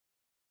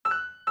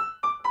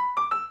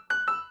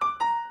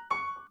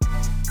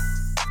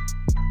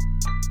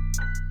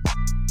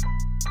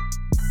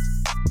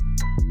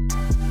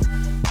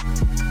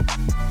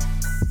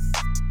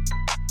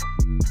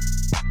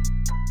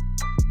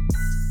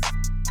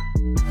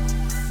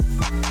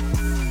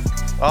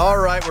All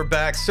right, we're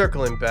back.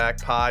 Circling Back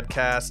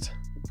podcast.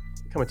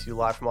 Coming to you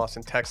live from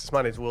Austin, Texas.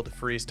 My name is Will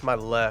DeFries. To my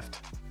left,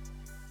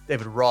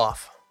 David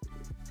Roth.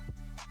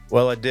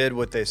 Well, I did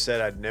what they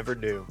said I'd never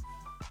do,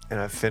 and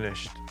I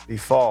finished the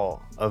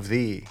fall of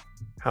the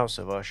House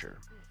of Usher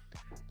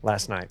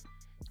last night.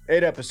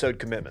 8-episode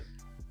commitment.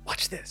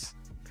 Watch this.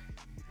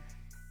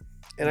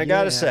 And I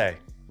gotta say,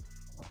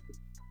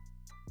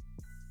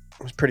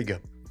 it was pretty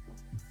good.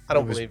 I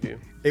don't believe you.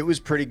 It was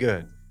pretty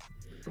good.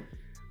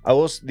 I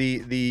will.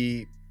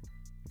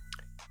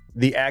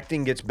 The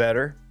acting gets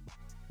better.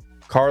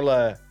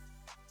 Carla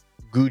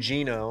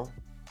Gugino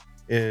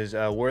is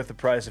worth the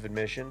price of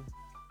admission.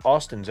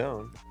 Austin's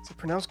own. Is it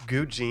pronounced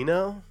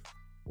Gugino?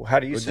 Well, how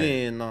do you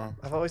say it?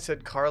 I've always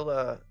said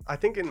Carla. I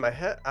think in my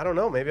head, I don't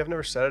know. Maybe I've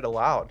never said it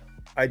aloud.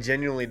 I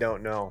genuinely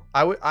don't know.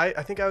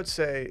 I think I would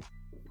say.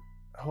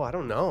 Oh, I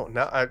don't know.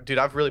 Now, dude,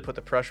 I've really put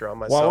the pressure on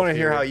myself. Well, I want to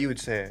hear how you would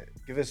say it.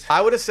 Give us.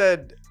 I would have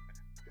said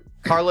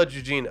Carla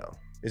Gugino.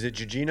 Is it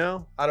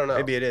Gugino? I don't know.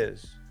 Maybe it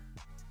is.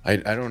 I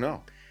don't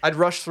know. I'd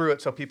rush through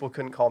it so people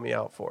couldn't call me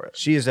out for it.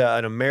 She is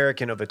an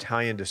American of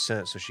Italian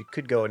descent, so she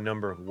could go a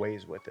number of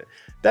ways with it.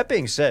 That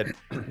being said,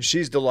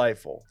 she's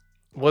delightful.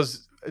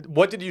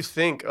 What did you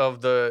think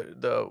of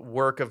the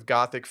work of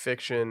Gothic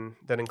fiction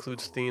that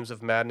includes themes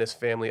of madness,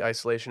 family,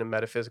 isolation, and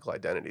metaphysical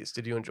identities?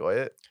 Did you enjoy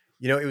it?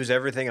 You know, it was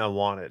everything I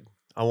wanted.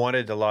 I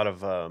wanted a lot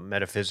of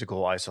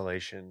metaphysical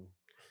isolation,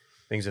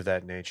 things of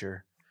that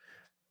nature.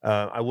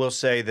 I will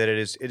say that it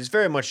is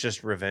very much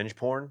just revenge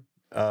porn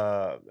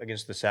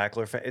against the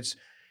Sackler family.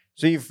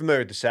 So you're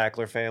familiar with the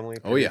Sackler family?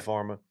 Oh, yeah.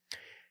 Pharma.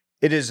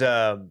 It is.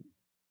 They're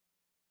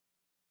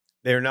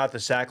not the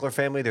Sackler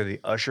family; they're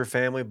the Usher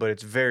family, but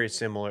it's very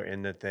similar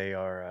in that they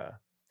are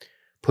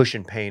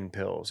pushing pain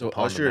pills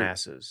upon the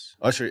masses.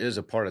 Usher is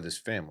a part of this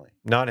family.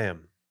 Not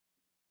him.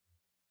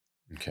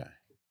 Okay,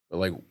 but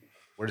like,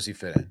 where does he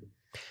fit in?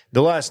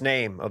 The last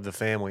name of the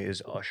family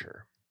is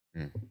Usher.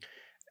 Mm.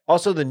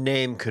 Also, the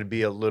name could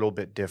be a little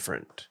bit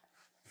different.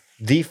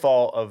 The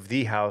fall of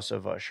the House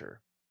of Usher.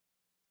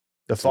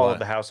 The fall of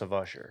the House of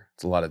Usher.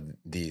 It's a lot of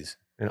these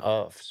and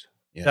ofs.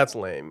 Yeah. That's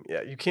lame.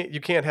 Yeah, you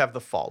can't have the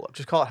fall of.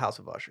 Just call it House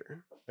of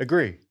Usher.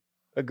 Agree.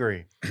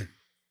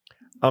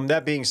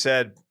 That being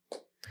said,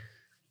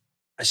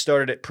 I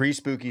started it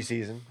pre-spooky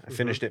season. I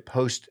finished it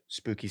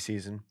post-spooky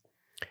season.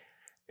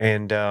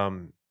 And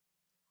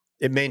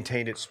it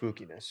maintained its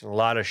spookiness. And a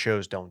lot of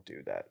shows don't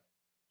do that.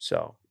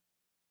 So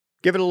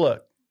give it a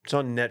look. It's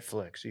on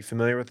Netflix. Are you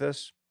familiar with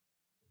this?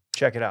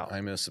 Check it out.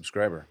 I'm a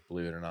subscriber,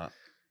 believe it or not.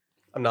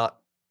 I'm not.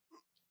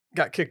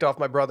 Got kicked off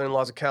my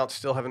brother-in-law's account.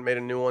 Still haven't made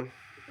a new one.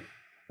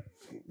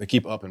 They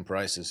keep upping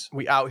prices.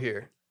 We out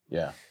here.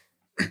 Yeah.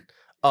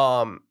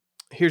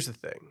 Here's the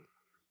thing.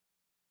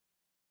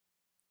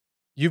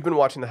 You've been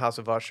watching the House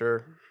of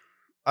Usher.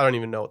 I don't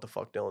even know what the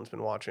fuck Dylan's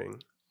been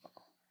watching.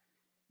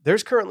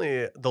 There's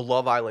currently the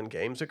Love Island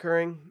games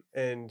occurring,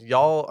 and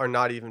y'all are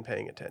not even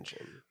paying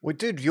attention. Wait,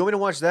 dude, do you want me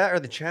to watch that or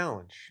the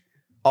challenge?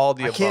 All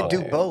the I above. can't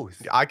do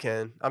both. I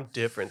can. I'm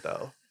different,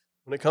 though.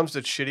 When it comes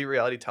to shitty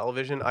reality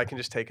television, I can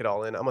just take it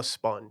all in. I'm a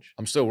sponge.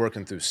 I'm still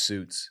working through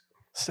Suits.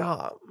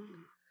 Stop.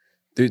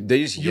 Dude,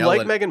 they just You yell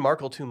like at... Meghan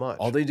Markle too much.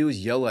 All they do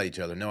is yell at each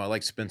other. No, I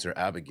like Spencer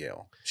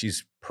Abigail.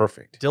 She's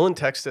perfect. Dylan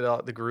texted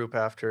out the group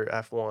after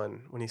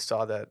F1 when he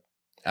saw that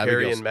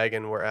Harry and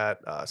Meghan were at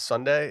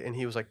Sunday, and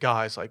he was like,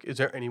 guys, like, is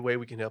there any way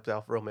we can help the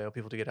Alfa Romeo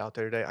people to get out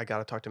there today? I got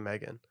to talk to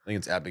Meghan. I think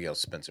it's Abigail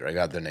Spencer. I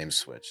got their names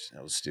switched.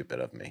 That was stupid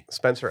of me.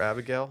 Spencer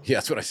Abigail? Yeah,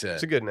 that's what I said.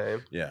 It's a good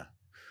name. Yeah.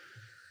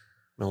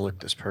 I'm gonna look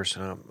this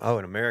person up. Oh,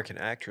 an American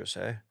actress,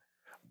 eh?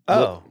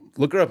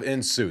 Look her up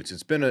in Suits.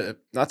 It's been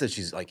not that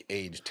she's like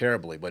aged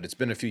terribly, but it's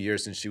been a few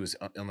years since she was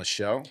on the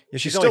show. Yeah,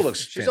 she still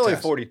looks She's fantastic.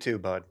 only 42,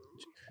 bud.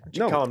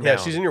 No, calm Yeah,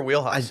 down. she's in your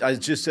wheelhouse. I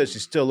just said she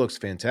still looks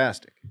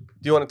fantastic.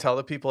 Do you want to tell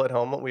the people at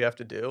home what we have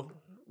to do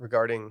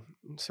regarding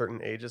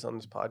certain ages on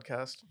this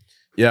podcast?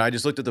 Yeah, I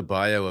just looked at the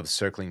bio of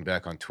Circling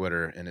Back on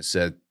Twitter, and it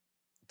said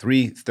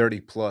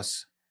 330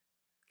 plus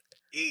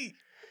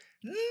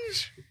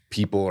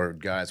people or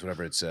guys,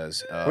 whatever it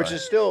says. Which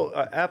is still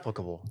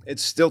applicable.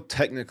 It's still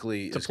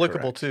technically It's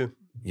applicable correct. too.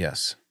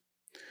 Yes.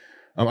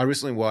 I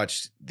recently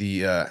watched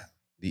the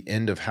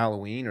end of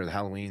Halloween or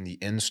the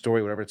end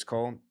story, whatever it's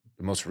called,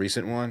 the most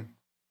recent one.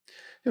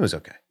 It was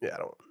okay. Yeah,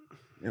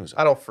 It was.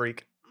 I don't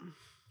freak.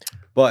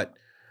 But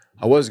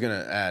I was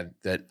gonna add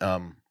that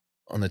on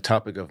the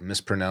topic of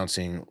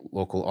mispronouncing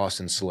local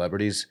Austin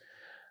celebrities,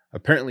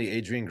 apparently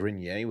Adrienne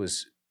Grenier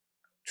was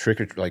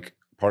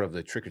part of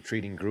the trick or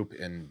treating group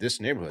in this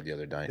neighborhood the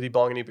other night. Did he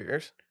bong any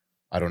beers?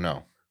 I don't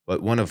know,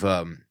 but one of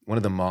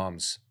the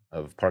moms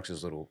of Parks'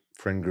 little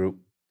friend group,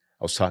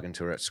 I was talking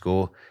to her at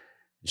school,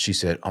 and she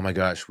said, "Oh my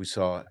gosh, we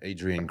saw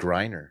Adrian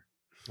Grenier."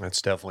 That's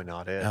definitely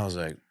not it. And I was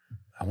like,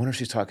 I wonder if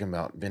she's talking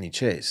about Vinny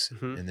Chase.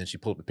 Mhm. And then she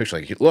pulled up a picture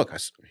like, look,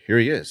 here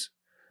he is.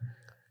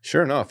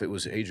 Sure enough, it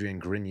was Adrian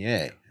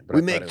Grenier. But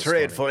We make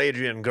trade for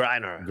Adrian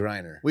Grenier.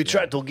 Griner. We yeah.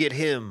 tried to get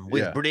him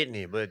with Yeah.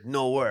 Britney, but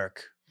no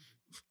work.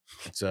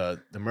 It's the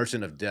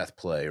Merchant of Death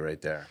play right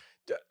there.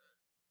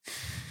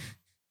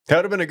 That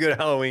would have been a good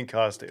Halloween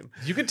costume.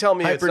 You could tell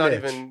me it's Hyper not niche.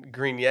 even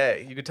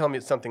Grenier. You could tell me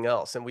it's something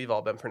else, and we've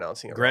all been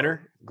pronouncing it wrong.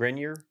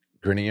 Grenier?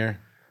 Grenier.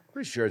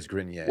 Pretty sure it's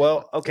Grenier.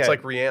 Well, okay. It's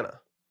like Rihanna.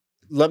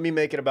 Let me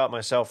make it about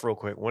myself real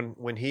quick.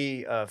 When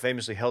he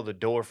famously held the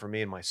door for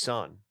me and my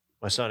son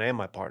and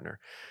my partner,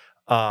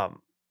 I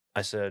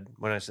said,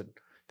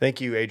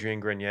 thank you, Adrian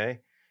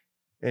Grenier.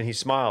 And he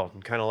smiled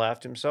and kind of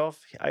laughed to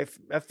himself. I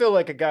feel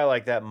like a guy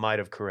like that might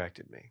have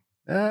corrected me.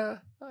 I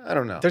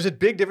don't know. There's a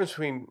big difference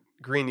between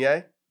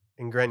Grenier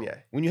and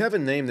Grenier. When you have a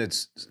name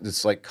that's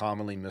like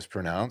commonly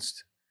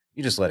mispronounced,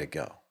 you just let it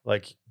go.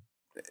 Like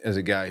As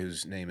a guy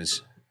whose name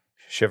is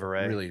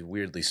Chevrolet. really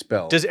weirdly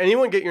spelled, Does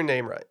anyone get your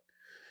name right?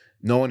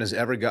 no one has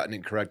ever gotten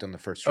it correct on the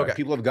first try. Okay.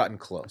 People have gotten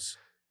close.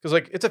 Because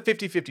like it's a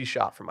 50-50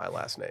 shot for my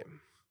last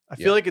name. I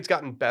feel like it's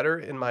gotten better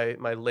in my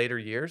later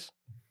years.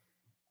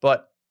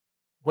 But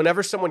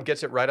whenever someone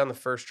gets it right on the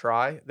first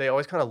try, they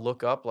always kind of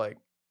look up like,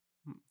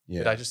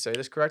 did I just say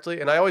this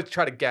correctly? And I always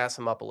try to gas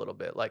them up a little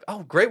bit. Like,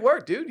 oh, great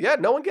work, dude. Yeah,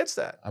 no one gets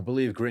that. I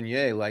believe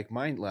Grenier, like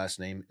my last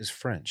name, is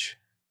French.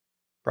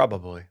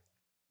 Probably.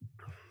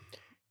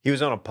 He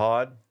was on a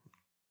pod.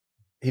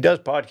 He does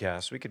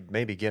podcasts. We could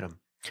maybe get him.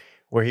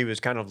 Where he was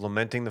kind of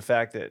lamenting the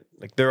fact that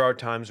like there are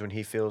times when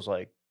he feels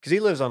like, because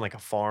he lives on like a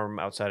farm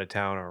outside of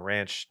town or a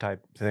ranch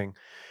type thing.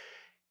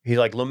 He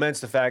like laments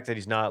the fact that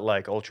he's not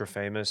like ultra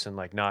famous and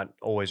like not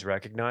always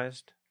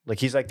recognized. Like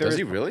he's like, Does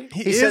he really?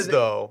 He said is, that-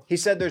 though. He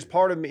said there's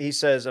part of me, he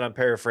says, and I'm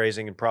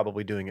paraphrasing and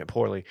probably doing it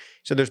poorly.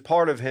 So there's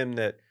part of him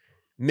that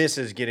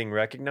misses getting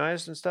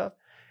recognized and stuff.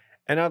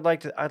 And I'd like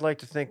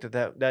to think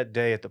that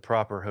day at the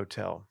proper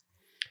hotel,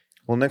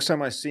 Well, next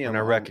time I see him, and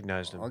I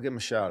recognized him, I'll give him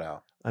a shout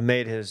out. I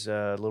made his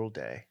little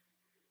day.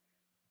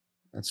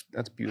 That's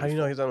beautiful. How do you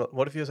know he's on?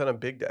 What if he was on a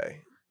big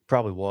day?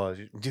 Probably was.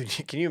 Dude,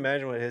 can you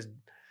imagine what his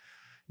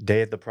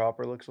day at the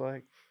proper looks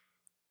like?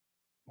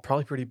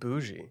 Probably pretty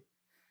bougie.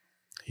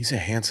 He's a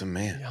handsome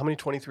man. How many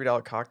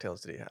 $23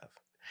 cocktails did he have?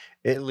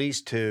 At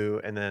least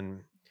 2, and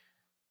then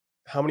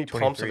How many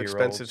pumps of 23-year-olds.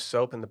 expensive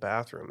soap in the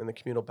bathroom, in the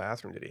communal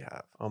bathroom, did he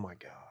have? oh my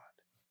God.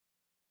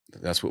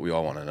 That's what we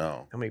all want to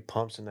know. How many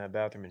pumps in that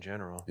bathroom in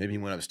general? Maybe he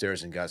went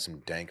upstairs and got some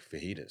dank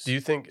fajitas. Do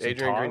you think Some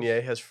Adrian Taz?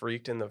 Grenier has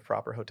freaked in the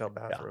proper hotel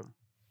bathroom?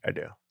 I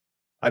do.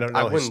 I don't I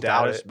know his wouldn't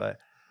doubt status, it.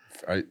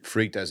 but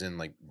Freaked as in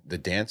like the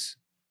dance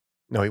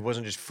no, he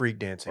wasn't just freak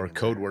dancing. or in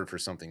code there. word for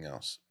something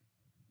else?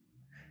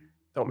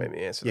 Don't make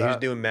me answer Yeah, he was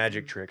that. doing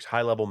magic tricks,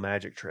 high level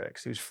magic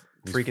tricks. He was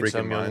He's freaking freaking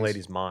some young minds.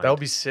 lady's mind. That would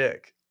be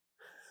sick.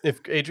 If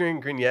Adrian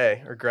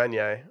Grenier or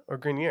Grenier or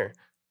Grenier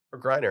or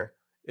Griner,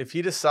 if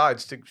he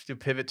decides to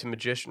pivot to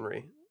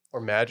magicianry or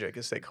magic,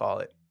 as they call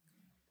it,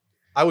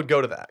 I would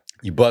go to that.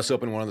 You bust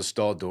open one of the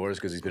stall doors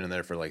because he's been in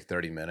there for like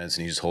 30 minutes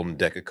and he's just holding a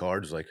deck of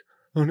cards like,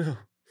 oh no.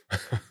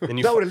 And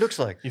Is that what it looks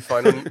like? you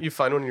find one. You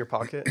find one in your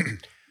pocket.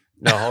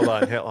 No, hold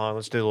on. Hold on.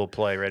 Let's do a little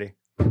play. Ready?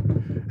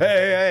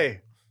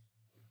 Hey.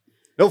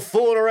 No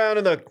fooling around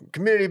in the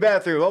community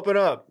bathroom. Open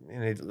up.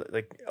 And he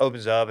like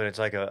opens up and it's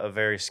like a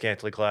very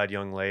scantily clad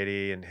young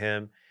lady and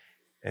him.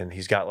 And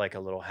he's got like a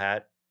little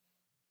hat.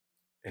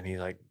 And he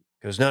like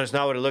goes, no, it's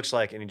not what it looks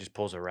like. And he just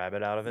pulls a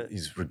rabbit out of it.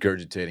 He's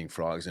regurgitating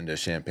frogs into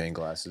champagne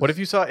glasses. What if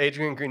you saw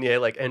Adrian Grenier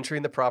like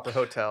entering the proper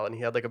hotel and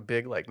he had like a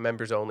big like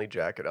members only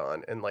jacket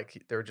on and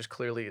like there were just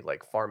clearly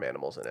like farm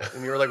animals in it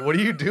and you were like, what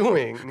are you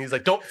doing? And he's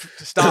like, don't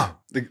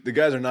stop. the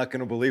guys are not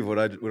going to believe what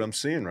I'm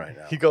seeing right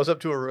now. He goes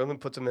up to a room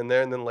and puts him in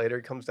there and then later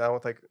he comes down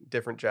with like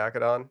different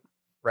jacket on,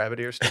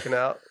 rabbit ears sticking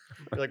out.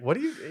 You're like, what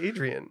are you,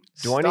 Adrian?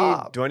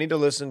 Stop. Do I need to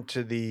listen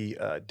to the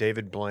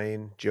David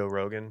Blaine, Joe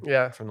Rogan?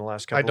 Yeah. From the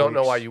last couple. I don't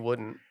know why weeks? you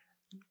wouldn't.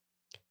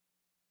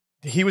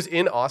 He was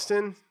in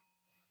Austin.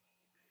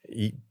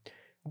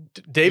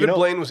 David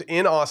Blaine was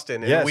in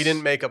Austin, and Yes. we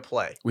didn't make a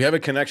play. We have a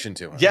connection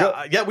to him.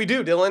 Yeah, we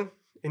do, Dylan.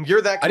 And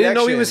you're that I connection. didn't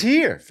know he was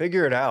here.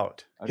 Figure it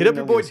out. Hit up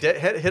your boy.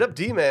 Hit up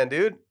D-Man,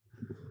 dude.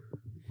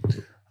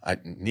 I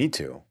need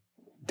to.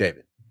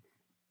 David.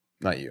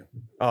 Not you.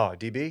 Oh,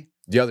 DB?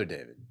 The other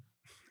David.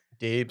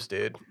 Deebs,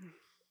 dude.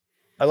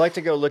 I like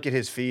to go look at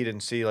his feed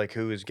and see like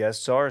who his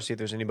guests are, see if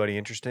there's anybody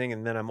interesting.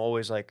 And then I'm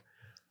always like,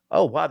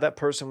 oh, wow, that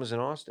person was in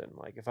Austin.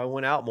 Like if I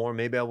went out more,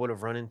 maybe I would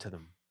have run into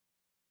them.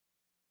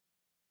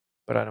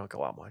 But I don't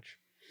go out much.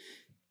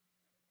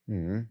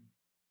 Mm-hmm.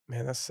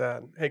 Man, that's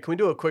sad. Hey, can we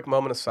do a quick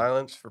moment of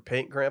silence for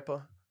Paint Grandpa?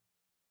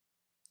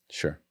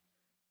 Sure.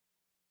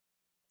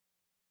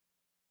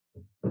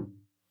 All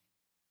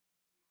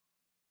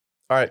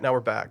right, now we're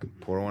back.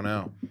 Pour one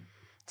out.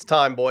 It's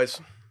time, boys,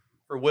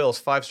 for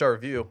Will's 5-star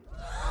review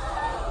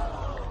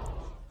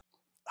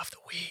of the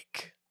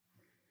week.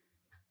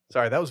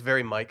 Sorry, that was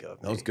very Micah.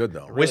 of That was me. good,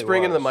 though.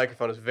 Whispering into the was.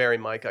 microphone is very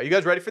Micah. Are you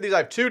guys ready for these? I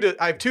have two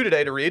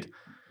today to read.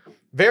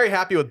 Very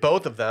happy with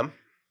both of them.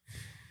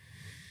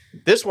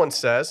 This one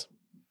says,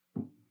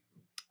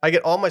 I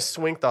get all my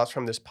swing thoughts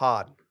from this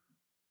pod.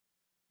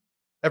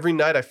 Every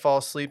night I fall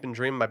asleep and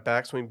dream of my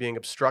backswing being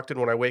obstructed.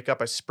 When I wake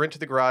up, I sprint to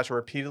the garage and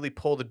repeatedly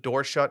pull the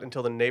door shut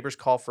until the neighbors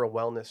call for a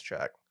wellness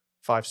check.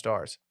 5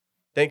 stars.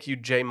 Thank you,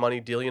 J Money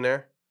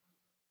Dealionaire.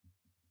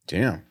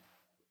 Damn.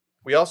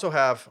 We also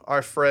have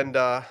our friend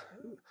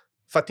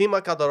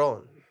Fatima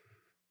Calderon.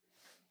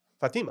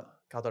 Fatima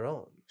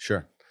Calderon.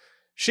 Sure.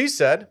 She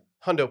said,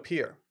 Hundo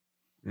Pier,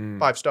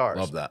 5 stars.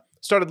 Love that.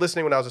 Started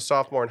listening when I was a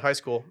sophomore in high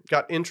school.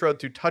 Got introed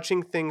to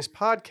Touching Things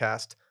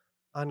podcast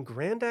on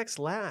Grand X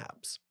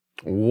Labs.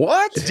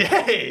 What?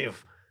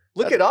 Dave,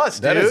 look at us,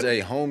 That dude. is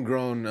a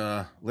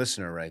homegrown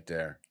listener right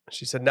there.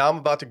 She said, now I'm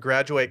about to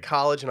graduate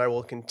college and I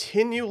will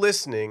continue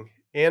listening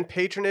and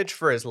patronage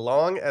for as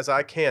long as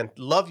I can.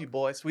 Love you,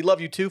 boys. We love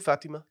you too,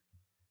 Fatima.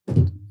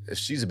 If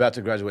she's about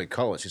to graduate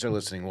college, she started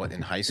listening, what,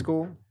 in high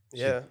school?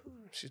 Yeah,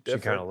 she's She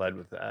different. kind of led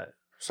with that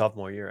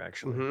sophomore year,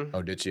 actually. Mm-hmm.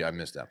 Oh, did she? I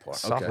missed that part.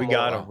 Sophomore. Okay. We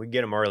got Wow. him. We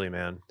get him early,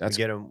 man. That's-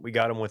 We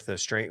got him with the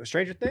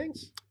Stranger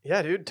Things.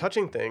 Yeah, dude,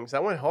 Touching Things.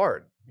 That went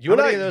hard. You How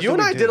and many of those you did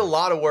and we I do? did a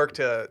lot of work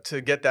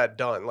to get that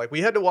done. Like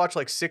we had to watch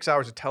like 6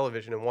 hours of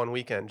television in one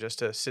weekend just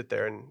to sit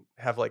there and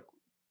have like,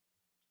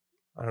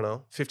 I don't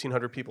know,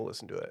 1,500 people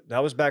listen to it. That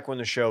was back when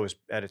the show was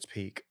at its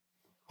peak.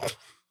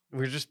 We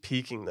were just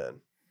peaking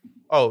then.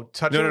 Oh,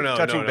 touching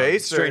no.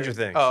 base? Stranger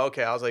Things. Oh,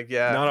 okay. I was like,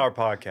 yeah. Not our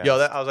podcast. Yo,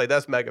 I was like,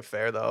 that's mega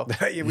fair though.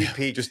 Yeah, we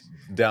peaked Just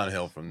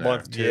downhill from there.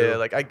 month 2. Yeah,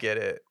 like I get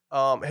it.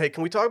 Hey,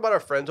 can we talk about our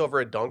friends over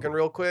at Dunkin'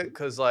 real quick?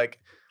 Because like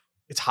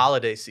it's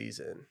holiday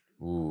season.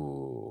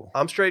 Ooh.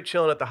 I'm straight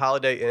chilling at the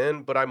Holiday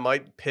Inn, but I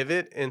might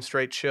pivot and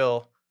straight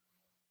chill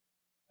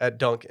at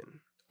Dunkin'.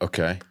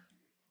 Okay.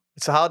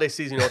 It's the holiday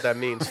season. You know what that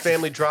means.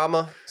 Family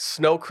drama,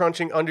 snow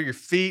crunching under your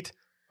feet,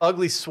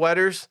 ugly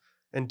sweaters,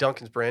 and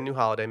Dunkin's brand new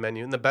holiday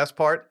menu. And the best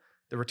part,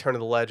 the return of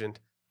the legend.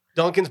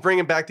 Dunkin's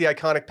bringing back the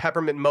iconic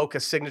peppermint mocha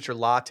signature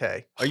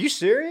latte. Are you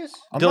serious?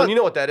 Dylan, you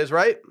know what that is,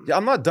 right? Yeah,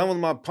 I'm not done with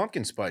my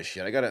pumpkin spice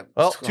yet. I gotta.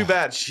 Well, too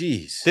bad.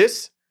 Jeez.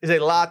 This is a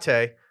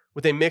latte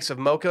with a mix of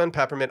mocha and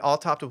peppermint, all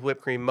topped with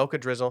whipped cream, mocha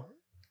drizzle,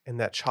 and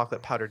that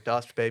chocolate powder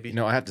dust, baby. You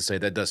know, I have to say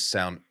that does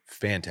sound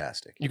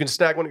fantastic. You can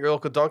snag one at your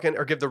local Dunkin'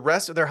 or give the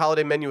rest of their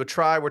holiday menu a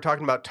try. We're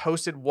talking about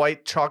toasted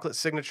white chocolate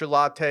signature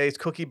lattes,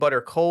 cookie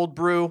butter cold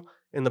brew,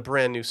 and the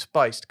brand new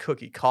spiced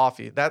cookie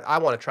coffee. That I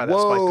want to try that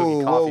spiced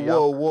cookie coffee.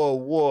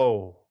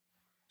 Whoa.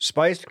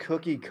 Spiced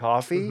cookie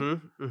coffee?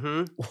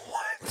 Mm-hmm. What?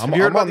 Have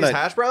you heard I'm about on these that-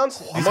 hash browns?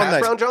 I'm These on hash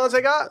that- brown Johns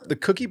they got? The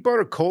cookie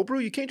butter cold brew,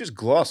 you can't just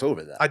gloss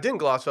over that. I didn't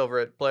gloss over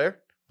it, Blair.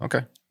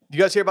 Okay. You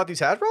guys hear about these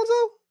hash browns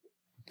though?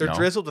 They're No.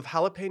 drizzled with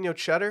jalapeno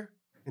cheddar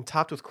and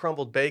topped with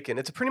crumbled bacon.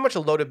 It's pretty much a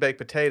loaded baked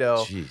potato,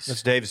 Jeez.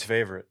 That's Dave's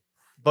favorite.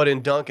 but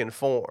in Dunkin'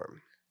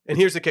 form. And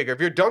here's the kicker. If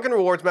you're a Dunkin'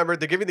 Rewards member,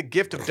 they give you the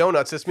gift of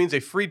donuts. This means a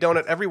free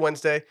donut every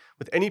Wednesday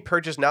with any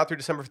purchase now through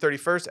December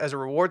 31st. As a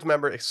rewards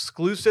member,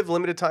 exclusive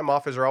limited time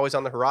offers are always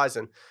on the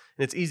horizon.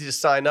 And it's easy to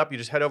sign up. You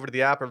just head over to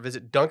the app or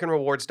visit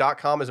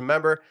DunkinRewards.com as a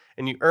member,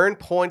 and you earn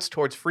points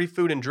towards free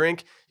food and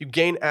drink. You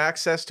gain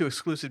access to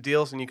exclusive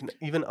deals, and you can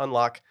even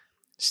unlock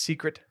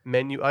secret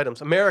menu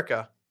items.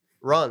 America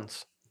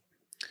runs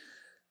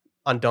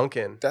on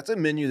Dunkin'. That's a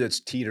menu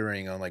that's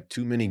teetering on like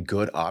too many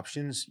good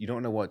options. You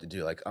don't know what to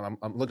do. Like I'm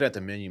looking at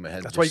the menu, my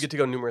head. That's why you get to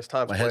go numerous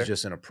times. My Blair. head's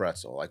just in a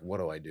pretzel. Like, what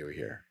do I do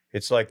here?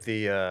 It's like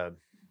the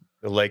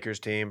Lakers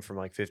team from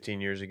like 15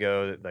 years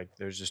ago. That like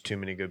there's just too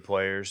many good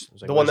players.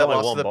 It's like, The one there's that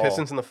only lost to the ball.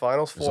 Pistons in the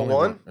finals, There's only 4-1.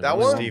 one- That there's only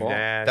one? one Steve ball.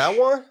 Nash. That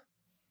one?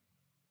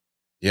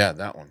 Yeah,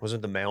 that one.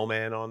 Wasn't the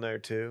mailman on there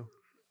too?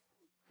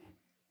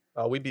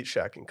 We beat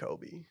Shaq and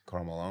Kobe.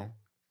 Karl Malone.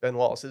 Ben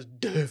Wallace is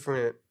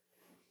different.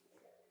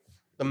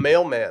 The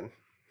mailman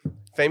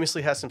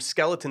famously has some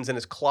skeletons in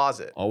his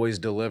closet. Always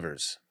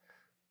delivers.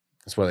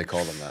 That's why they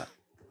call them that.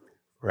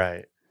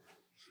 Right.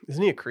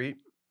 Isn't he a creep?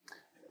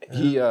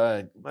 He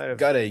Might have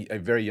got a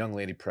very young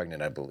lady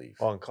pregnant, I believe.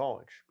 while in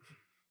college.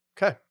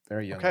 Okay.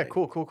 Very young. Okay, lady.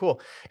 cool.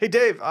 Hey,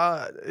 Dave,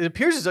 it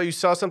appears as though you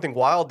saw something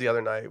wild the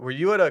other night. Were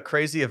you at a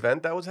crazy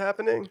event that was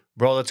happening?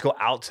 Bro, let's go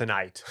out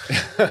tonight.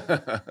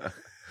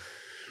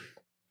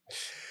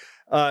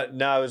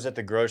 No, I was at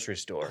the grocery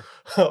store.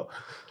 Oh,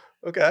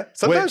 okay.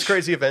 Sometimes Which-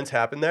 crazy events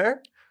happen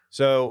there.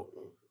 So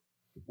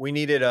we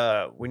needed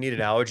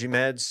allergy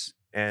meds,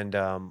 and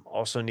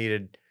also I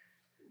needed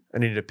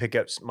to pick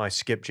up my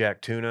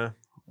skipjack tuna,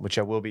 which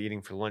I will be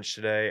eating for lunch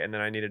today, and then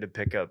I needed to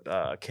pick up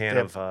a can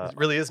Damn, of it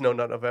really is no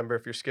nut November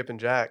if you're skipping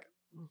Jack.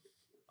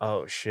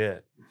 oh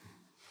shit.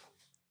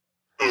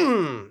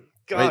 Got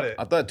Wait, it.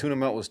 I thought tuna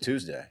melt was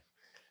Tuesday.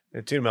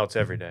 The tuna melts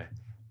every day.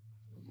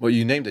 Well,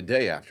 you named the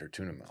day after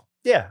tuna melt.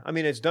 Yeah, I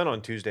mean it's done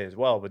on Tuesday as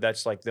well, but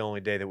that's like the only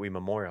day that we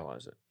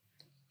memorialize it.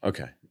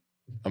 Okay.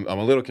 I'm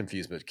a little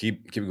confused, but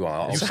keep going.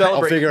 I'll You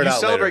figure it out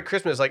celebrate later.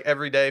 Christmas like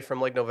every day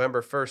from like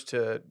November 1st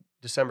to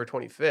December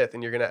 25th,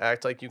 and you're gonna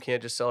act like you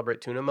can't just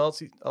celebrate tuna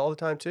melts all the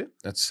time too.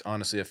 That's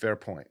honestly a fair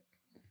point.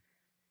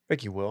 I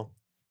think you will.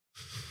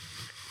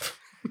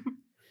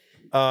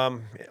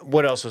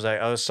 What else was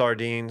I?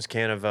 Sardines,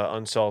 can of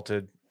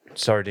unsalted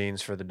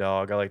sardines for the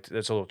dog.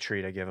 That's a little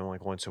treat I give him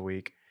like once a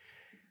week.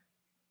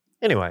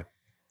 Anyway,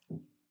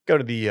 go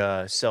to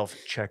the self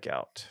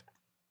checkout.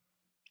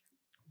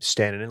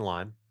 Standing in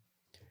line,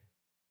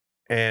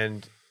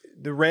 and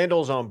the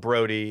Randall's on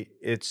Brody.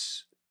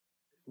 It's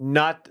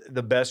not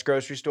the best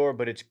grocery store,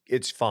 but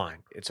it's fine.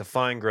 It's a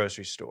fine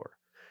grocery store.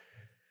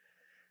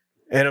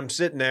 And I'm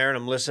sitting there and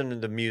I'm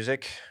listening to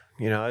music,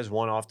 as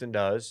one often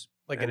does.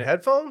 Like And in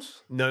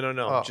headphones? No.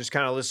 Oh. Just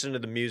kind of listen to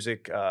the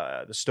music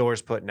the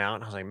store's putting out.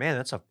 And I was like, man,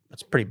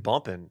 that's pretty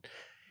bumping.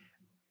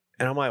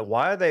 And I'm like,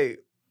 why are they?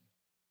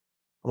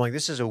 I'm like,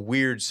 this is a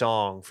weird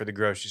song for the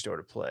grocery store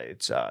to play.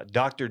 It's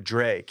Dr.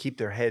 Dre, Keep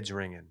Their Heads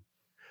Ringing.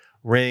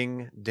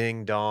 Ring,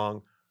 ding,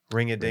 dong,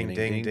 ring a ding,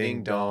 ding,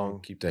 ding,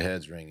 dong. Keep the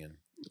heads ringing.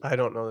 I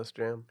don't know this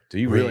jam. Do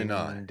you really Ring,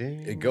 not?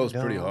 ding, It goes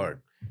pretty dong.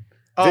 hard.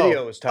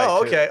 Video was tight,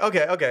 Oh, too.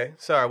 okay.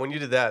 Sorry, when you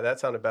did that, that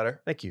sounded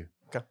better. Thank you.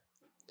 Okay.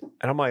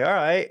 And I'm like, all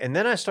right. And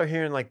then I start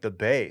hearing like the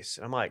bass.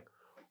 And I'm like,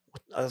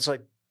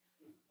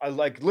 I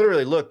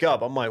literally look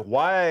up. I'm like,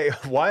 why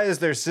is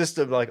their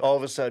system like all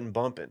of a sudden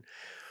bumping?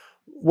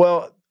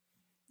 Well,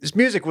 this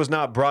music was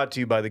not brought to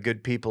you by the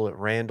good people at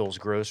Randall's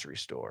grocery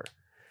store.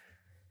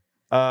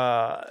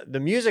 The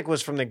music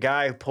was from the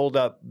guy who pulled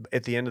up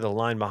at the end of the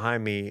line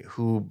behind me,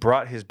 who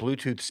brought his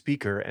Bluetooth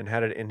speaker and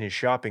had it in his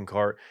shopping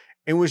cart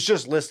and was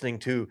just listening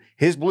to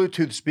his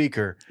Bluetooth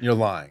speaker. You're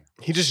lying.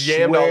 He just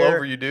yammed all Swear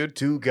over you, dude.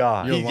 To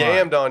God. He lying.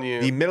 yammed on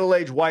you. The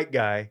middle-aged white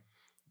guy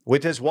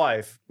with his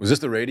wife. Was this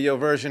the radio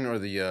version or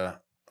the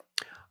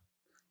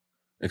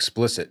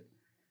explicit?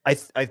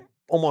 I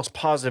almost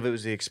positive it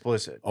was the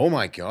explicit. Oh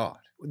my God.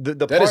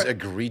 That is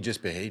egregious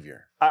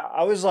behavior.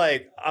 I was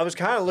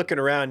kind of looking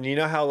around. And you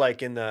know how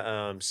like in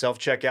the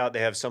self-checkout, they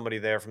have somebody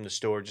there from the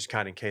store just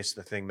kind of in case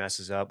the thing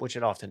messes up, which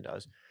it often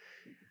does.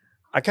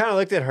 I kind of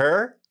looked at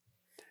her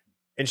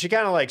and she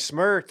kind of like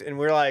smirked and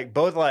we're like,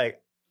 both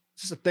like,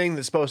 is this a thing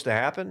that's supposed to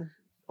happen?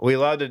 Are we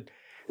allowed to?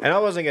 And I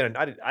wasn't going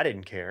to, I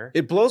didn't care.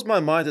 It blows my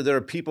mind that there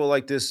are people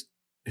like this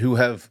who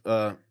have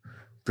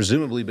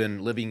presumably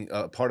been living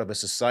part of a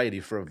society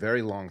for a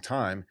very long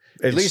time.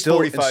 At least still,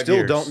 45 and still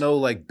years. don't know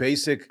like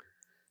basic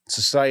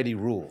society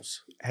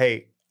rules.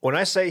 Hey, when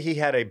I say he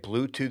had a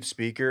Bluetooth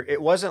speaker,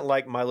 it wasn't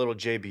like my little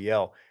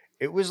JBL.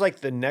 It was like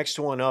the next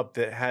one up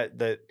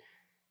that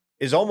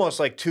is almost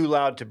like too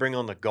loud to bring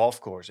on the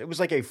golf course. It was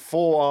like a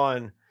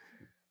full-on,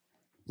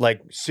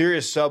 like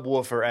serious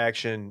subwoofer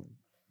action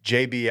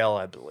JBL,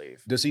 I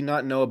believe. Does he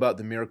not know about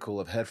the miracle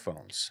of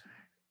headphones?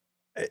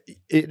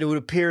 It would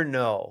appear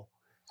no.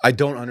 I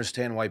don't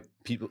understand why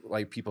people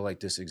like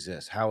this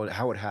exist. How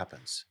it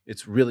happens.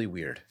 It's really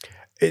weird.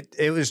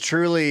 It was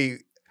truly.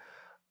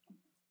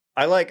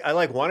 I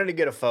wanted to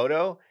get a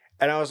photo,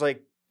 and I was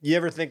like, you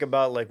ever think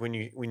about like when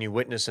you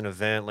witness an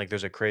event, like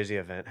there's a crazy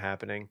event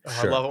happening?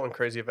 I love it when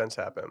crazy events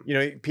happen. You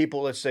know,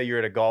 people. Let's say you're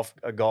at a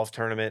golf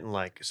tournament, and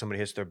like somebody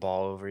hits their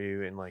ball over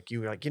you, and like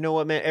you're like, you know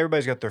what, man?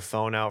 Everybody's got their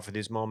phone out for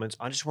these moments.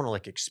 I just want to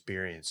like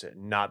experience it,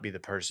 and not be the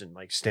person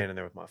like standing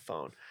there with my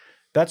phone.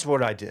 That's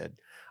what I did.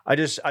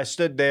 I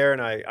stood there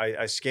and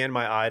I scanned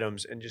my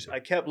items and I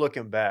kept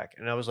looking back,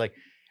 and I was like,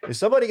 is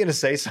somebody going to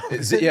say something?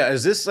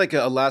 Is this like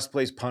a last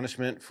place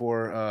punishment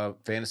for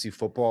fantasy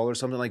football or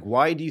something? Like,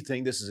 why do you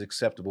think this is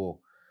acceptable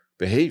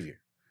behavior?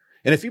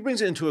 And if he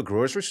brings it into a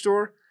grocery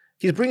store,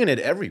 he's bringing it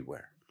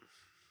everywhere.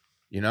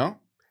 You know?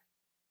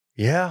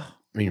 Yeah.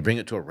 I mean, you bring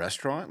it to a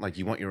restaurant, like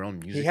you want your own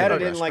music. He had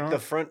it in restaurant?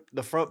 like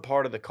the front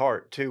part of the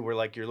cart too, where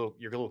like your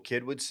little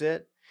kid would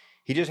sit.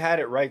 He just had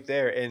it right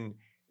there, and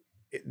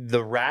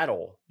the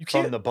rattle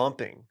from the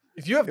bumping.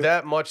 If you have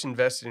that much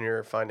invested in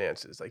your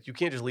finances, like you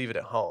can't just leave it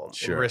at home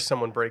and risk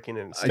someone breaking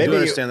in. I do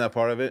understand that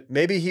part of it.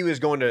 Maybe he was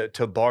going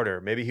to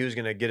barter. Maybe he was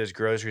going to get his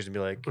groceries and be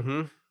like,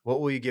 Mm-hmm.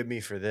 "What will you give me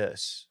for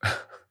this?"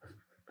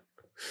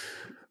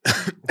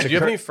 Did you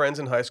have any friends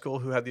in high school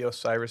who had the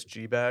Osiris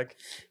G bag?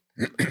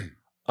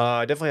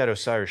 I definitely had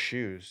Osiris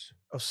shoes.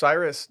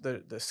 Osiris,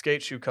 the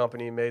skate shoe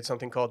company, made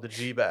something called the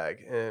G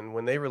bag, and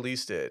when they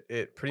released it,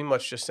 it pretty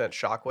much just sent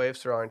shockwaves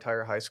through our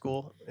entire high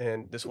school.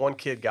 And this one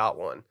kid got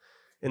one.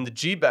 And the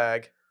G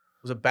bag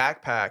was a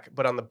backpack,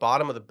 but on the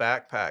bottom of the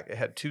backpack, it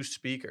had 2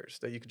 speakers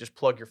that you could just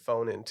plug your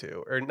phone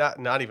into, or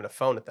not even a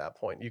phone at that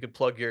point. You could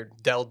plug your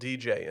Dell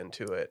DJ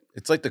into it.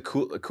 It's like the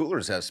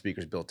coolers have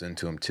speakers built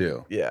into them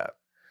too. Yeah.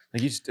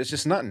 Like it's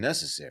just not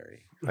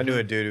necessary. I knew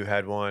a dude who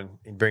had one.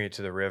 He'd bring it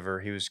to the river.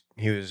 He was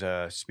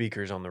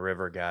speakers on the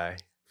river guy.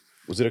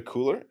 Was it a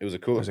cooler? It was a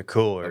cooler. It was a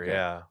cooler, Okay.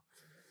 yeah.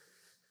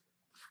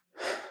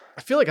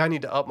 I feel like I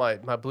need to up my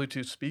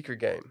Bluetooth speaker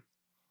game.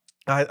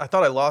 I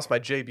thought I lost my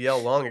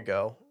JBL long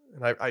ago,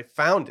 and I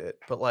found it,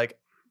 but like,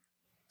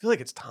 I feel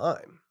like it's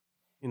time.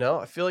 You know,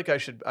 I feel like I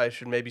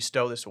should maybe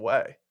stow this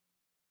away.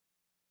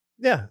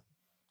 Yeah.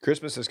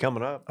 Christmas is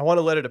coming up. I want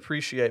to let it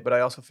appreciate, but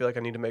I also feel like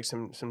I need to make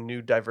some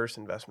new diverse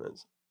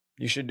investments.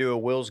 You should do a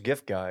Will's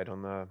gift guide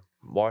on the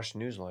Wash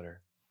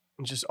newsletter.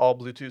 And just all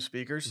Bluetooth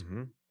speakers.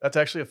 Mm-hmm. That's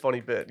actually a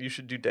funny bit. You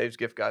should do Dave's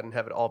gift guide and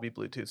have it all be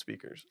Bluetooth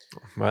speakers.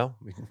 Well,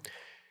 we can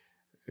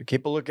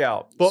keep a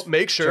lookout. But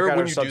make Check sure out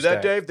when our you do that,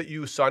 Substack. Dave, that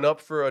you sign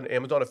up for an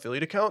Amazon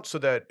affiliate account so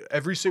that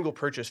every single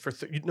purchase for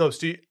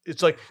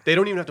it's like they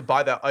don't even have to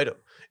buy that item.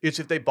 It's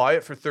if they buy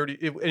it for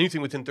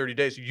anything within 30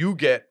 days, you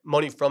get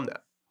money from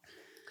that.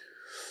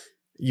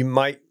 You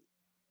might,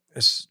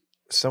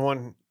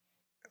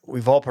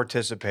 we've all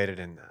participated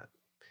in that.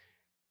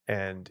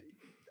 And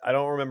I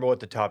don't remember what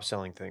the top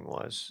selling thing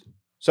was.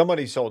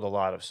 Somebody sold a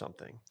lot of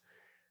something.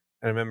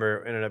 And I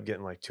remember ended up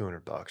getting like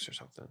 $200 or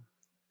something.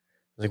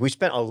 Like we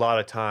spent a lot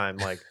of time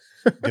like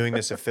doing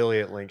this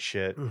affiliate link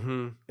shit,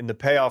 Mm-hmm. and the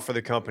payoff for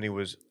the company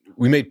was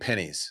We made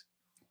pennies.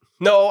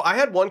 No, I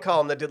had one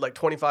column that did like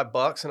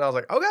 $25, and I was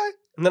like, okay.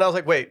 And then I was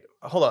like, wait,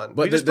 hold on.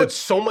 But we just put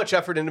so much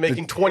effort into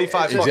making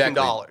 25 fucking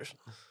dollars.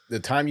 The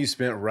time you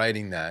spent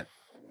writing that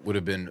would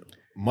have been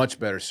much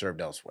better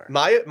served elsewhere.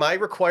 My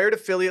required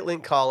affiliate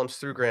link columns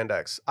through Grand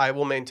X, I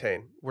will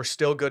maintain, were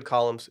still good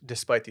columns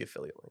despite the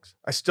affiliate links.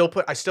 I still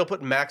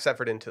put max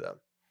effort into them.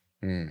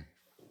 Mm.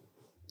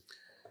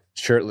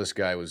 Shirtless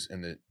guy was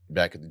in the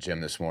back at the gym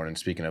this morning.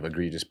 Speaking of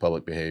egregious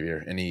public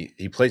behavior, and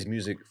he plays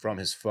music from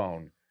his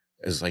phone.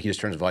 It's like he just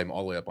turns the volume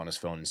all the way up on his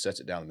phone and sets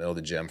it down in the middle of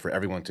the gym for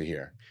everyone to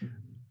hear.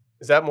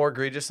 Is that more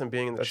egregious than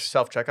being in the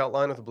self-checkout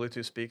line with a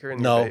Bluetooth speaker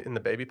in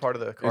the baby part of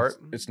the cart?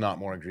 It's not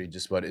more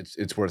egregious, but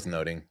it's worth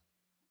noting.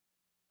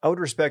 I would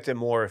respect it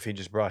more if he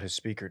just brought his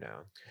speaker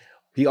down.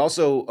 He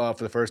also,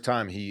 for the first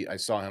time, I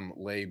saw him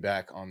lay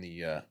back on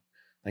the I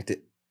don't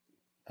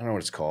know what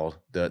it's called,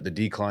 the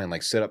decline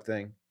like sit up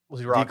thing.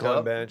 Was he rocked Decline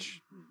up?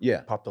 bench.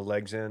 Yeah, Pop the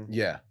legs in.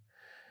 yeah,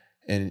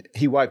 and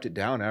he wiped it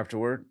down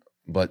afterward.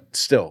 But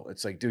still,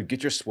 it's like, dude,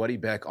 get your sweaty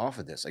back off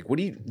of this. Like,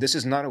 this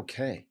is not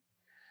okay.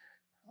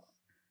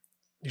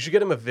 You should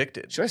get him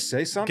evicted. Should I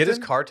say something? Get his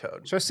car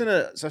towed. Should I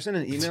send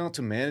an email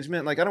to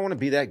management? Like, I don't want to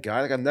be that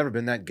guy. Like, I've never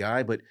been that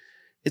guy, but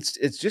it's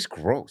just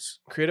gross.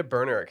 Create a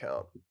burner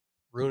account.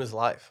 Ruin his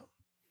life.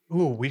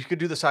 Ooh, we could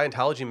do the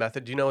Scientology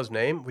method. Do you know his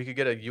name? We could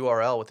get a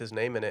URL with his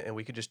name in it, and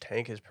we could just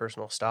tank his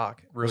personal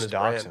stock. Ruin his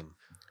brand.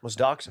 Let's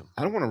dox him.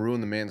 I don't want to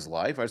ruin the man's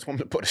life. I just want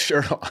him to put a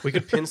shirt on. We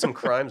could pin some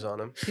crimes on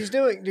him.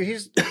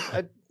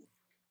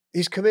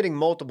 He's committing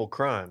multiple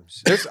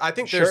crimes. I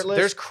think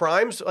there's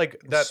crimes like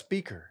that.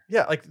 Speaker.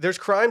 Yeah, like there's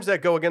crimes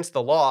that go against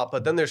the law,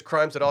 but then there's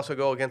crimes that also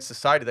go against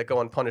society that go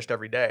unpunished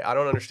every day. I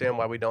don't understand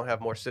why we don't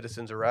have more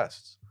citizens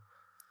arrests.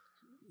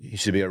 He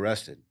should be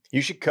arrested.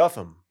 You should cuff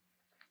him.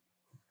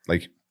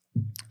 Like,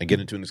 I get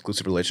into an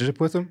exclusive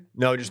relationship with him?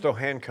 No, just throw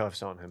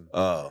handcuffs on him.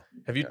 Oh.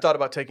 Have you thought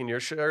about taking your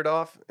shirt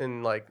off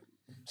and like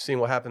seeing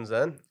what happens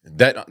then?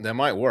 That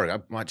might work. I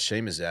might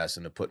shame his ass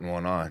into putting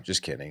one on.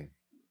 Just kidding.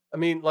 I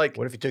mean, like,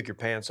 what if you took your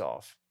pants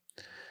off?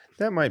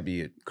 That might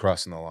be it,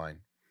 crossing the line.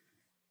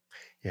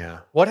 Yeah.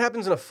 What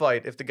happens in a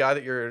fight if the guy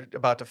that you're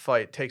about to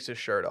fight takes his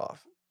shirt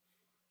off?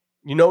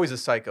 You know he's a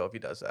psycho if he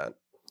does that.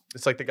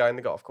 It's like the guy in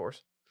the golf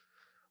course.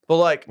 But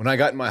like, when I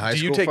got in my high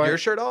school fight, do you take your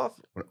shirt off?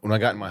 When I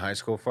got in my high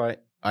school fight,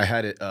 I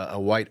had a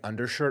white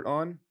undershirt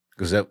on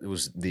because that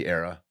was the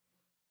era.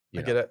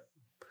 I get it.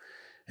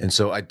 And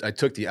so I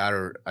took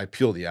I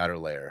peeled the outer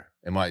layer,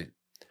 and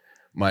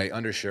my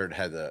undershirt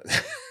had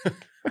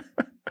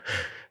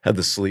had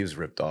the sleeves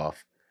ripped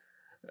off.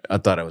 I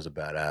thought I was a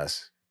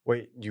badass.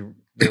 Wait,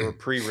 they were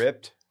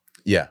pre-ripped?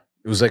 Yeah,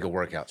 it was like a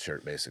workout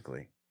shirt,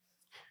 basically.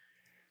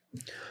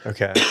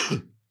 Okay.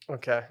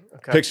 Okay.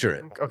 Picture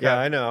it. Okay. Yeah,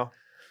 I know.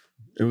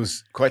 It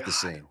was quite the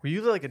scene. Were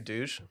you like a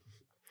douche?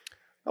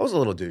 I was a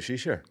little douchey,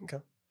 sure. Okay.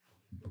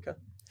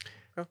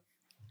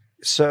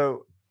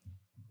 So,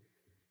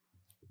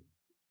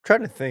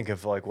 trying to think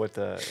of like what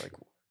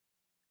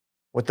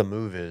the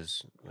move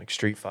is, like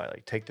street fight,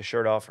 like take the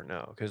shirt off or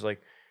no? Because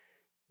like,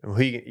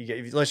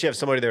 unless you have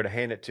somebody there to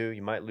hand it to,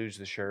 you might lose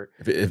the shirt.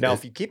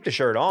 If you keep the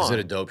shirt on, is it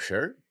a dope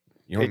shirt?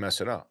 You don't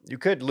mess it up. You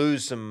could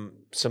lose some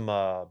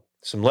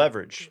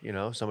leverage. You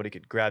know, somebody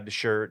could grab the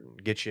shirt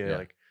and get you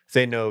like. If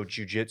they know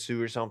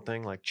jujitsu or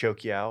something, like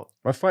choke you out.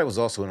 My fight was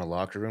also in a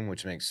locker room,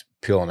 which makes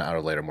peeling the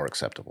outer layer more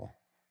acceptable.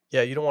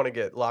 Yeah, you don't want to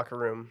get locker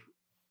room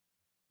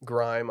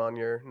grime on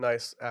your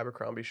nice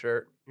Abercrombie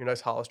shirt, your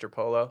nice Hollister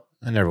polo.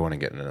 I never want to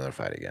get in another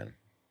fight again.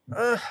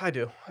 I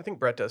do. I think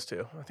Brett does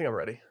too. I think I'm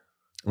ready.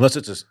 Unless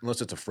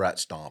it's a frat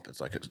stomp.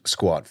 It's like a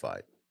squad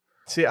fight.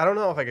 See, I don't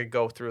know if I could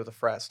go through with a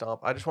frat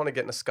stomp. I just want to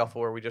get in a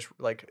scuffle where we just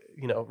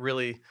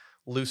really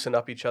loosen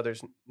up each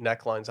other's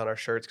necklines on our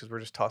shirts because we're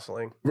just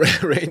tussling.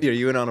 Randy, are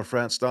you in on a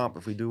frat stomp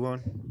if we do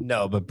one?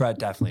 No, but Brett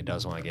definitely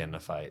does want to get in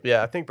a fight.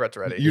 Yeah, I think Brett's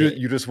ready.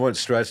 You just want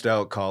stretched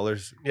out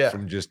collars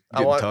from just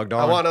getting tugged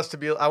on?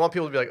 I want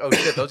people to be like, oh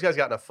shit, those guys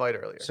got in a fight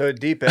earlier. So a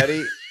Deep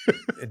Eddie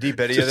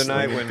the other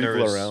night when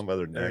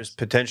there was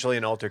potentially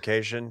an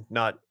altercation,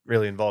 not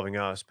really involving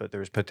us, but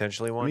there was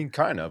potentially one. I mean,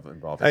 kind of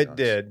involving us.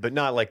 Did, but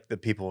not like the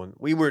people.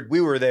 We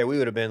were there. We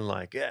would have been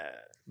like, yeah.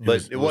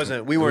 But it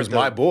wasn't. We weren't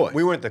my boy.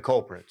 We weren't the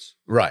culprits.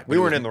 Right. We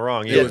weren't in the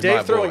wrong. Yeah,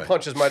 Dave throwing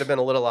punches might have been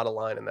a little out of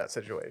line in that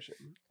situation.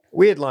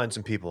 We had lined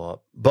some people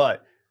up,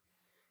 but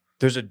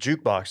there's a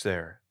jukebox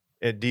there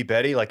at Deep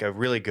Eddie, like a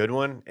really good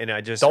one, and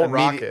I just don't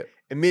rock it.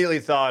 Immediately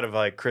thought of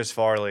like Chris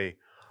Farley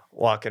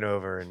walking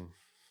over and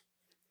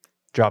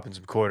dropping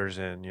some quarters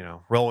in,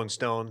 Rolling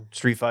Stone,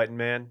 Street Fighting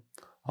Man.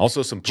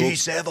 Also some pool,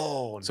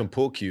 G7. Some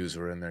pool cues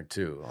were in there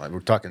too. Like we're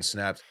talking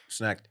snack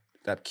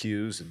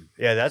cues, and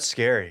yeah, that's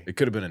scary. it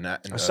could have been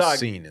a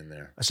scene in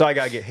there. I saw a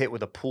guy get hit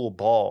with a pool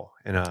ball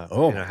in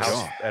a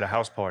house at a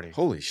house party.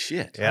 Holy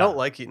shit! Yeah. I don't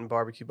like eating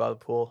barbecue by the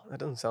pool. That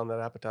doesn't sound that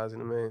appetizing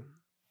to me.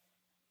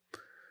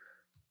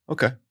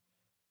 Okay.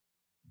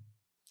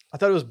 I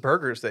thought it was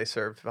burgers they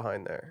served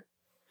behind there.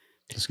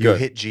 It's You good.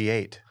 hit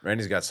G8.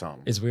 Randy's got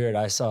something. It's weird.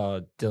 I saw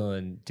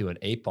Dylan do an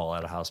 8-ball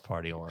at a house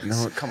party once.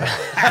 No, come on.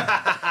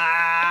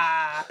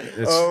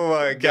 Oh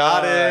my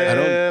Got god!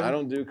 it. I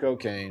don't do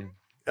cocaine.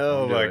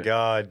 Oh Don't do my it.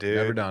 god, dude!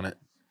 Never done it.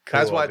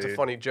 That's Cool, why it's a dude.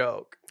 funny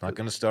joke. Not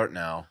gonna start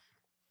now.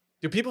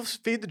 Do people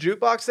feed the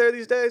jukebox there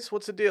these days?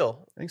 What's the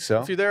deal? I think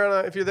so. If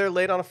you're there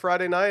late on a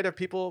Friday night, are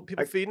people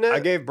feeding it? I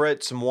gave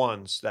Brett some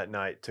ones that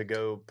night to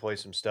go play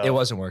some stuff. It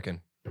wasn't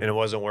working. and it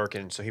wasn't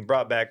working. So he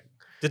brought back.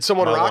 Did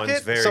someone My rock one's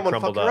it? very Someone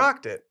crumbled fucking up.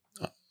 rocked it.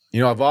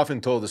 You know, I've often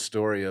told the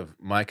story of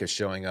Micah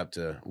showing up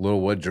to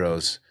Lil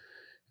Woodrow's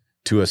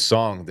to a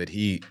song that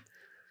he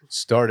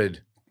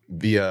started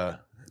via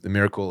the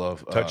miracle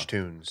of Touch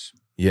tunes.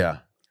 Yeah.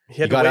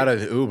 He to got wait- out of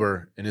the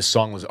Uber and his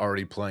song was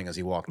already playing as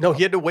he walked No, out.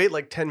 he had to wait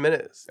like 10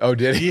 minutes. Oh,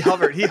 did He he?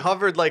 hovered. He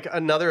hovered like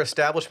another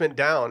establishment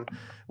down,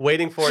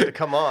 waiting for it to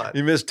come on.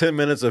 He missed 10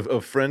 minutes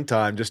of friend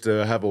time just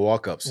to have a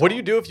walk-up song. What do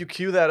you do if you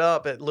queue that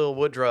up at Lil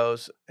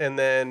Woodrow's and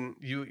then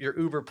your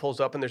Uber pulls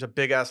up and there's a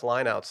big ass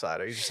line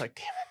outside? Are you just like,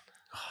 damn it?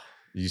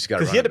 You just got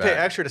to Because run he had to it pay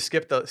back. extra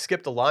to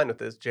skip the line with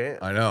this jam.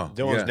 I know.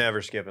 Dylan's Yeah.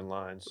 never skipping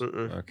lines.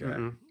 Mm-mm, Okay.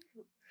 mm-mm.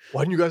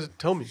 Why didn't you guys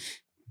tell me?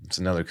 It's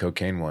another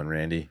cocaine one,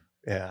 Randy.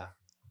 Yeah.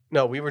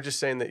 No, we were just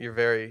saying that you're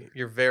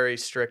very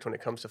strict when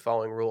it comes to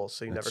following rules,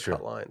 so you That's never true.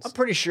 cut lines. I'm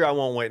pretty sure I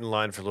won't wait in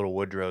line for Little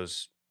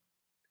Woodrow's.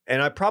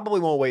 And I probably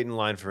won't wait in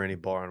line for any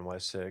bar on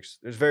West 6.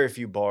 There's very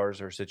few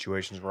bars or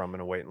situations where I'm going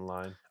to wait in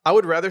line. I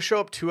would rather show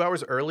up 2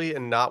 hours early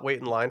and not wait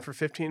in line for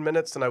 15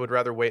 minutes than I would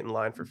rather wait in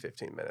line for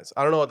 15 minutes.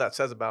 I don't know what that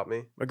says about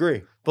me,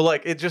 Agree. but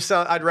like it just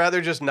sounds. I'd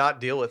rather just not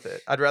deal with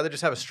it. I'd rather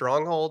just have a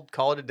stronghold,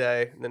 call it a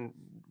day, and then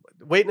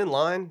waiting in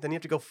line. Then you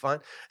have to go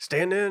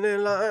standing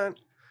in line.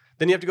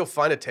 Then you have to go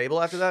find a table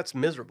after that. It's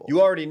miserable.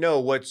 You already know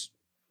what's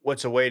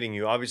awaiting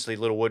you. Obviously,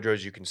 Little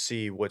Woodrow's, you can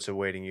see what's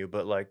awaiting you.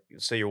 But like,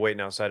 say you're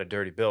waiting outside of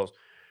Dirty Bill's.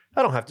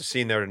 I don't have to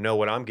see in there to know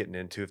what I'm getting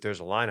into if there's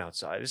a line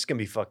outside. It's going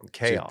to be fucking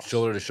chaos.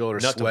 Shoulder to shoulder,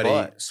 Nut to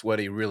butt.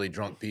 sweaty, really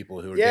drunk people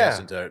who are Yeah.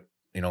 dancing to,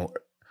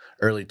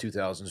 early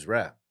 2000s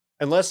rap.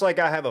 Unless like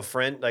I have a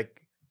friend,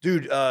 like,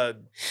 dude,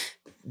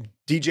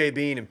 DJ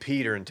Bean and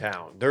Pete are in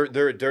town.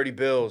 They're at Dirty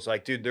Bill's.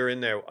 Like, dude, they're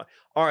in there.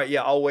 All right,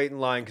 yeah, I'll wait in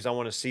line because I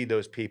want to see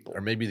those people.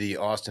 Or maybe the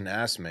Austin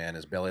ass man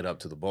is bellied up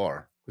to the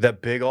bar, With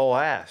that big old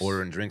ass.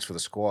 ordering drinks for the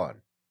squad.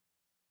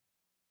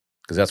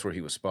 Because that's where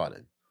he was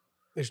spotted.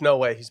 There's no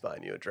way he's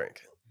buying you a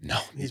drink. No,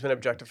 He's been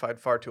objectified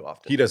far too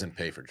often. he doesn't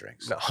pay for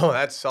drinks. No,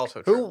 that's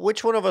also Who? true.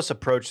 Which one of us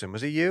approached him?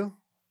 Was it you?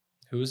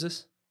 Who was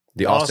this?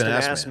 The Austin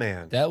ass man.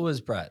 man. That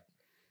was Brett.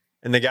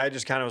 And the guy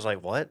just kind of was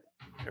like, "What?"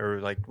 Or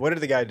like, "What did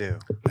the guy do?"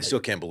 I still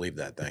can't believe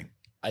that thing.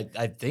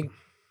 I think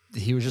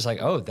he was just like,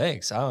 oh,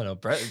 thanks. I don't know.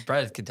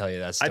 Brett can tell you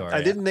that story.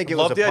 I didn't think I it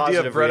was love a the idea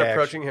positive of Brett reaction.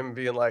 approaching him and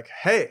being like,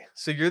 "Hey,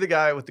 so you're the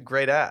guy with the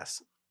great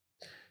ass."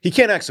 He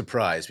can't act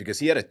surprised because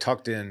he had it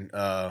tucked in.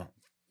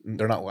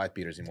 They're not wife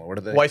beaters anymore. What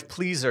are they? Wife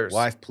pleasers.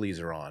 Wife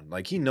pleaser on.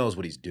 Like he knows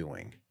what he's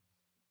doing.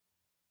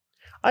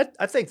 I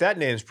think that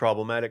name's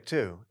problematic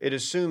too. It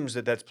assumes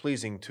that that's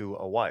pleasing to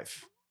a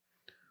wife.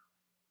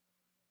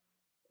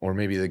 Or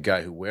maybe the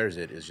guy who wears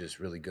it is just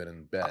really good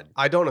in bed.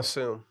 I don't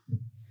assume.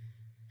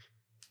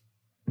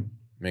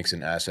 Makes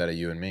an ass out of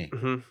you and me.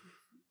 Mm-hmm.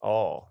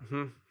 Oh,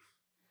 Mm-hmm.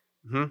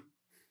 Mm-hmm.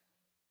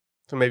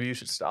 So maybe you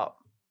should stop.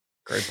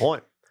 great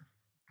point.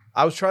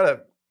 I was trying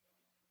to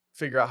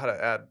figure out how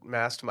to add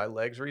mass to my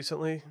legs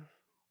recently.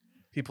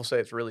 People say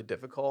it's really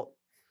difficult.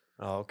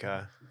 Oh,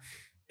 okay.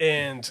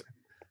 And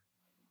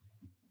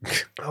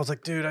I was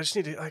like, dude, I just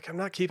need to, like, I'm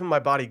not keeping my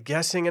body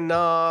guessing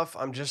enough.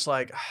 I'm just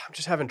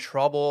having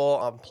trouble.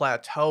 I'm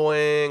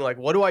plateauing. Like,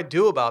 what do I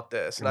do about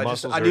this? And Your I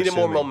muscles are needed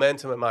more assuming.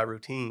 momentum in my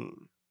routine.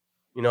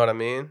 You know what I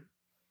mean?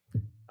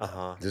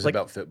 Uh-huh. Is this Like-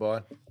 about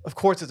FitBod? Of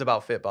course it's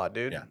about FitBod,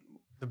 dude. Yeah.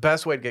 The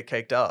best way to get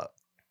caked up.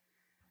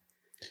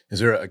 Is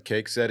there a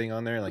cake setting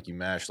on there? Like you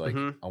mash, like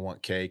Mhm. I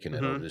want cake, and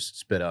it'll Mhm. just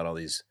spit out all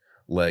these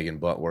leg and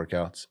butt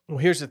workouts. Well,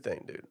 here's the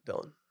thing, dude,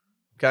 Dylan.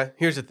 Okay?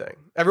 Here's the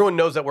thing. Everyone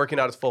knows that working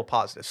out is full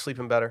positive.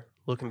 Sleeping better,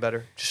 looking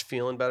better, just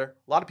feeling better.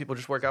 A lot of people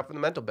just work out for the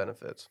mental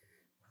benefits.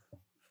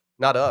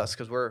 Not us,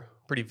 because we're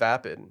pretty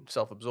vapid and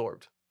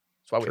self-absorbed.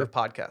 That's why we have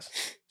podcasts.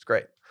 It's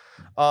great.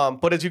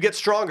 But as you get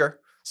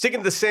stronger, sticking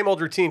to the same old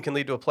routine can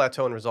lead to a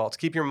plateau in results.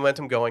 Keep your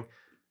momentum going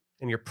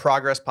and your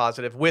progress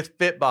positive with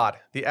FitBod,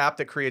 the app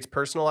that creates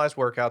personalized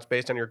workouts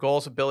based on your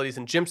goals, abilities,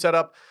 and gym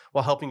setup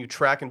while helping you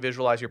track and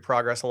visualize your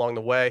progress along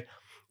the way.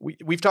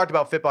 We've talked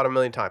about FitBod a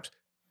million times.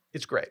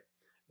 It's great.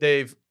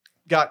 They've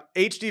got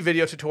HD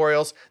video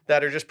tutorials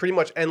that are just pretty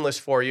much endless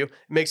for you. It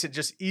makes it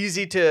just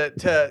easy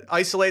to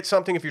isolate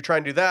something if you're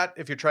trying to do that.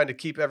 If you're trying to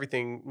keep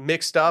everything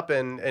mixed up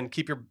and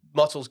keep your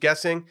muscles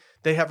guessing,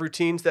 they have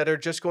routines that are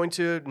just going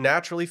to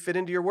naturally fit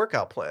into your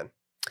workout plan.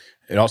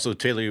 It also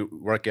tailor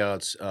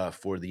workouts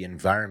for the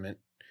environment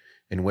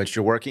in which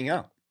you're working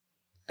out.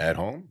 At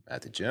home,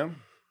 at the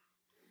gym.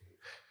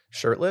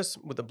 Shirtless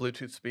with a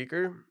Bluetooth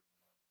speaker.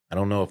 I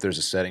don't know if there's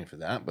a setting for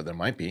that, but there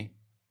might be.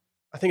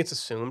 I think it's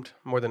assumed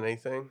more than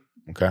anything.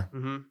 Okay.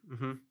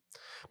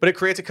 But it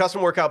creates a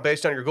custom workout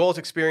based on your goals,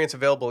 experience,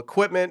 available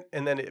equipment,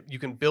 and then you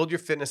can build your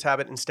fitness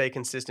habit and stay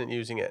consistent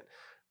using it.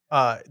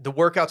 the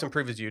workouts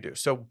improve as you do.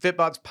 So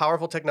Fitbod's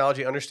powerful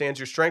technology understands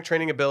your strength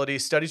training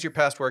abilities, studies your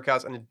past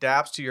workouts, and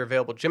adapts to your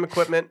available gym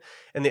equipment.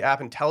 And the app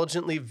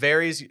intelligently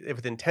varies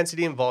with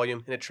intensity and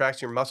volume, and it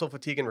tracks your muscle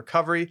fatigue and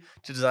recovery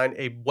to design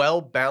a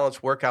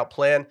well-balanced workout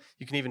plan.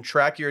 You can even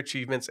track your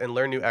achievements and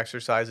learn new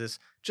exercises.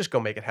 Just go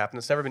make it happen.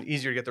 It's never been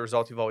easier to get the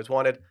results you've always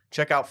wanted.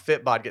 Check out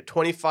Fitbod. Get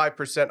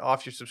 25%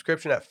 off your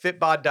subscription at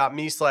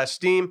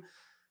fitbod.me/steam.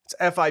 It's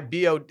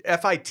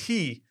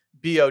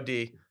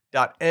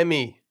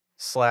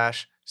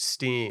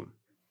fitbod.me/steam.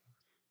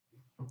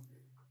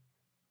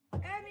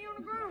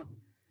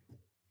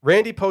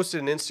 Randy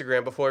posted an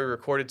Instagram before we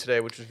recorded today,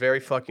 which was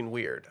very fucking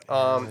weird.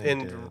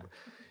 And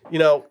you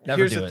know, Never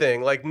here's do the it.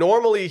 thing. Like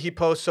normally he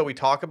posts so we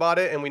talk about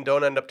it and we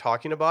don't end up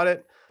talking about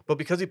it. But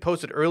because he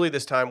posted early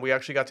this time, we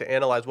actually got to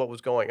analyze what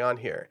was going on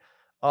here.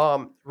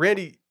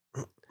 Randy,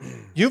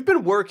 you've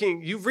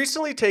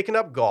recently taken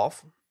up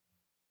golf,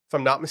 if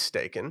I'm not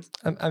mistaken.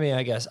 I mean,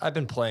 I guess I've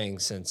been playing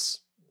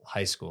since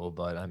high school,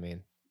 but I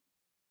mean,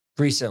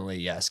 recently,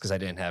 yes, because I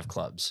didn't have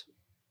clubs.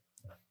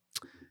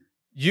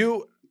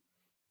 You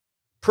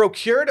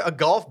procured a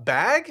golf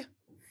bag?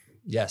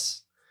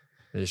 Yes,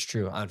 it is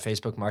true on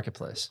Facebook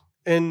Marketplace.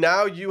 And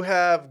now you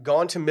have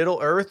gone to Middle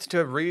Earth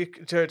to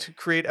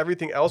create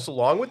everything else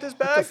along with this What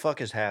the bag?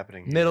 fuck is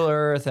happening here? Middle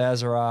Earth,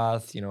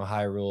 Azeroth,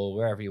 Hyrule,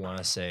 wherever you want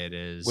to say it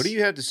is. What do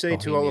you have to say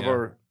to all of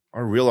Bohemia.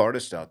 our real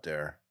artists out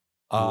there?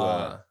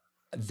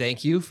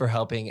 Thank you for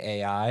helping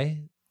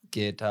AI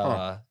get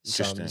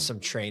interesting. some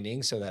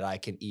training so that I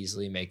can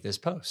easily make this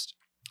post.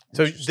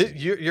 So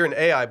you're an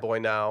AI boy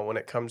now when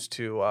it comes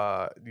to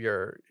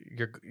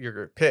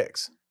your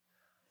picks.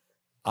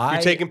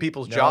 You're taking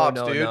people's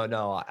jobs, dude.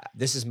 No.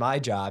 This is my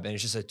job, and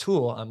it's just a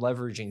tool. I'm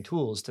leveraging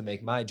tools to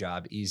make my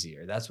job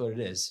easier. That's what it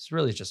is. It's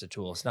really just a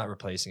tool. It's not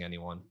replacing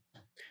anyone.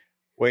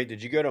 Wait,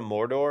 did you go to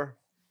Mordor?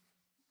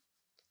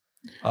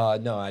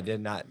 No, I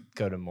did not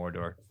go to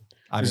Mordor.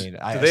 I mean,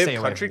 I Do they stay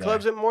have away country from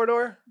clubs there. at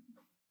Mordor?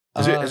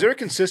 Is there a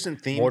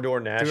consistent theme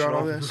Mordor throughout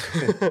all National?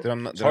 this? that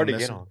I'm not, It's that hard I'm to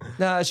get missing? on.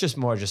 No, it's just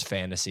more just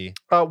fantasy.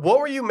 What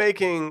were you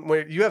making?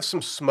 When you have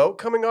some smoke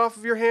coming off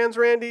of your hands,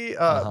 Randy.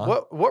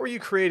 What were you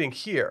creating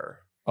here?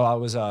 Oh, I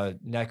was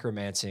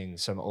necromancing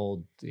some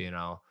old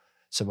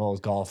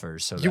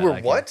golfers. So You that were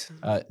I can- what?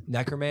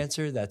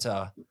 Necromancer. That's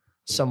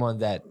someone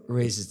that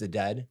raises the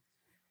dead,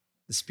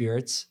 the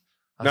spirits.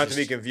 I was Not to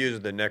be just- confused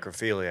with the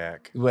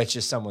necrophiliac. Which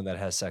is someone that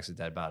has sex with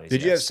dead bodies.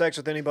 Did you have yes. sex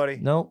with anybody?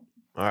 Nope,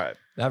 All right.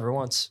 never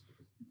once.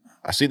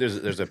 I see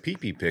there's a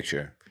pee-pee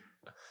picture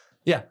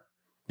Yeah,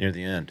 near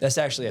the end. that's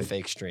actually a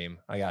fake stream.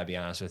 I gotta be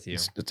honest with you.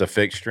 It's a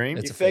fake stream.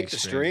 It's You a faked fake the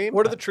stream. stream?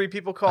 What are the tree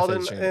people called I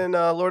in, think in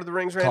Lord of the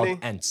Rings, Randy?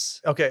 Called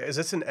Ents. Okay, is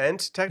this an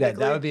ent technically?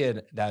 That would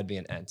be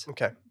an Ent.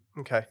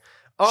 Okay.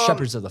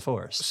 Shepherds of the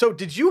forest. So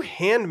did you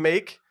hand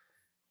make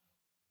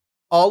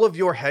all of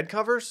your head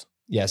covers?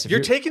 Yes, if You're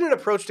taking an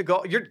approach to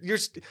golf.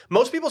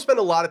 Most people spend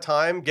a lot of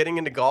time getting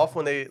into golf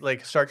when they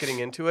like start getting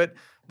into it,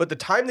 but the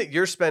time that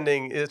you're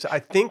spending is, I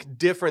think,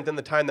 different than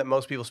the time that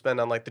most people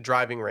spend on like the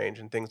driving range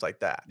and things like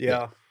that.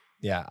 Yeah.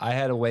 Yeah, I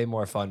had a way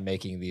more fun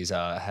making these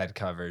head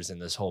covers in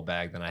this whole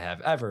bag than I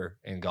have ever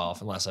in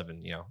golf, unless I've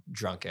been,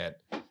 drunk at,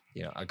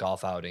 a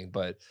golf outing.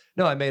 But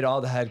no, I made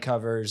all the head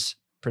covers,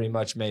 pretty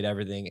much made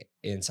everything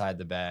inside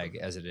the bag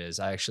as it is.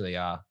 I actually,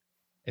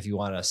 if you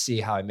want to see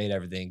how I made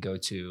everything, go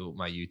to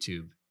my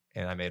YouTube,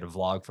 and I made a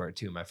vlog for it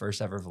too. My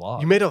first ever vlog.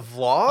 You made a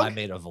vlog? I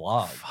made a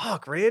vlog.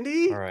 Fuck,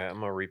 Randy. All right.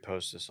 I'm going to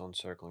repost this on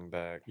Circling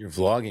Back. You're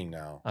vlogging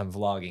now. I'm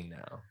vlogging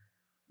now.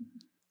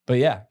 But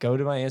yeah, go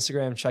to my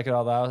Instagram, check it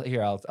all out.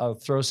 Here, I'll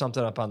throw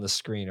something up on the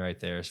screen right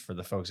there for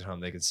the folks at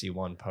home. They can see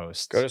one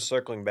post. Go to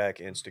Circling Back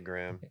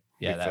Instagram.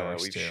 Yeah, that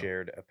works We've too.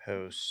 shared a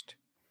post.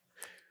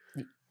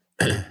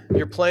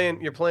 You're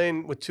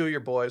playing with two of your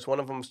boys. One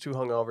of them was too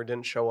hungover,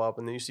 didn't show up,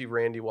 and then you see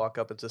Randy walk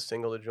up. It's a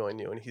single to join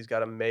you, and he's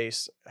got a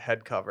mace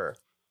head cover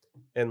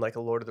and like a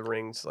Lord of the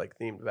Rings like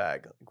themed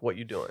bag. Like, what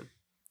you doing?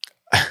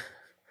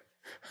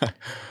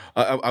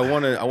 I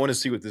want to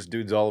see what this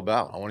dude's all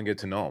about. I want to get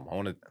to know him. I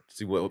want to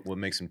see what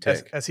makes him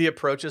tick. As he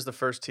approaches the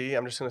first tee,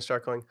 I'm just gonna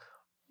start going.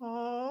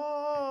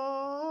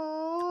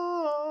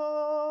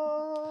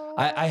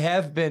 I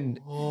have been.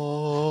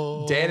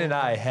 Dan and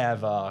I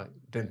have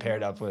been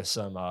paired up with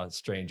some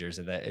strangers,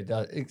 and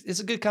it's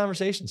a good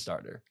conversation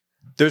starter.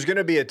 There's going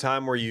to be a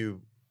time where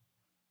you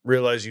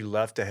realize you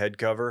left a head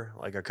cover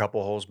like a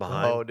couple holes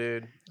behind. Oh,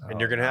 dude. And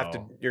you're gonna have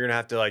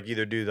to like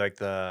either do like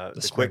the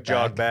quick sprint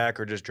jog back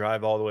or just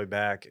drive all the way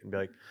back and be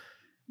like,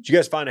 "Did you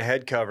guys find a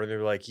head cover?" And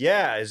they're like,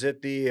 "Yeah, is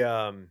it the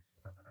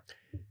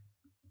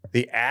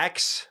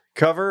axe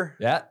cover?"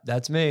 Yeah,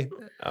 that's me.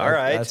 All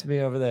right, That's me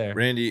over there.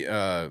 Randy,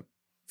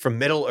 from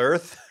Middle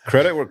Earth.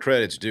 credit where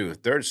credit's due.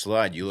 Third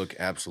slide, you look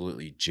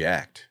absolutely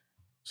jacked.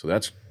 So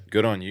that's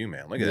good on you,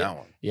 man. Look at that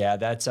one. Yeah,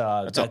 that's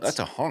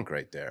a hunk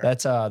right there.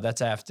 that's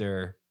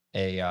after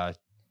a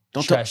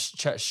Don't tell,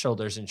 chest,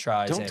 shoulders and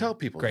tries. don't and tell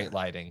people great that.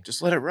 lighting.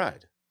 Just let it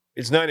ride.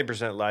 It's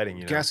 90% lighting,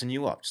 you know. Gassing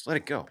you up. Just let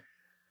it go.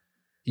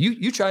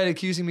 You tried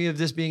accusing me of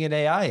this being an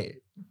AI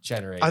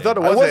generated. I thought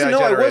it I was wasn't. AI No,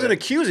 I generated. wasn't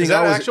accusing. Is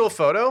that I an was, actual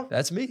photo?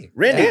 That's me.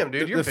 Randy, Damn,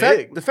 dude, you're the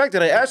big. the fact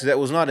that I asked you that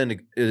was not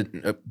an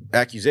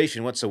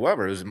accusation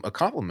whatsoever. It was a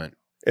compliment.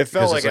 It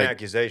felt Because like it's an like-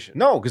 accusation.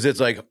 No, because it's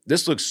like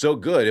this looks so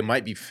good, it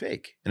might be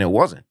fake, and it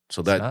wasn't. So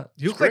It's that not.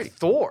 You it's look like great.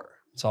 Thor.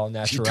 It's all He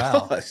natural.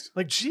 does.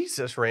 Like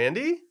Jesus,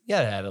 Randy. You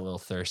gotta add a little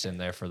thirst in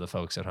there for the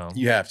folks at home.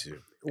 You have to.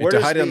 And Where to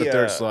does hide it on the the,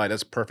 third slide,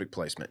 that's perfect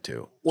placement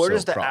too. Where So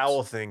does the props.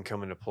 owl thing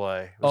come into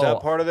play? Was Oh,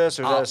 that part of this,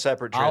 or is that a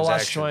separate I'll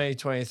watch transaction?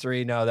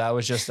 2023. No, that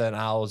was just an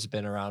owl's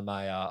been around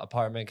my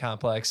apartment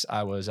complex.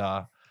 I was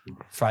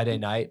Friday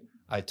night.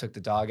 I took the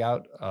dog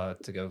out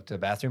to go to the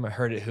bathroom. I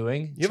heard it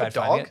hooing. You have a tried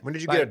finding dog? it. When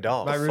did you My- get a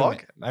dog? My The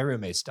roommate, fuck? my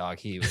roommate's dog.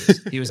 He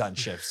was on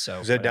shift.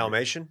 So Is that a whatever.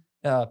 Dalmatian?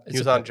 It's He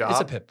was a on It's a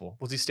job? pit bull.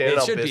 Was he standing It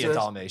on should be a business?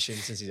 Dalmatian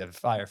since he's a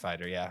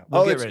firefighter. Yeah,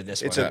 we'll get rid of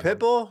this It's one. a pit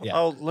bull? Yeah.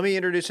 Oh, let me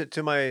introduce it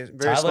to my very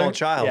Tyler? small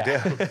child.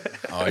 Yeah.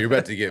 Oh, you're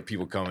about to get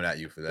people coming at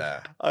you for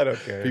that. I don't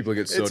care. People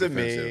get so it's a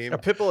defensive. meme. A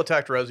pit bull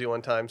attacked Rosie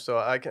one time, so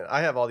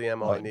I have all the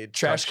ammo I Like, need. to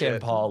Trash talk Can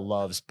shit. Paul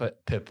loves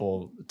pit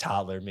bull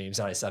toddler memes,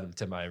 and I send them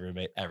to my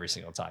roommate every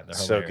single time. They're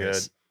So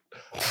hilarious.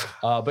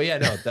 But yeah,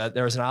 no,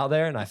 there was an owl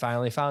there, and I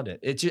finally found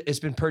it. It's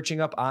been perching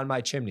up on my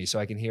chimney, so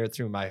I can hear it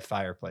through my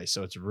fireplace.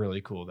 So it's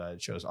really cool that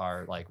it shows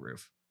our like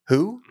roof.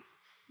 Who?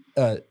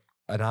 An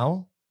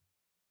owl?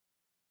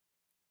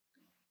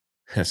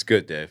 That's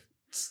good, Dave.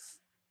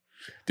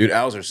 Dude,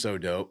 owls are so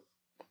dope.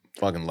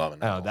 Fucking loving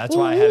it. Oh, that's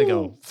why I had to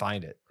go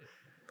find it.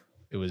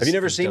 It was. Have you it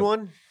never was seen dope.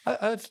 one?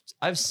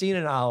 I've seen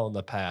an owl in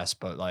the past,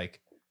 but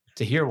like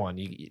to hear one,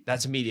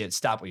 that's immediate.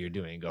 Stop what you're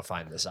doing and go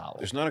find this owl.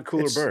 There's not a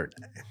cooler It's- bird.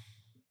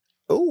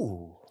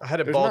 Ooh. I had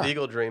a There's bald not.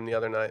 eagle dream the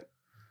other night.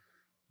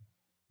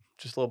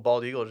 Just a little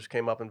bald eagle just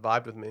came up and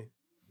vibed with me.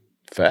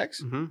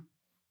 Facts. Mm-hmm.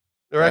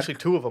 There were Yeah. actually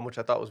two of them, which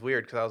I thought was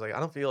weird because I was like, I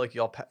don't feel like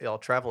y'all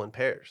travel in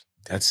pairs.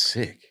 That's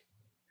sick.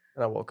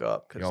 And I woke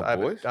up because Y'all I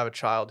boys? have a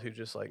child who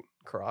just like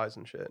cries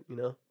and shit.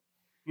 You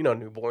know,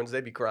 newborns,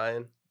 they be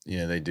crying.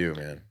 Yeah, they do,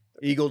 man.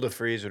 Eagle to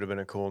Freeze would have been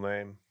a cool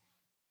name.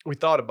 We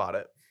thought about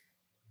it.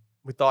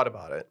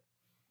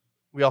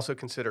 We also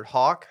considered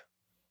hawk,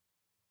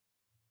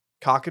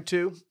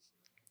 cockatoo,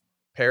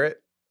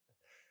 parrot,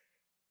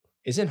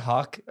 Isn't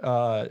Hawk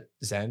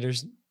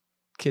Xander's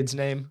kid's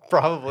name?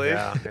 probably.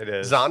 Yeah, it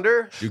is.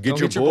 Zonder. You get Go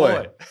your get your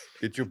boy. boy.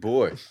 Get your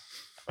boy.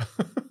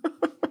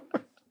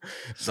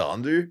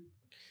 Zonder.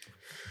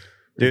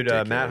 Dude,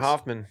 Matt Ridiculous.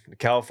 Hoffman, the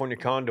California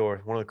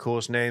Condor, one of the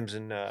coolest names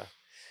in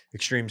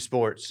extreme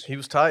sports. He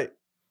was tight.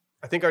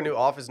 I think our new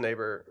office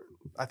neighbor,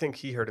 I think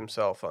he hurt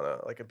himself on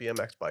a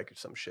BMX bike or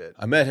some shit.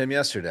 I met him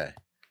yesterday.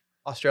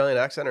 Australian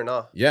accent or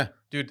not? Yeah.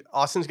 Dude,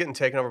 Austin's getting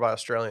taken over by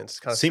Australians. It's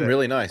kind of Seemed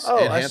really nice Oh,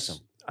 and I handsome.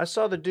 I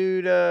saw the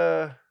dude,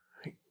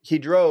 he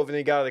drove and then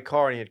he got out of the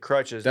car and he had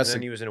crutches That's and then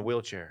the- he was in a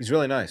wheelchair. He's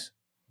really nice.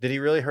 Did he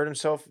really hurt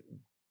himself?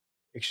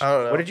 I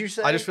don't know. What did you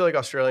say? I just feel like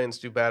Australians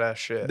do badass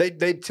shit.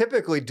 They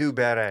typically do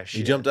badass shit.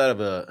 He jumped out of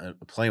a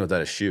plane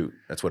without a chute.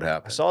 That's what I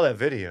happened. saw that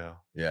video.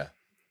 Yeah.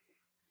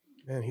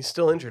 Man, he's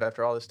still injured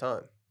after all this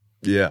time.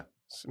 Yeah.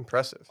 It's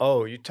impressive.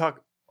 Oh,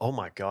 oh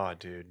my God,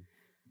 dude.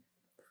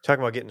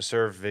 Talking about getting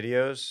served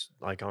videos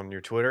like on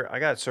your Twitter. I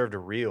got served a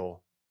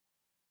reel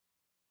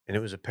and it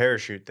was a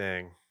parachute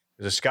thing.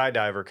 It was a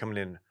skydiver coming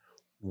in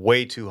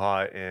way too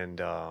hot and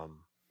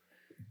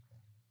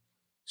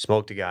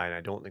smoked a guy, and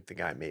I don't think the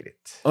guy made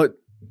it. Oh,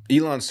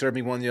 Elon served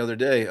me one the other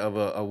day of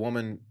a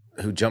woman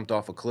who jumped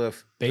off a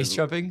cliff. Base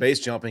jumping? Base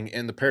jumping,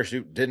 and the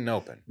parachute didn't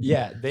open.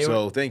 Yeah, they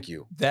So were thank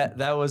you. that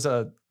was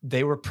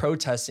they were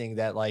protesting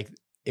that like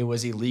it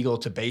was illegal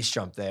to base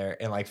jump there,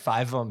 and like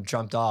 5 of them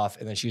jumped off,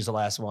 and then she was the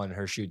last one.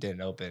 Her chute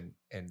didn't open,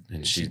 and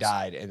she she's-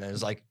 died. And then it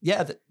was like,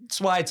 yeah, that's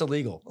why it's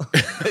illegal.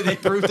 They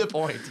proved the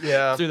point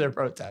Yeah. through their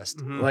protest.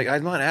 Mhm. Like,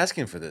 I'm not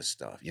asking for this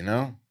stuff, you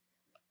know?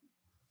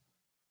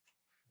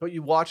 But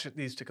you watch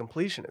these to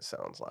completion, it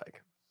sounds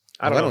like.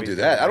 I know don't if do he's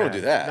that. doing I don't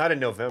do that. Not in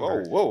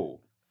November. Whoa.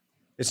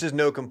 This is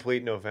no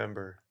complete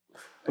November.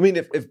 I mean,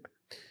 if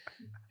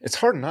it's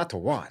hard not to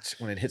watch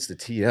when it hits the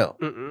TL.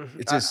 Mm-mm.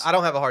 It's just- I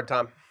don't have a hard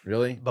time.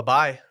 Really?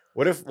 Bye-bye.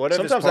 What if Sometimes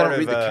it's I part don't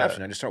read of, the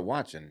caption. I just start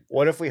watching.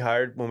 What if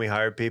when we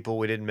hired people,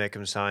 we didn't make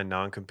them sign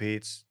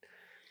non-competes?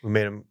 We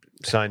made them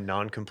sign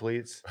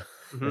non-completes.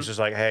 Mhm. It's just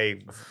like,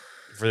 hey,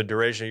 for the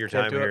duration of your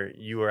Can't time do it. here,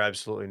 you are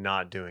absolutely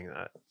not doing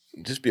that.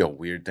 It'd just be a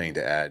weird thing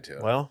to add to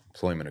Well,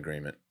 employment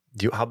agreement.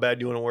 how bad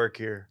do you want to work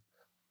here?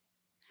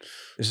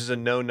 This is a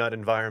no-nut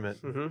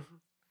environment. Mm-hmm.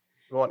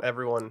 We want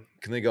everyone.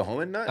 Can they go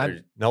home at night? I'm-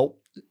 or-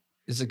 Nope.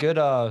 It's a good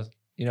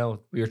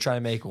we were trying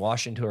to make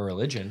wash into a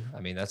religion.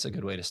 I mean, that's a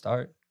good way to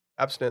start.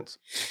 Abstinence.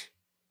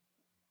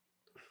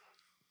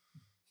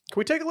 Can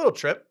we take a little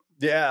trip?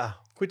 Yeah.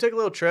 You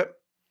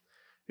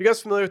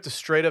guys familiar with the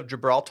Strait of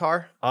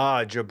Gibraltar?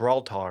 Ah,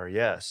 Gibraltar.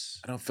 Yes.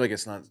 I don't feel like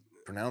it's not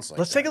pronounced like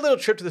Let's that. take a little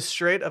trip to the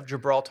Strait of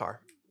Gibraltar.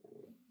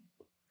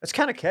 That's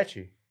kind of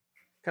catchy.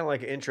 Kind of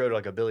like an intro to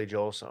like a Billy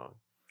Joel song.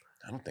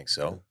 I don't think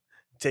so.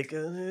 Take a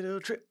little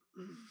trip.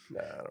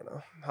 Nah, I don't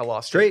know. I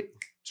lost Straight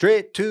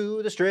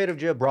to the Strait of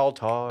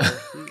Gibraltar.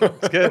 it.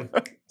 It's good.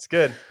 It's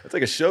good. It's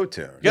like a show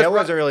tune. Yeah, Yeah, it right.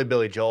 wasn't really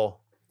Billy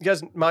Joel. You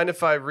guys mind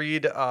if I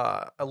read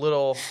a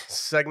little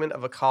segment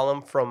of a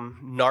column from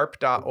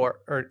narp.org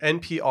or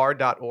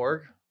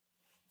npr.org?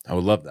 I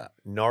would love that.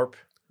 NARP.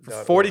 For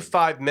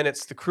 45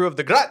 minutes, the crew of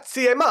the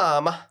Grazie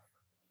Mama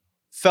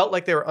felt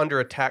like they were under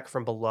attack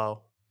from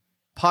below.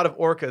 A pod of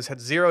orcas had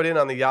zeroed in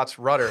on the yacht's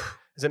rudder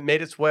as it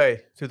made its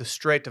way through the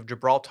Strait of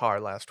Gibraltar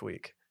last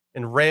week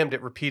and rammed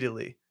it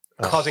repeatedly,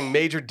 causing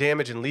major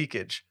damage and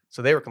leakage.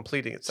 So they were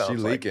completing it,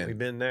 sounds like. We've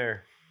been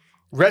there.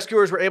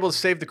 Rescuers were able to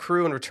save the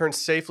crew and return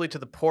safely to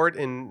the port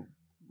in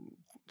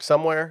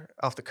somewhere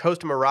off the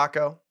coast of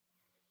Morocco.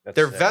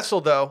 Their vessel,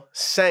 though,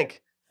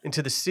 sank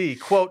into the sea.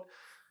 Quote,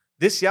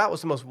 "This yacht was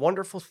the most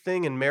wonderful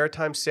thing in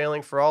maritime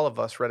sailing for all of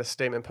us," read a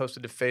statement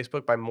posted to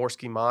Facebook by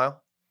Morsky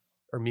Mile,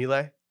 or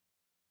Mile,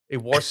 a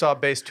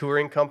Warsaw-based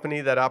touring company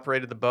that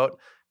operated the boat.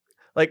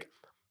 Like,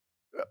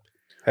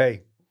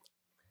 Hey,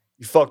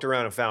 you fucked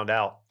around and found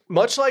out.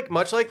 much like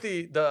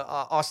the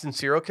Austin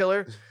serial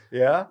killer,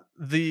 Yeah?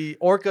 the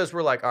orcas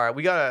were like, all right,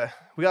 we gotta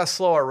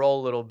slow our roll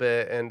a little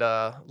bit and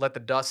let the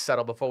dust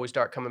settle before we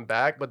start coming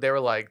back. But they were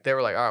like, all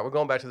right, we're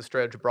going back to the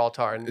Strait of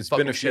Gibraltar and It's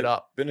fucking been a shit few,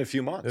 up. Been a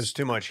few months. There's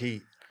too much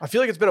heat. I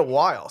feel like it's been a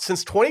while.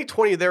 Since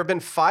 2020, there have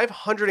been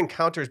 500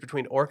 encounters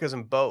between orcas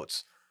and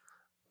boats,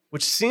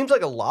 which seems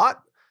like a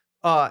lot.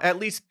 At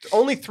least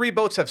only 3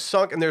 boats have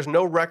sunk, and there's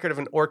no record of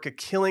an orca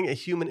killing a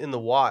human in the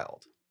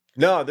wild.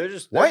 No, they're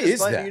just Why just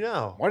is letting that? You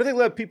know. Why do they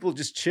let people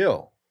just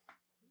chill?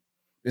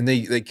 And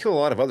they kill a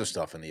lot of other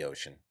stuff in the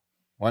ocean.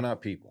 Why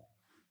not people?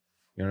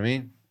 You know what I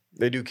mean?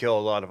 They do kill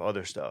a lot of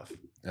other stuff.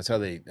 That's how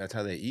they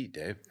eat,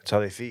 Dave. That's how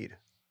they feed.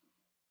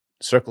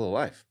 Circle of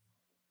life.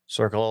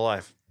 Circle of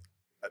life.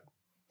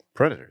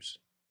 Predators.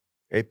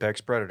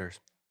 Apex predators.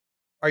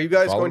 Are you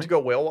guys Follow going me? to go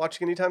whale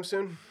watching anytime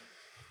soon?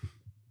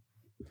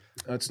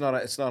 It's not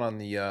on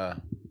the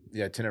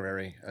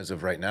itinerary as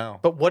of right now.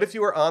 But what if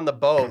you were on the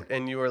boat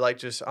and you were like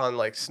just on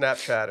like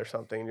Snapchat or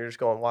something and you're just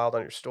going wild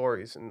on your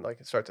stories and like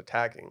it starts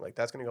attacking? Like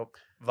that's gonna go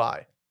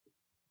vi.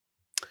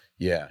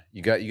 Yeah,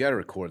 you got to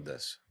record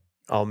this.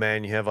 Oh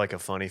man, you have like a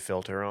funny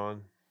filter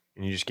on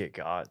and you just get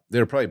got.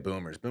 They're probably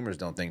boomers. Boomers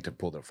don't think to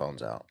pull their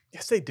phones out.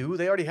 Yes, they do.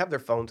 They already have their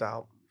phones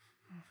out.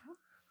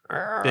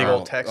 Big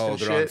old text and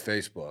they're on shit.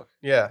 Facebook.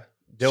 Yeah.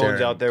 Dylan's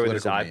Sharing out there with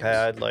his political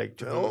iPad, memes.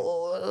 like,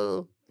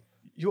 oh,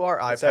 You are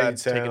That's how you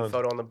iPad taking a sound.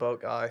 photo on the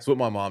boat, guy. That's what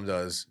my mom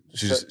does.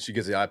 She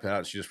gets the iPad out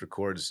and she just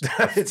records the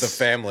It's-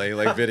 family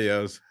like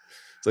videos.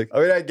 It's like, I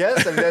mean, I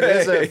guess that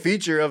is a Hey.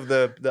 feature of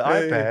the Hey.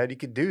 iPad. You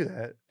could do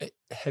that.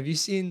 Have you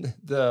seen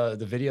the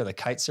video of the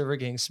kite server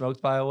getting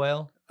smoked by a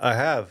whale? I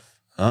have.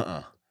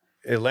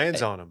 It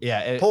lands on him.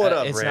 Yeah, Pull it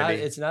up, it's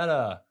Randy. It's not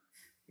a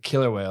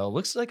killer whale. It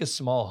looks like a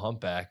small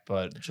humpback,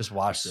 but just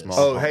watch this. Small.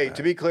 Oh, Oh, hey, man.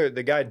 to be clear,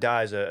 the guy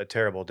dies a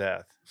terrible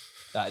death.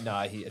 No,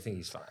 I think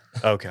he's fine.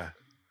 Okay.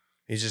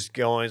 He's just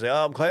going, he's like,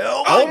 oh, I'm Clay.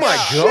 oh my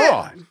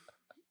God.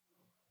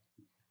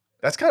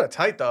 That's kind of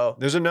tight though.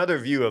 There's another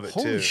view of it,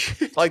 Holy too.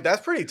 shit. Like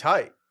that's pretty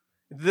tight.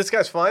 This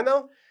guy's fine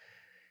though?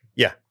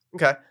 Yeah.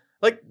 Okay.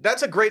 Like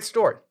that's a great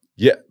story.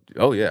 Yeah.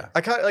 Oh yeah.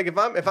 I kind of like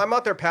if I'm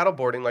out there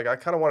paddleboarding, like I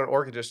kind of want an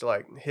orca just to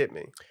like hit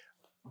me.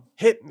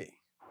 Hit me.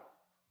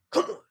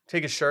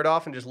 Take his shirt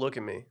off and just look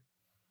at me.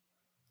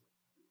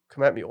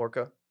 Come at me,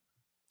 orca.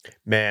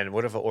 Man,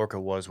 what if an orca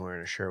was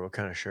wearing a shirt? What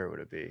kind of shirt would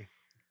it be?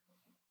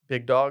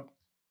 Big dog.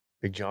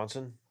 Big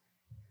Johnson?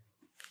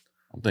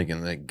 I'm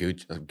thinking like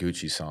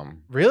Gucci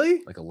something.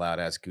 Really? Like a loud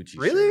ass Gucci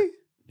Really? shirt.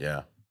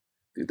 Yeah.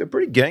 Dude, they're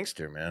pretty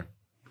gangster, man.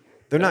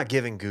 They're not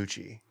giving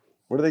Gucci.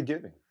 What are they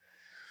giving?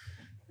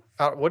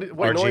 What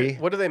RG? noise,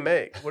 what do they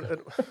make? What,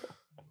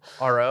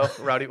 RO,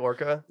 Rowdy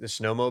Orca. The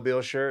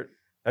snowmobile shirt?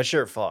 That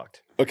shirt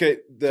fucked. Okay,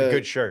 It's a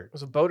good shirt. It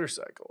was a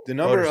motorcycle. the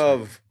number motorcycle.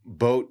 of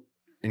boat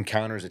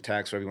encounters,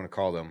 attacks, whatever you want to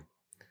call them,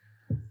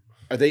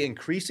 are they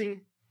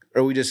increasing,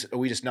 or are we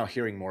just now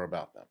hearing more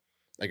about them?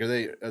 Like, are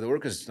the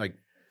orcas like,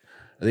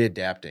 are they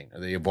adapting? Are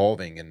they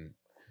evolving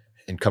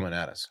and coming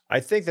at us? I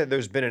think that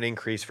there's been an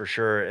increase for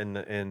sure in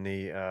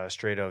the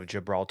Strait of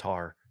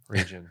Gibraltar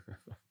region.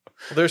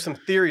 Well, there's some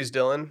theories,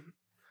 Dylan.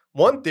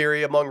 One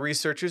theory among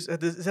researchers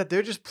is that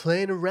they're just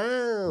playing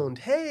around.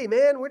 Hey,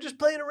 man, we're just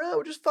playing around.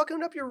 We're just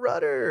fucking up your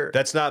rudder.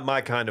 That's not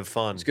my kind of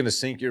fun. It's gonna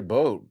sink your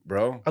boat,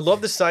 bro. I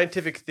love the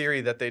scientific theory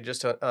that they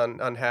just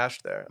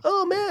unhashed there.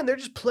 Oh, man, they're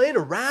just playing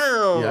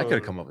around. Yeah, I could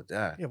have come up with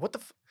that. Yeah, what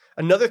the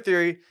Another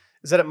theory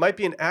is that it might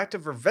be an act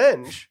of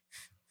revenge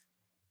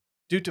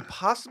due to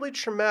possibly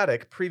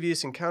traumatic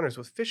previous encounters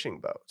with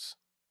fishing boats.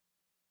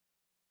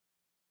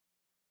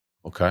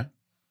 Okay.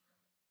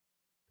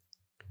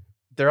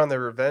 They're on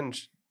their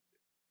revenge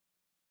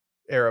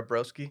era,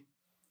 broski.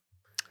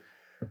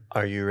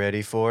 Are you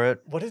ready for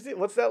it? What is it?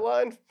 What's that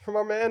line from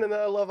our man in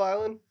Love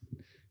Island?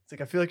 It's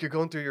like, I feel like you're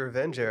going through your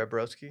revenge era,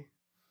 broski.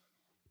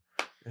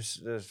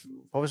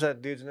 What was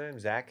that dude's name?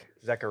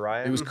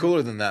 Zachariah? It was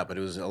cooler than that, but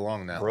it was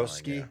along that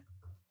Broski. line.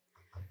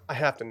 I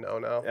have to know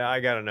now. Yeah, I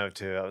gotta know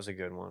too. That was a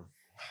good one.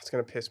 It's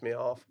going to piss me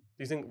off. Do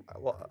you think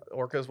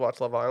orcas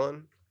watch Love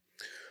Island?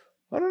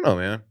 Yeah. I don't know,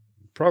 man.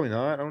 Probably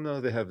not. I don't know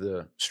if they have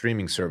the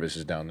streaming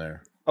services down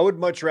there. I would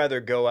much rather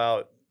go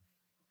out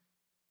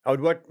I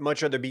would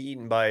much rather be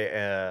eaten by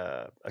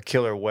a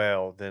killer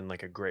whale than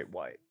like a great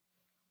white.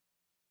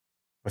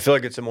 I feel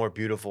like it's a more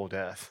beautiful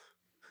death.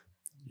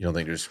 You don't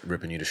think they're just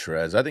ripping you to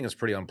shreds? I think it's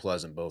pretty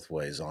unpleasant both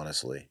ways,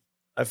 honestly.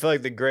 I feel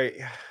like the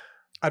great.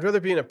 I'd rather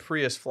be in a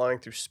Prius flying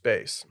through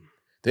space.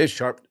 They have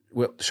sharp.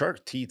 Well,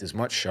 shark teeth is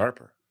much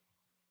sharper.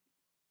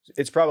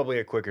 It's probably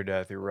a quicker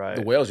death. You're right.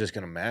 The whale's just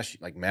gonna mash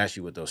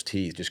you with those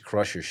teeth, just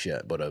crush your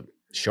shit. But a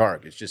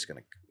shark, it's just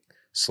gonna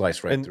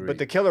slice right through. But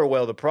the killer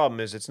whale, the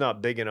problem is it's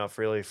not big enough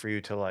really for you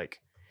to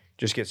like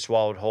just get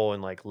swallowed whole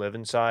and like live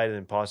inside and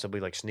then possibly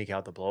like sneak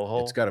out the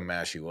blowhole. It's got to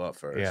mash you up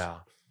first. Yeah.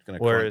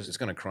 It's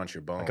gonna crunch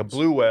your bones. Like a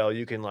blue whale,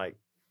 you can like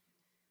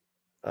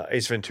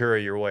Ace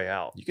Ventura your way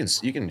out. You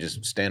can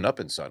just stand up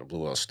inside a blue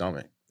whale's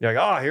stomach. You're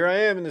like, oh, here I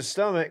am in the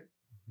stomach.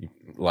 You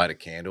light a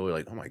candle. You're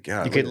like, oh my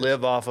god. You could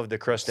live off of the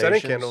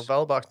crustaceans. Setting candle,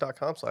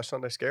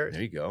 velobox.com/SundayScaries.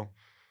 There you go.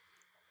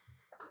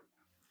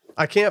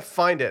 I can't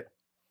find it.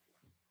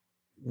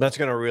 That's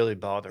gonna really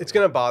bother me. It's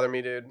gonna bother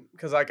me, dude,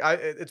 because like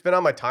it's been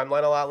on my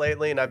timeline a lot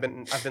lately, and I've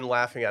been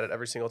laughing at it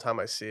every single time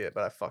I see it,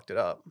 but I fucked it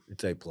up.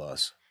 It's A+.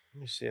 Plus.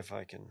 Let me see if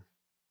I can.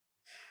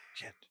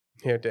 Shit.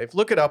 Here, Dave,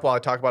 look it up while I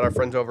talk about our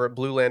friends over at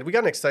Blue Land. We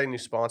got an exciting new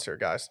sponsor,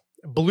 guys.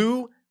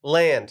 Blue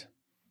Land.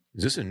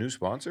 Is this a new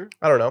sponsor?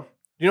 I don't know.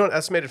 You know, an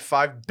estimated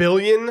 5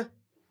 billion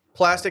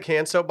plastic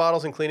hand soap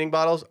bottles and cleaning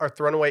bottles are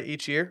thrown away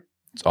each year.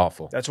 It's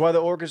awful. That's why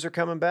the orcas are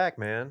coming back,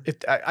 man.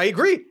 I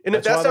agree, and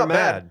That's that's why they're not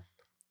bad.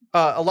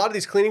 A lot of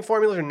these cleaning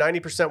formulas are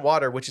 90%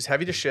 water, which is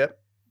heavy to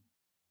ship.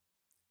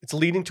 It's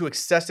leading to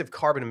excessive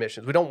carbon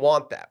emissions. We don't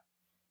want that.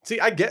 See,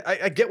 I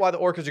get why the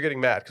orcas are getting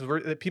mad,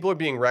 because people are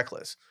being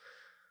reckless.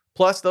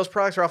 Plus, those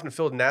products are often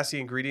filled with nasty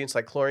ingredients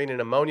like chlorine and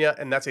ammonia,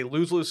 and that's a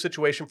lose-lose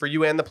situation for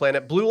you and the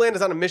planet. Blue Land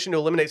is on a mission to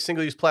eliminate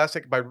single-use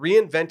plastic by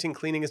reinventing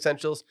cleaning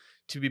essentials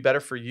to be better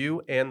for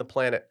you and the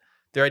planet.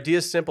 Their idea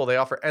is simple. They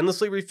offer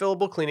endlessly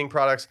refillable cleaning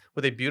products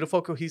with a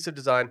beautiful, cohesive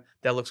design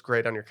that looks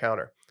great on your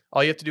counter.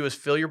 All you have to do is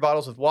fill your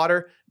bottles with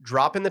water,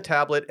 drop in the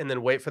tablet, and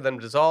then wait for them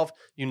to dissolve.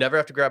 You never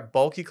have to grab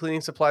bulky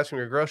cleaning supplies from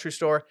your grocery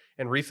store,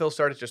 and refills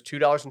start at just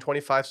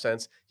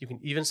 $2.25. You can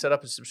even set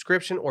up a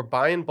subscription or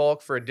buy in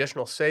bulk for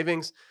additional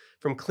savings.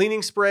 From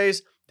cleaning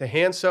sprays to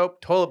hand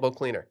soap, toilet bowl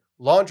cleaner,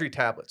 laundry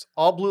tablets,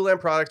 all Blue Land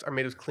products are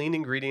made with clean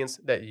ingredients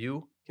that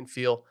you can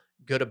feel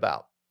good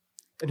about.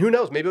 And who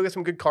knows, maybe you'll get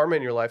some good karma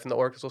in your life and the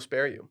orcas will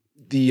spare you.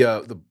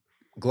 The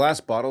glass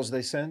bottles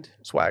they send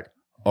Swag.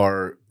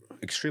 are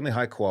extremely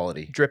high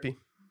quality. Drippy.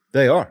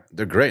 They are.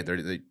 They're great.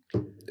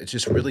 It's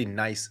just really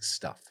nice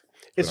stuff.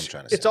 That's what I'm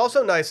trying to say. It's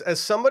also nice as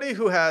somebody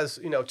who has,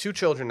 2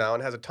 children now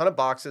and has a ton of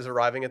boxes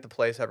arriving at the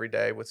place every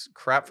day with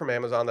crap from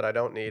Amazon that I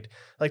don't need.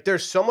 Like,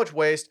 there's so much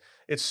waste.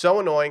 It's so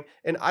annoying.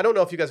 And I don't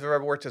know if you guys have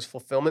ever worked as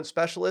fulfillment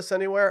specialists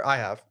anywhere. I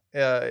have.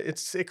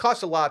 It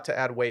costs a lot to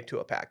add weight to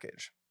a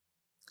package.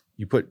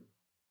 You put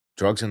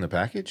drugs in the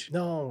package?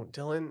 No,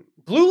 Dylan.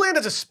 Blue Land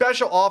has a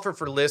special offer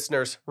for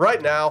listeners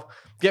right now.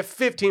 Get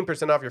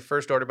 15% off your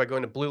first order by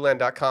going to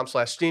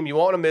blueland.com/steam. You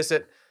won't want to miss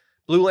it.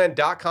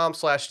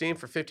 Blueland.com/steam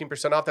for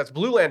 15% off. That's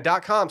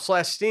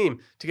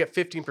blueland.com/steam to get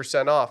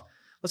 15% off.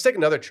 Let's take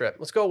another trip.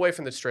 Let's go away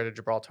from the Strait of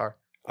Gibraltar.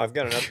 I've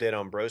got an update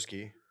on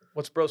Broski.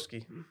 What's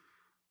broski?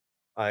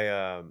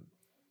 I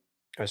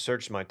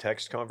searched my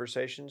text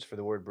conversations for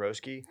the word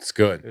broski. It's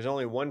good. There's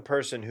only one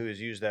person who has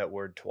used that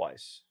word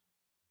twice.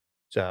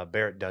 It's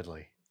Barrett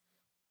Dudley.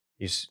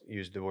 He's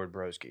used the word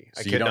broski.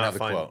 So I you could don't not have the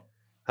find quote.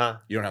 Huh?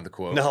 You don't have the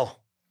quote. No.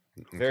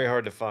 Okay. Very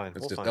hard to find.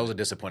 That was a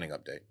disappointing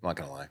update. I'm not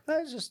gonna lie.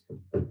 That's just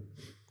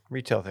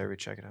retail therapy.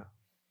 Check it out.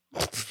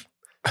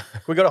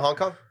 Can we go to Hong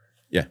Kong?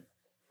 Yeah. Do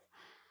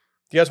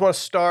you guys want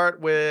to start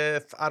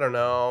with, I don't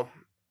know,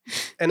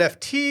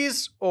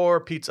 NFTs or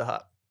Pizza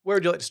Hut? Where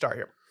would you like to start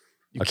here?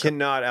 You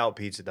cannot out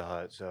Pizza the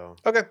Hut. So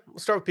Okay, we'll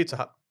start with Pizza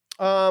Hut.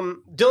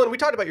 Dylan, we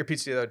talked about your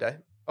pizza the other day.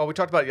 Oh, we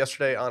talked about it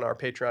yesterday on our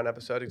Patreon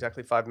episode,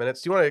 exactly 5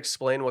 minutes. Do you want to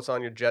explain what's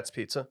on your Jets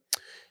pizza?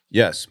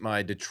 Yes,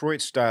 my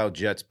Detroit-style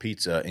Jets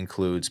pizza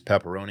includes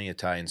pepperoni,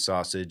 Italian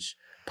sausage,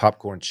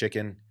 popcorn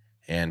chicken,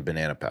 and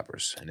banana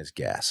peppers, and it's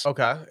gas.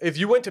 Okay. If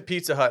you went to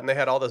Pizza Hut and they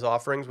had all those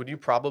offerings, would you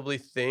probably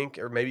think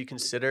or maybe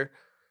consider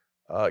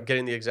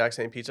getting the exact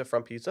same pizza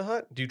from Pizza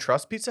Hut? Do you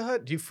trust Pizza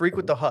Hut? Do you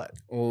frequent the Hut?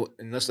 Well,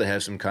 unless they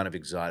have some kind of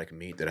exotic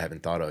meat that I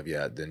haven't thought of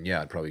yet, then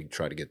yeah, I'd probably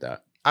try to get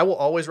that. I will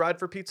always ride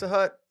for Pizza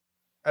Hut.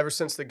 Ever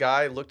since the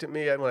guy looked at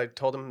me when I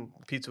told him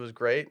pizza was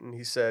great, and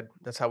he said,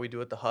 that's how we do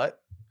it at the Hut.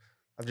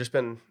 I've just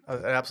been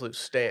an absolute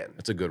stan.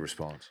 That's a good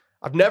response.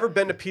 I've never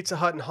been to Pizza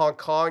Hut in Hong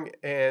Kong,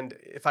 and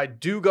if I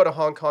do go to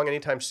Hong Kong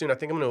anytime soon, I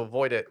think I'm going to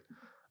avoid it.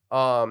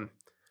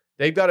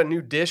 They've got a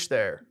new dish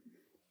there.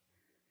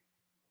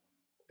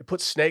 They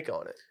put snake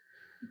on it.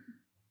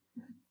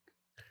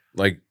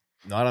 Like,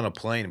 not on a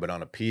plane, but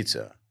on a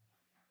pizza.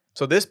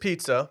 So this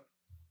pizza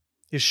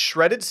is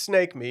shredded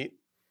snake meat,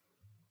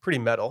 pretty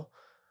metal,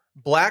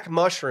 black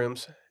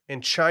mushrooms,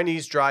 and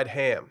Chinese dried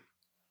ham.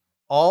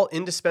 All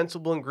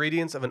indispensable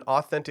ingredients of an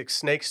authentic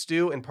snake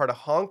stew and part of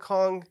Hong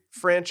Kong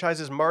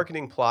franchise's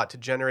marketing plot to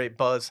generate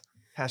buzz,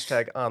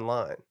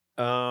 #online.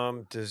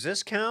 does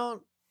this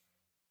count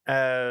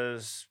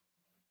as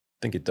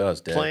think it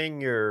does, Dad.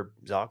 Playing your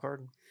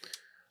Zockard?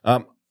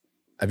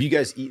 Have you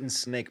guys eaten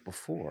snake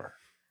before?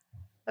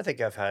 I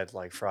think I've had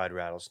like fried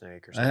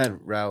rattlesnake or I something. had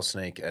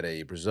rattlesnake at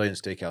a Brazilian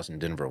steakhouse in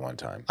Denver one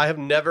time. I have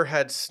never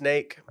had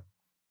snake.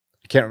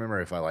 I can't remember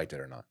if I liked it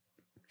or not.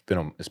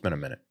 It's been a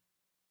minute.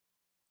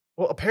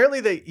 Well,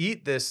 apparently they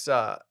eat this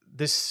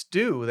this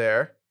stew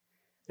there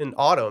in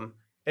autumn,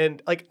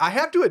 and like I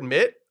have to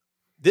admit,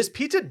 this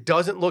pizza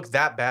doesn't look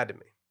that bad to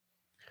me.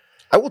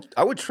 I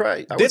would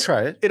try. I would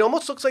try it. It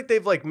almost looks like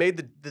they've like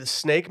made the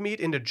snake meat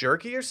into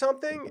jerky or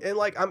something, and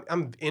like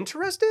I'm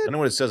interested. I know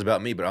what it says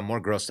about me, but I'm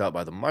more grossed out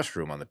by the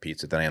mushroom on the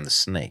pizza than I am the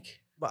snake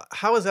But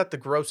how is that the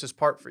grossest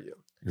part for you?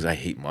 because I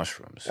hate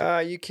mushrooms.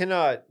 You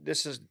cannot.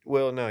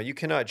 No, you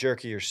cannot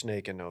jerky your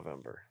snake in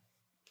November.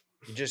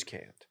 You just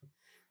can't.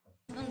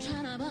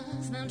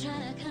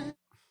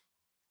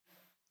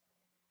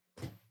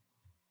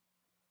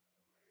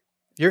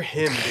 You're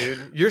him,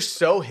 dude. You're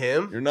so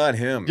him. You're not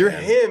him. You're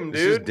man. him,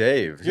 This is dude.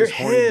 Dave. This You're is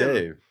horny him.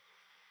 Dave.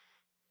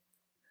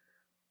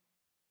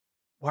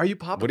 Why are you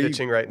papa What are you-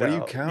 bitching right what now? are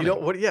you counting?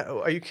 don't. What? Yeah.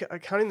 Are you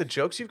counting the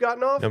jokes you've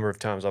gotten off? Number of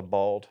times I've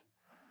balled.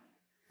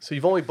 So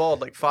you've only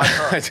balled like 5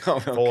 I times.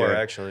 don't. Okay. 4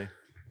 actually.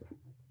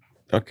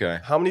 Okay.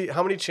 How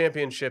many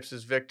championships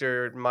is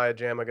Victor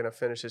Mayajama going to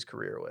finish his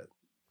career with?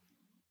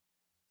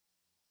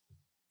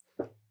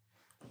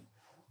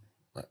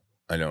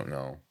 I don't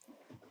know.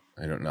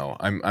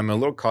 I'm a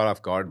little caught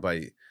off guard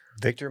by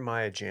Victor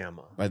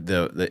Mayajama.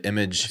 the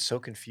image It's so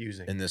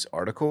confusing. in this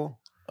article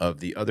of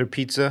the other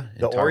pizza.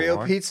 In The Oreo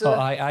Taiwan. pizza? Oh,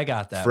 I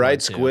got that. fried one,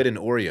 too. squid and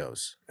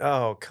Oreos.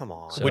 Oh, come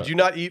on. So- Would you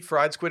not eat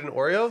fried squid and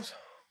Oreos?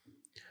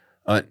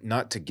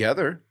 Not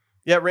together.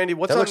 Yeah, Randy.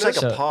 What's That on looks like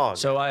this? a pog.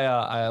 So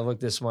I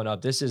looked this one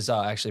up. This is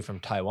actually from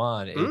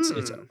Taiwan.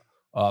 It's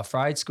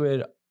fried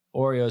squid,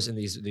 Oreos, and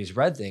these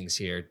red things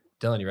here.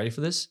 Dylan, you ready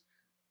for this?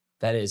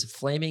 That is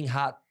flaming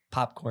hot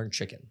popcorn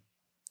chicken.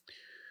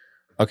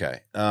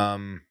 Okay.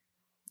 That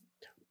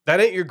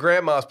ain't your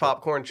grandma's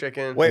popcorn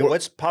chicken. Wait,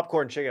 what's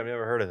popcorn chicken? I've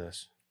never heard of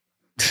this.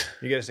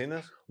 You guys seen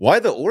this? Why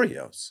the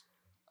Oreos?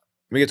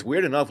 I mean, it's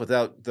weird enough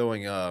without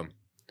throwing, a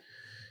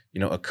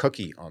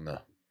cookie on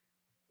the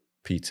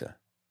pizza.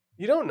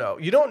 You don't know.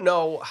 You don't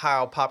know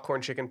how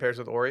popcorn chicken pairs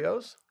with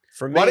Oreos.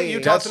 For me, Why don't you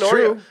toss an that's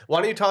Oreo? true. Why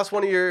don't you toss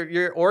one of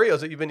your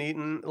Oreos that you've been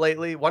eating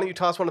lately? Why don't you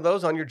toss one of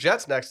those on your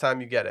Jets next time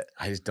you get it?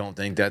 I just don't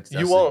think that's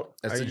You won't.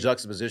 That's Are the you-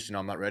 juxtaposition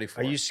I'm not ready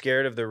for. Are you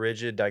scared of the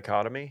rigid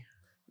dichotomy?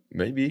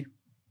 Maybe.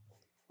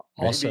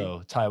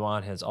 Also,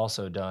 Taiwan has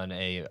also done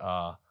a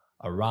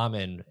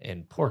ramen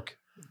and pork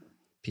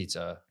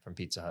pizza from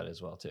Pizza Hut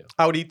as well too.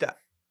 I would eat that.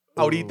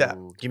 I would eat that.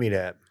 Ooh, give me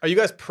that. Are you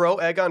guys pro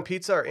egg on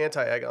pizza or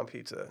anti egg on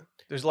pizza?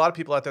 There's a lot of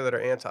people out there that are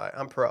anti.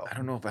 I'm pro. I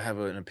don't know if I have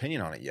an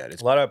opinion on it yet.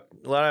 It's A lot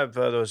of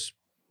those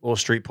little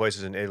street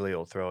places in Italy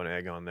will throw an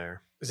egg on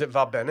there. Is it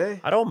va bene?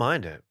 I don't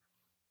mind it.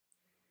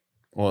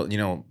 well,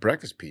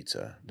 breakfast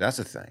pizza. That's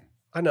a thing.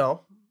 I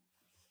know.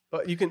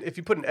 But you can, if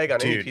you put an egg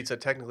on any Dude. pizza,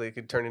 technically it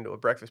could turn into a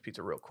breakfast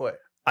pizza real quick.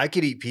 I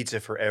could eat pizza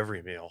for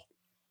every meal.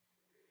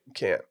 You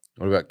can't.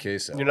 What about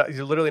queso?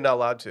 You're literally not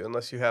allowed to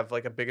unless you have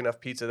like a big enough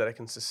pizza that it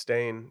can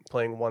sustain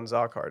playing one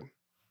za card.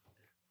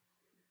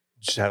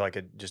 Just have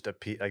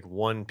like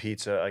one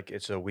pizza, like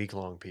it's a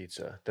week-long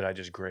pizza that I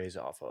just graze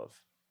off of.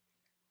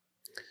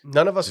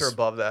 None of us are Just-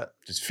 above that.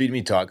 Just feed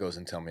me tacos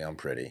and tell me I'm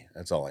pretty.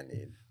 That's all I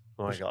need.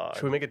 Oh my god.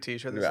 Should we make a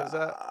T-shirt that says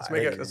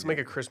that? Let's make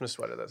a Christmas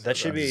sweater that says That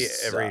should be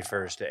That's, every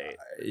first date.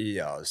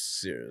 Yeah,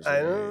 seriously.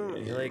 I know.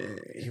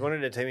 He wanted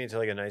to take me to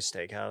like a nice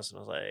steakhouse, and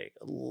I was like,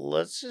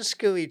 let's just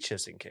go eat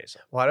just in case.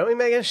 Why don't we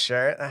make a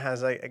shirt that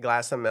has like a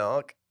glass of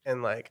milk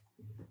and like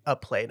a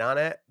plate on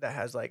it that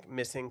has like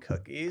missing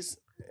cookies,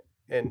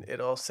 and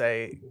it'll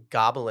say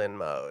Goblin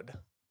Mode.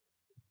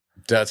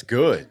 That's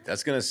good.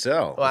 That's gonna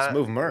sell. Why- Let's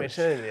move We merch.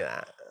 should do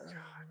that.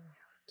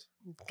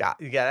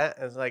 You get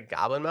it? It's like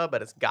Goblin Mode,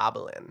 but it's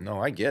Goblin. No,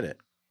 I get it.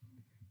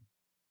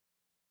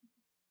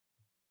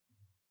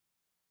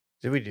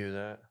 Did we do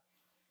that?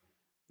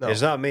 No.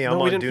 It's not me. I'm No,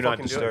 we on didn't Do Not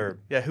fucking do it. Disturb.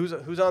 Yeah, who's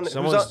on?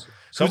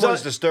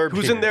 Someone's disturbed.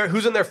 Who's here. in there?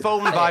 Who's in their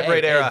phone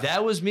vibrate Hey, era?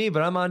 that was me,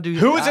 but I'm on do.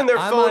 Who is in their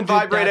I'm phone on Do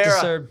vibrate Not era?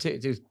 Disturb too.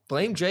 Dude,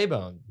 blame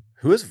J-Bone.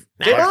 Who is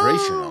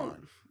vibration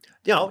on?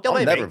 No, don't I'll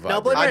blame never me. No,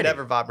 vibrate. blame I me.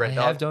 never I vibrate.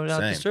 have Dog. Do Not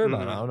Same. Disturb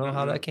on. I don't know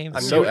how that came. I'm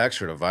It's through. so mute-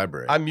 extra to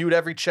vibrate. I mute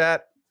every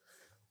chat,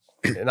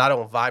 and I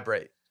don't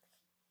vibrate.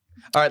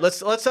 All right,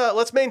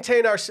 let's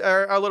maintain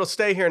our little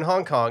stay here in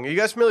Hong Kong. Are you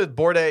guys familiar with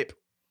Bored Ape,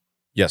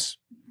 yes.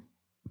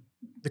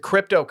 the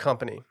crypto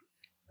company?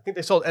 I think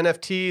they sold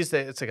NFTs.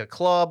 It's like a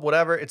club,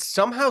 whatever. It's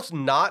somehow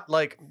not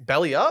like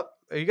belly up.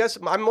 Are you guys?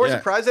 I'm more Yeah.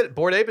 surprised that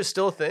Bored Ape is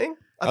still a thing.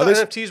 I Oh, thought this-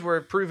 NFTs were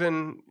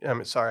proven. I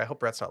mean, sorry. I hope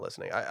Brett's not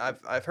listening.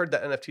 I've heard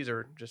that NFTs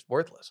are just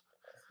worthless.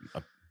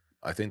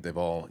 I think they're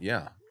all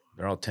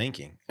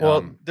tanking.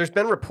 Well, there's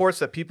been reports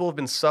that people have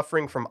been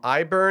suffering from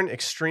eye burn,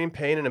 extreme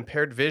pain, and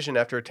impaired vision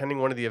after attending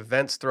one of the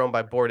events thrown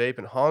by Bored Ape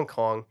in Hong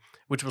Kong,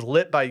 which was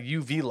lit by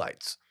UV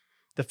lights.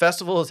 The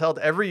festival is held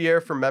every year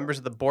for members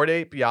of the Bored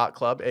Ape Yacht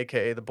Club,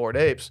 aka the Bored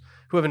Apes,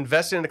 who have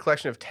invested in a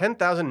collection of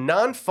 10,000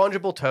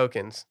 non-fungible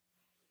tokens.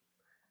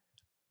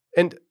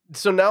 And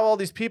so now all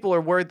these people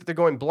are worried that they're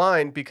going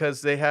blind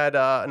because they had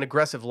an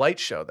aggressive light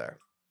show there.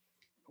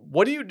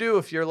 What do you do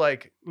if you're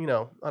like,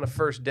 on a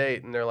first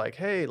date and they're like,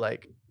 hey,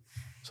 like,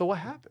 so what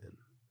happened?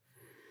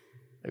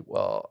 Like,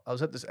 well, I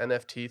was at this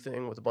NFT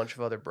thing with a bunch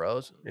of other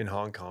bros In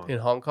Hong Kong. in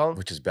Hong Kong.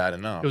 Which is bad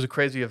enough. It was a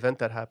crazy event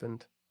that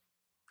happened.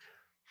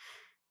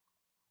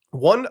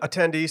 One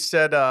attendee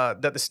said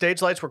that the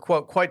stage lights were,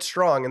 quote, quite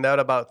strong, and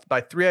that by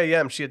 3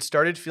 a.m. she had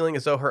started feeling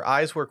as though her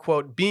eyes were,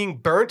 quote, being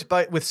burnt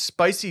with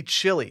spicy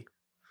chili.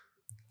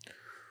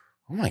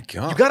 Oh my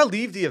God. You got to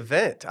leave the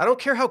event. I don't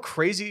care how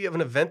crazy of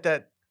an event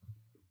that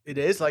it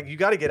is. Like, you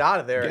got to get out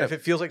of there Yeah. if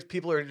it feels like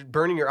people are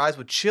burning your eyes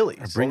with chili.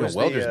 Or bring a was the,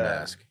 welder's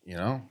mask, you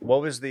know?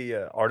 What was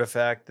the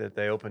artifact that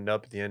they opened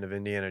up at the end of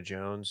Indiana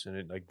Jones and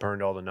it like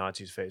burned all the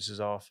Nazis' faces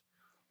off?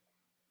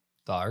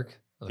 The Ark?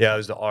 Yeah, it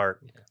was the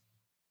Ark. Yeah.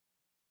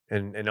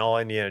 And all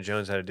Indiana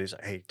Jones had to do is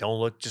like, hey, don't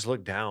look, just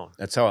look down.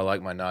 That's how I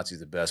like my Nazis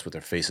the best, with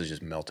their faces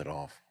just melted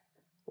off.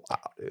 Wow,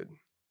 dude.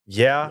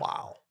 Yeah.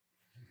 Wow.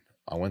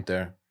 I went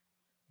there.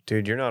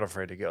 Dude, you're not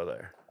afraid to go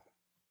there.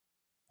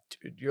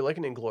 Dude, you're like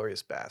an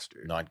inglorious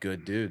bastard. Not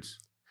good dudes.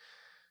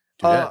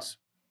 Uh, Dudettes.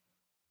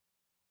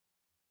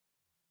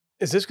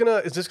 Is this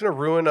gonna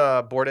ruin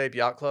Bored Ape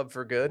Yacht Club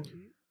for good?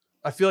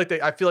 I feel like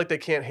they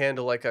can't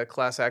handle like a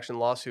class action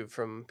lawsuit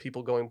from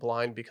people going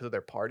blind because of their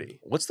party.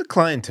 What's the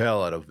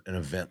clientele out of an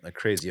event, a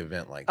crazy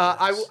event like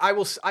this?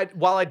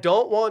 While I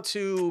don't want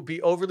to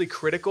be overly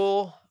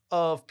critical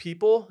of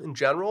people in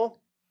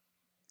general,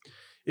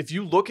 if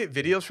you look at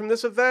videos from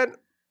this event,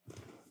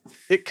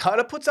 it kind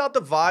of puts out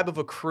the vibe of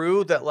a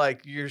crew that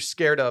like you're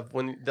scared of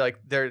when like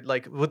they're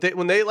like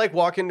when they like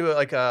walk into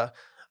like a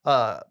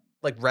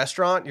like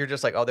restaurant, you're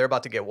just like, oh, they're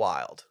about to get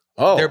wild.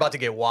 Oh, They're about to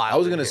get wild. I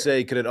was in gonna here.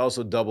 say, could it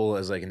also double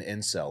as like an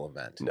incel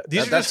event? No,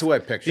 these are That's just- who I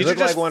pictured. These look are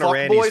just like one of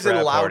Randy's fuckboys in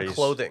frat loud parties.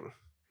 clothing.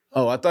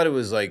 Oh, I thought it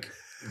was like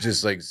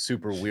just like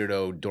super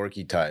weirdo,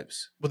 dorky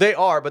types. Well, they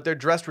are, but they're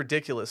dressed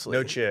ridiculously.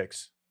 No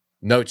chicks.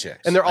 No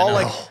chicks. And they're I all know.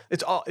 like,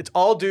 it's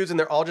all dudes, and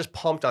they're all just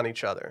pumped on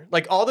each other.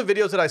 Like all the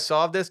videos that I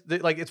saw of this,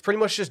 like it's pretty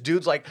much just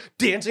dudes like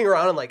dancing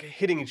around and like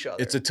hitting each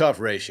other. It's a tough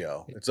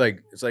ratio. It's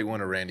like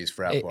one of Randy's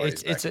frat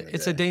parties.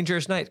 It's a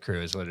dangerous night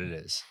crew, is what it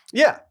is.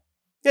 yeah.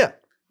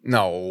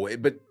 No,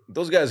 but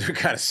those guys are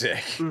kind of sick.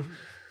 Mhm.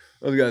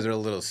 Those guys are a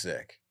little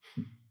sick.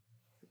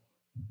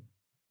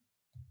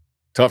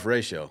 Tough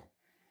ratio.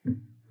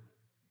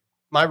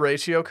 My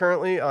ratio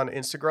currently on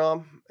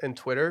Instagram and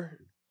Twitter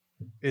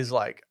is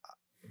like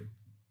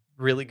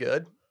really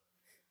good,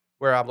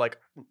 where I'm like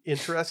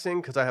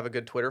interesting because I have a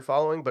good Twitter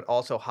following, but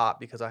also hot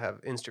because I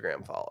have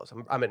Instagram follows.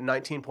 I'm at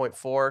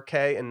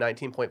 19.4K and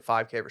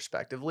 19.5K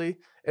respectively.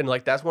 And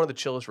like, that's one of the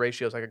chillest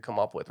ratios I could come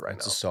up with right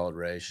That's now. a solid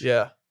ratio.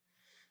 Yeah.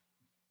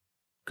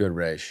 Good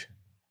ratio.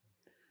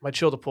 My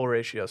chill to pull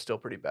ratio is still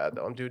pretty bad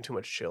though. I'm doing too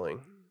much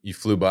chilling. You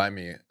flew by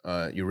me.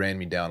 You ran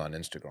me down on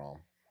Instagram,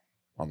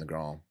 on the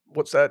gram.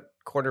 What's that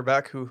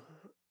cornerback who?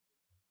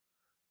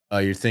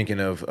 You're thinking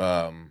of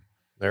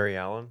Larry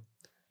Allen.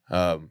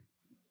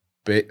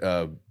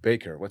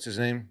 Baker. What's his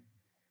name?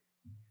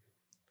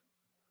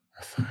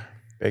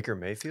 Baker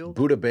Mayfield.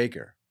 Buda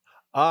Baker.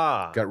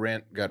 Ah. Got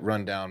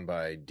run down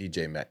by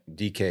DK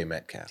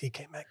Metcalf.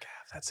 DK Metcalf.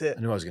 That's it.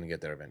 I knew I was gonna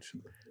get there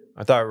eventually.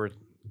 I thought we were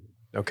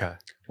okay.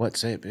 What?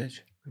 Say it, bitch.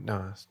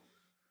 No.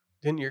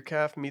 Didn't your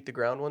calf meet the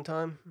ground one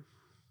time?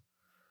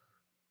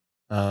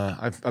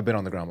 I've been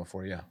on the ground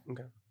before. Yeah.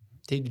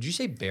 Dave, did you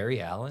say Barry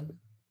Allen?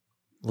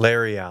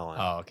 Larry Allen.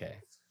 Oh, okay.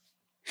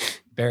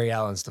 Barry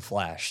Allen's the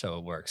Flash, so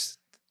it works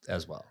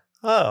as well.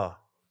 Oh.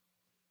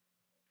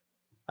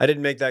 I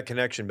didn't make that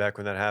connection back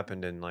when that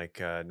happened in like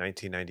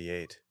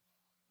 1998.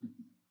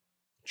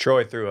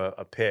 Troy threw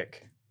a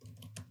pick,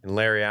 and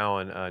Larry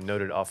Allen,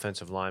 noted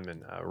offensive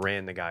lineman,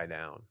 ran the guy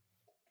down.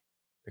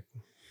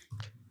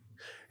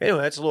 Anyway,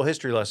 that's a little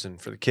history lesson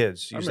for the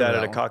kids. I Use remember that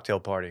at that a one. cocktail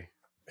party.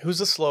 Who's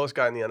the slowest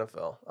guy in the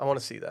NFL? I want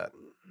to see that.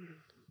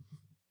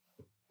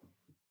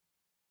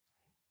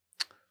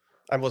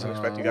 I wasn't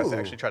expecting you guys to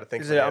actually try to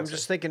think. Is of it, an I'm answer.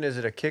 just thinking, is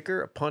it a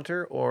kicker, a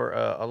punter, or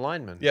a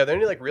lineman? Yeah, are there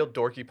any like real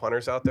dorky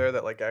punters out there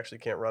that like actually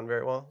can't run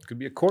very well? Could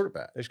be a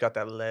quarterback. They just got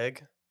that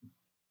leg.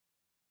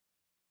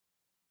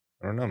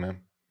 I don't know, man.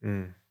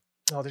 Mm.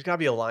 Oh, there's got to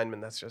be a lineman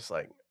that's just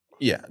like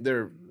Yeah,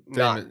 they're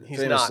he's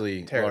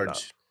famously not tearing it up.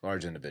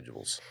 large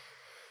individuals.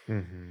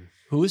 Mm-hmm.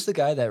 Who was the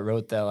guy that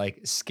wrote that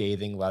like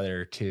scathing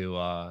letter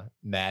to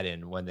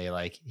Madden when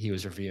he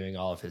was reviewing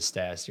all of his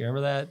stats? Do you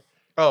remember that?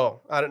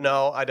 Oh, I don't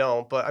know. I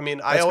don't. But I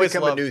mean, I That's always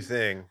become love. a new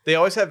thing. They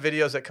always have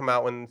videos that come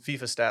out when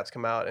FIFA stats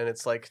come out, and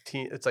it's like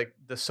it's like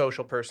the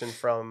social person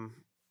from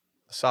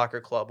a soccer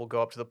club will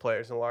go up to the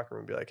players in the locker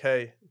room and be like,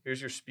 "Hey,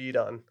 here's your speed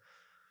on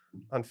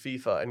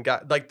FIFA."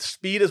 And like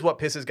speed is what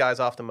pisses guys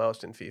off the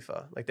most in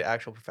FIFA, like the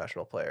actual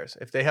professional players.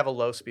 If they have a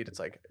low speed, it's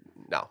like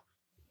no,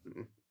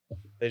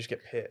 they just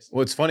get pissed.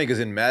 Well, it's funny because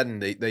in Madden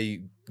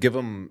they give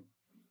them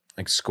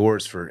like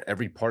scores for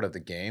every part of the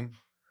game.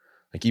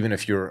 Like even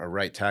if you're a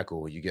right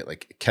tackle, you get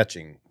like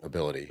catching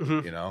ability.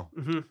 Mhm. You know,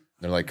 Mm-hmm.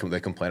 they're like they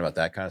complain about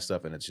that kind of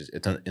stuff, and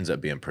it ends up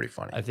being pretty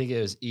funny. I think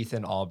it was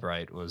Ethan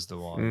Albright was the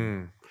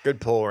one.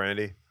 Good pull,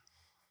 Randy.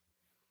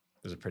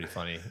 It was a pretty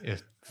funny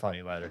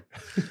letter.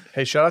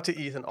 Hey, shout out to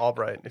Ethan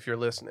Albright if you're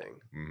listening.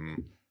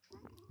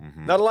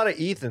 Not a lot of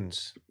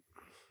Ethans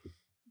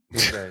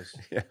these days.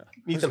 Yeah.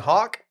 Ethan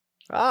Hawke.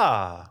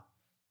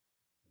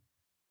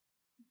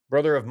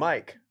 Brother of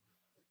Mike.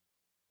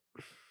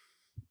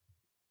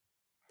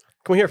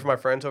 Can we hear from my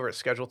friends over at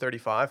Schedule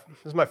 35?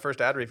 This is my first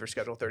ad read for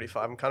Schedule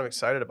 35. I'm kind of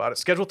excited about it.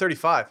 Schedule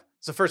 35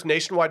 is the first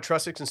nationwide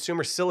trusted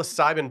consumer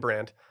psilocybin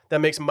brand that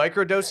makes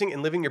microdosing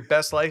and living your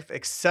best life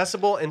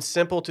accessible and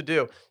simple to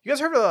do. You guys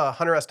heard of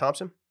Hunter S.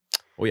 Thompson?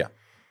 Oh, yeah.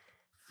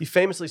 He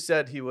famously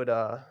said he would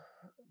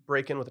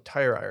break in with a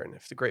tire iron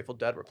if the Grateful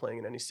Dead were playing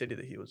in any city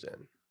that he was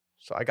in.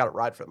 So I got a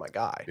ride for my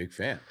guy. Big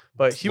fan.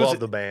 But he was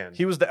the band.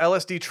 He was the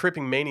LSD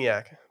tripping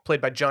maniac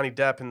played by Johnny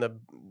Depp in the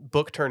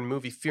book turned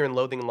movie Fear and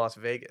Loathing in Las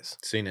Vegas.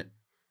 Seen it.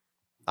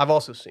 I've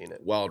also seen it.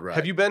 Wild ride.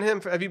 Have you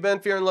been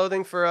Fear and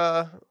Loathing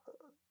for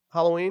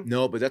Halloween?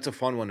 No, but that's a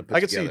fun one to put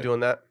I could together. see you doing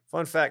that.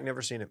 Fun fact,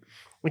 never seen it.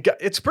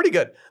 It's pretty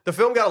good. The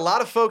film got a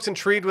lot of folks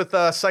intrigued with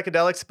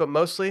psychedelics, but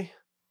mostly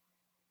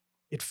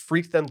it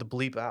freaked them to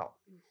bleep out.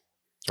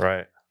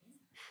 Right.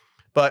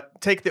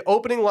 But take the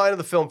opening line of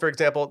the film, for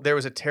example. There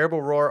was a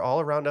terrible roar all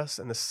around us,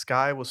 and the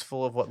sky was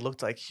full of what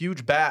looked like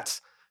huge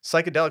bats.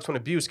 Psychedelics, when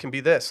abused, can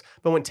be this.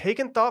 But when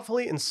taken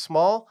thoughtfully in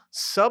small,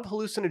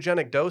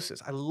 sub-hallucinogenic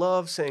doses, I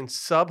love saying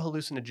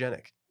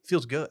sub-hallucinogenic.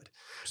 Feels good.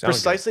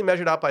 Precisely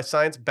measured out by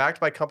science, backed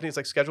by companies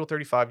like Schedule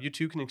 35, you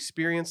too can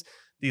experience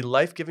the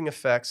life-giving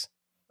effects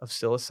of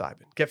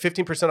psilocybin. Get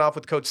 15% off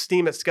with code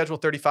STEAM at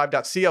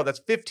schedule35.co. That's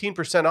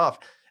 15% off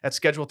at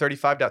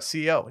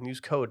schedule35.co and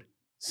use code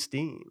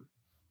STEAM.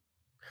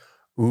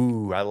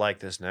 Ooh, I like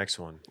this next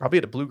one. I'll be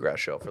at a bluegrass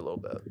show for a little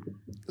bit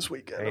this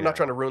weekend. Hey, I'm now. not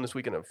trying to ruin this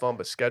weekend of fun,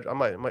 but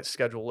I might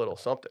schedule a little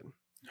something.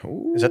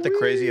 Is that the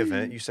crazy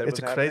event you said It's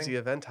was a happening? crazy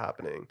event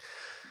happening.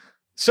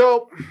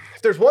 So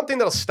if there's one thing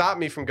that'll stop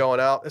me from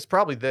going out, it's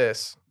probably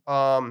this.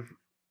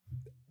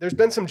 There's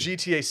been some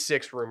GTA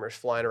 6 rumors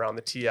flying around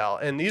the TL,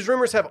 and these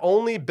rumors have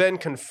only been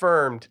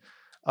confirmed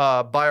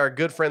by our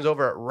good friends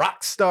over at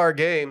Rockstar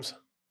Games.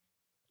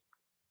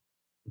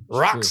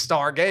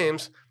 Rockstar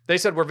Games. They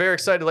said, we're very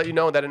excited to let you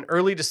know that in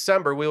early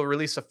December, we will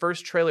release the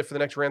first trailer for the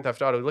next Grand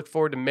Theft Auto. We look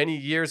forward to many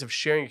years of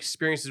sharing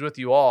experiences with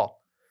you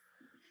all.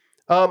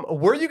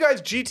 Were you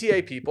guys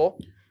GTA people?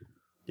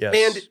 Yes.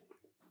 And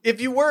if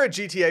you were a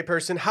GTA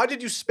person, how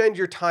did you spend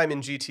your time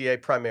in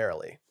GTA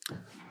primarily?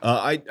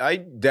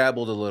 I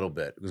dabbled a little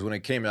bit because when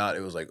it came out,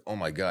 it was like, oh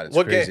my God, it's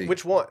What crazy. game?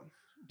 Which one?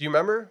 Do you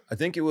remember? I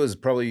think it was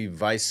probably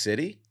Vice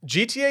City.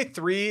 GTA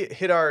 3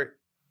 hit our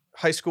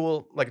high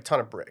school like a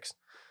ton of bricks.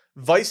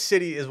 Vice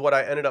City is what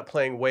I ended up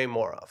playing way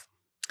more of.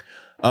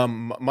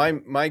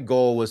 My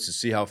goal was to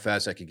see how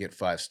fast I could get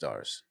 5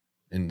 stars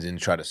and then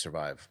try to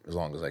survive as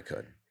long as I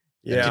could.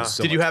 Yeah.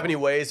 So Did you much have fun. any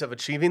ways of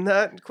achieving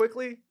that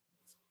quickly?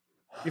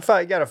 You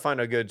got to find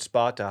a good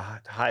spot to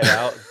hide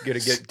out,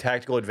 get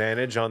tactical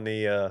advantage on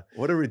the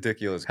What a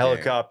ridiculous game.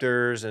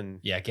 helicopters, and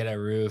Yeah, get a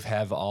roof,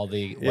 have all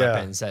the Yeah.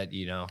 weapons that,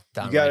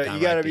 down you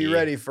got to be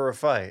ready for a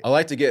fight. I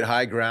like to get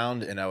high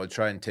ground, and I would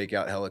try and take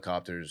out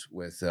helicopters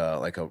with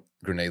like a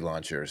grenade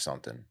launcher or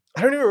something.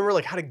 I don't even remember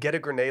like how to get a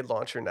grenade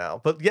launcher now.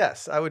 But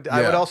yes, I would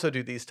also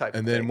do these type of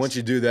And things. then once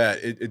you do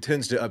that, it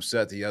tends to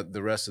upset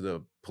the rest of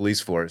the police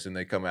force, and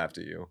they come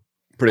after you.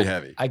 Pretty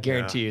heavy. I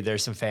guarantee you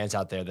there's some fans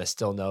out there that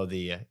still know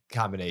the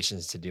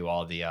combinations to do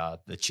all the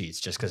cheats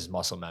just because it's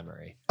muscle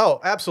memory. Oh,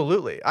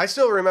 absolutely. I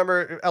still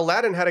remember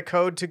Aladdin had a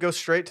code to go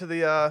straight to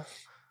the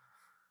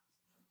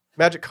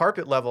magic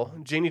carpet level.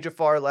 Genie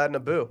Jafar, Aladdin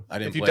Abu. I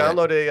didn't If you play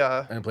download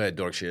I didn't play that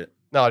dork shit.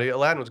 No, dude,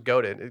 Aladdin was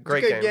goated.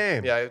 Great a good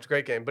game. Yeah, it's a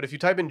great game. But if you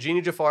type in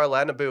Genie Jafar,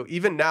 Aladdin Abu,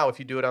 even now, if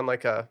you do it on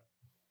like a,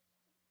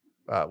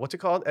 what's it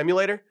called?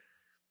 Emulator,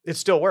 it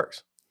still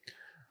works.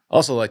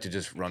 Also like to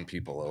just run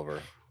people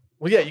over.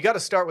 Well, yeah, you got to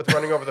start with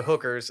running over the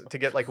hookers to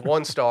get like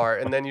 1 star,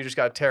 and then you just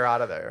got to tear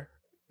out of there.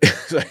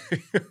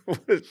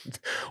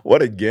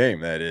 What a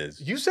game that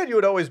is. You said you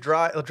would always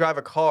drive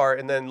a car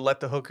and then let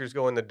the hookers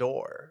go in the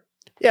door.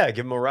 Yeah,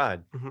 give them a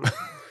ride.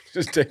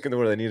 Just taking them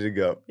where they need to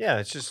go. Yeah,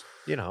 it's just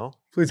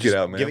Please get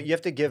out, man. You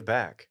have to give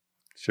back.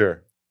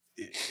 Sure.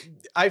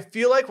 I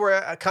feel like we're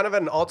kind of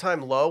at an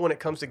all-time low when it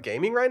comes to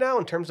gaming right now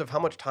in terms of how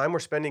much time we're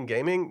spending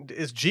gaming.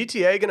 Is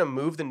GTA going to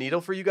move the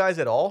needle for you guys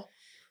at all?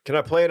 Can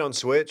I play it on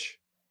Switch?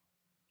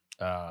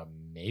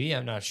 Maybe,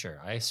 I'm not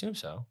sure. I assume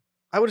so.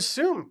 I would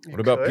assume.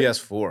 What about could.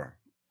 PS4?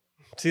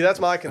 See, that's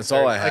my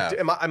concern. all I have. Like,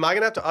 am I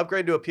going to have to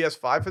upgrade to a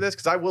PS5 for this?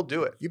 Because I will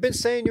do it. You've been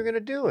saying you're going to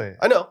do it.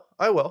 I know.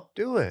 I will.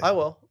 Do it. I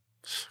will.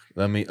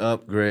 Let me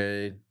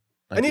upgrade.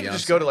 I need to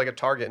just go to like a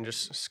Target and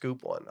just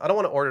scoop one. I don't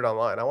want to order it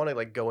online. I want to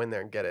like go in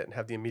there and get it and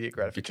have the immediate get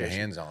gratification. your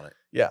hands on it.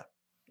 Yeah.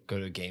 Go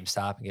to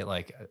GameStop and get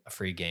like a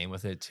free game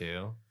with it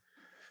too.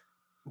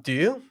 Do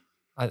you?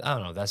 I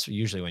don't know. That's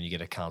usually when you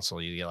get a console,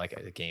 you get like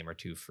a game or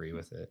 2 free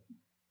with it.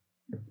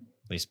 At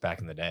least back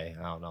in the day.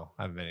 I don't know.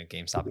 I haven't been at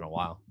GameStop in a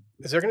while.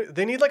 Is there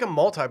they need like a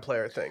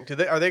multiplayer thing?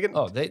 Are they gonna?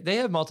 Oh, they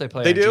have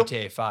multiplayer They on do?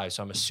 GTA 5,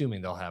 so I'm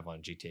assuming they'll have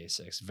on GTA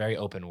 6. Very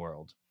open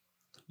world.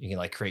 You can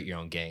like create your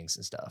own gangs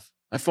and stuff.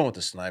 I have fun with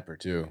the sniper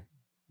too.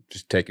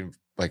 Just taking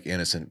like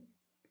innocent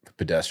the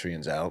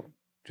pedestrians out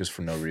just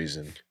for no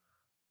reason.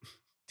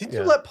 Didn't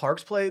you let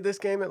Parks play this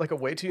game at like a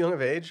way too young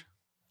of age?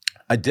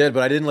 I did,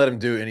 but I didn't let him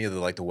do any of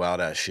the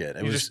wild ass shit. It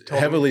You was just told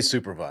him- heavily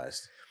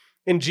supervised.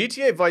 In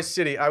GTA Vice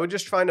City, I would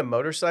just find a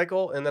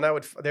motorcycle, and then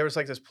there was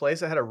like this place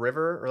that had a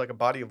river or like a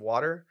body of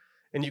water,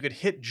 and you could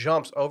hit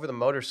jumps over the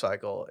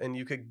motorcycle, and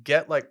you could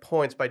get like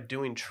points by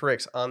doing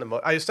tricks on the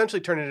I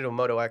essentially turned it into a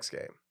Moto X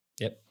game.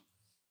 Yep.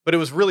 But it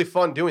was really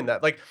fun doing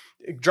that. Like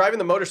driving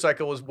the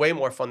motorcycle was way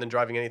more fun than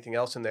driving anything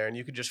else in there, and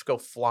you could just go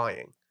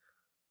flying.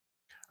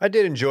 I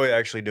did enjoy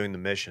actually doing the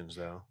missions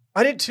though.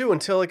 I did too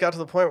until it got to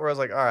the point where I was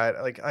like, all right,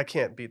 like I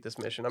can't beat this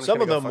mission. I'm just Some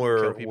gonna of go them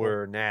fucking kill people.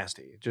 were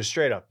nasty, just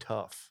straight up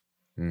tough.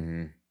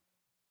 Mm-hmm.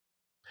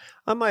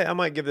 I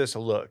might give this a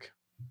look.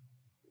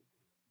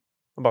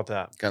 How about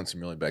that? Gotten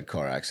some really bad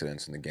car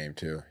accidents in the game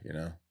too. You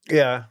know.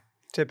 Yeah,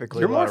 typically.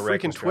 You're a more lot of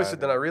freaking reckless twisted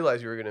than I driving.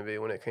 realized you were going to be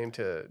when it came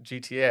to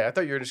GTA. I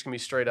thought you were just going to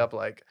be straight up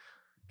like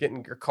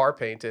getting your car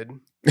painted.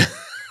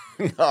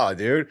 Nah,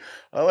 dude.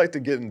 I like to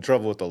get in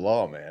trouble with the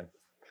law, man.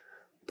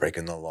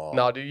 Breaking the law.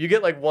 No, dude, you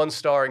get like 1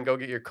 star and go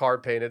get your car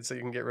painted so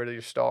you can get rid of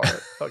your star.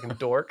 Fucking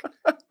dork.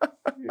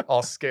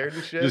 All scared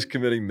and shit. Just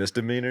committing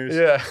misdemeanors.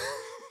 yeah.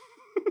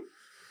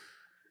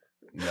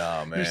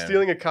 Nah, man. You're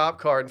stealing a cop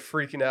car and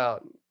freaking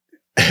out.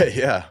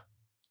 Yeah.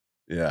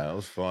 Yeah, it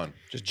was fun.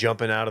 Just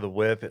jumping out of the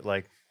whip at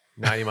like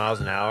 90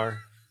 miles an hour.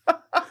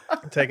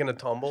 Taking a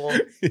tumble.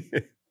 You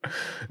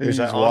He's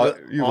just like, walk,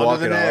 on you to walk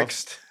the it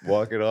next. off.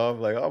 Walk it off.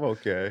 Like, I'm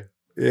okay.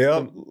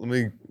 Yep. Let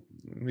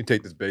me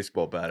take this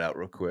baseball bat out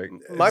real quick.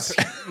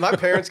 My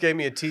parents gave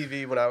me a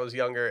TV when I was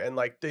younger, and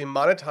like the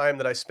amount of time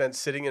that I spent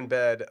sitting in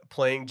bed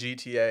playing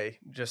GTA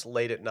just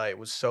late at night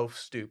was so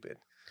stupid.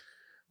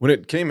 When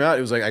it came out,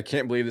 it was like, I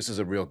can't believe this is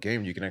a real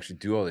game. You can actually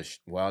do all this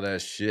wild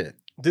ass shit.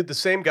 Dude, the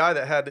same guy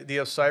that had the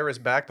Osiris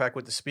backpack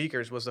with the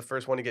speakers was the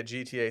first one to get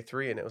GTA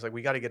 3, and it was like,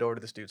 we got to get over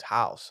to this dude's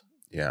house.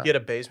 Yeah. He had a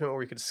basement where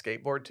we could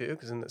skateboard too,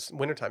 because in the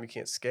wintertime you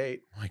can't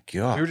skate. My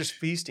God. We were just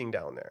feasting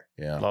down there,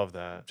 Yeah. Love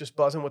that. just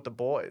buzzing with the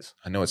boys.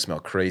 I know it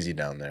smelled crazy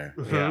down there.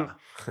 Yeah.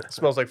 It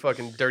smells like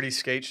fucking dirty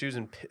skate shoes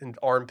and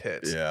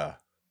armpits. Yeah.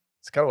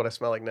 It's kind of what I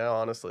smell like now,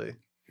 honestly.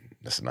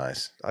 That's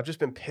nice. I've just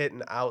been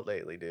pitting out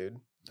lately, dude.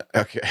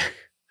 Okay.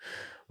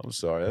 I'm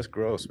sorry. That's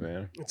gross,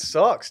 man. It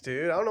sucks,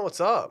 dude. I don't know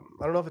what's up.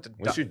 I don't know if it's a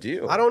What's your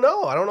deal? I don't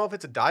know. I don't know if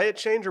it's a diet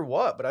change or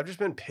what, but I've just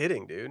been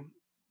pitting, dude.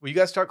 Will you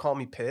guys start calling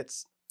me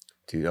Pits?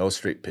 Dude, I was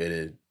straight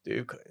pitted.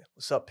 Dude,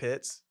 what's up,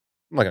 Pits?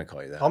 I'm not going to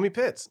call you that. Call me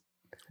Pits.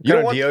 You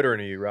don't What want kind of deodorant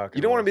are you rocking?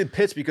 You don't want to be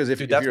pits because if,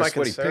 Dude, if that's you're a my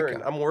sweaty concern.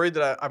 pickup. I'm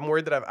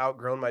worried that I've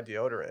outgrown my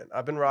deodorant.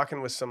 I've been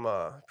rocking with some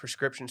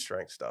prescription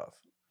strength stuff.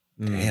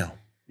 Damn.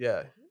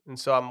 Yeah. And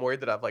so I'm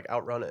worried that I've like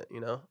outrun it, you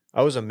know?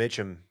 I was a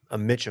Mitchum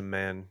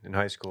man in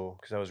high school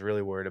because I was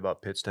really worried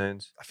about pit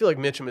stains. I feel like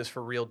Mitchum is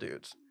for real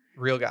dudes,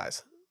 real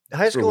guys.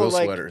 High For school, real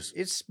like sweaters.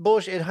 it's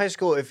bullshit. In high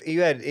school, if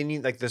you had any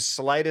like the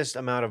slightest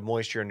amount of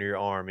moisture under your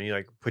arm and you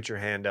like put your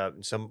hand up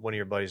and one of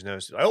your buddies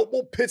noticed, oh,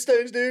 well, pit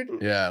stains, dude.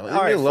 Yeah. Leave All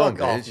me right, alone,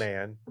 fuck off, bitch.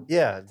 man.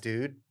 Yeah,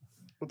 dude.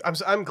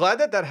 I'm glad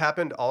that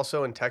happened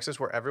also in Texas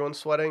where everyone's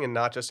sweating and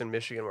not just in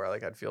Michigan where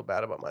like I'd feel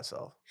bad about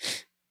myself.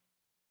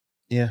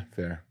 Yeah,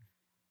 fair.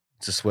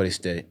 It's a sweaty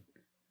state.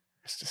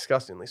 It's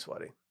disgustingly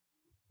sweaty.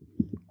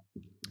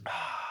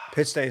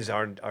 Pit stains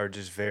are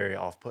just very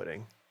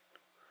off-putting.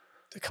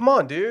 Come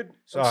on, dude. I'm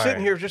Sorry.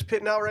 sitting here just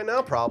pitting out right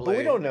now, probably. But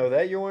we don't know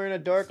that. You're wearing a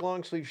dark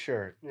long sleeve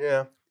shirt.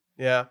 Yeah.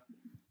 Yeah.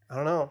 I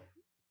don't know.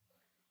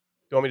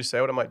 You want me to say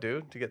what I might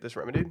do to get this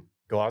remedied?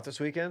 Go out this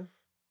weekend?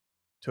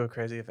 To a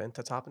crazy event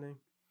that's happening?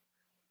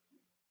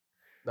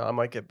 No, I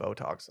might get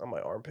Botox on my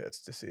armpits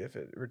to see if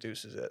it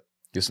reduces it.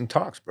 Get some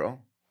talks, bro.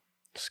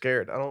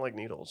 Scared. I don't like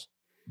needles.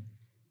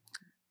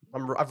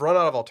 I've run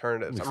out of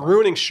alternatives. It'll be I'm fine.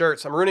 ruining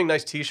shirts. I'm ruining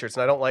nice t-shirts,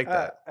 and I don't like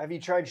that. Have you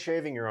tried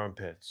shaving your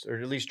armpits or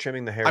at least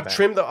trimming the hair I've back?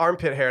 trimmed the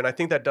armpit hair, and I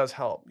think that does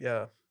help.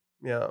 Yeah.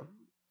 Yeah.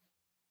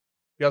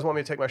 You guys want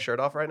me to take my shirt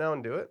off right now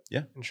and do it?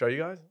 Yeah. And show you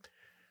guys?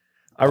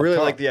 I really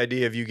Come like on. the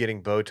idea of you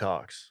getting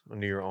Botox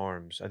under your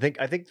arms. I think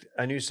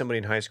I knew somebody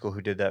in high school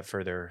who did that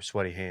for their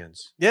sweaty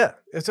hands. Yeah,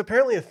 it's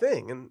apparently a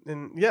thing.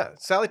 And yeah,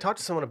 Sally talked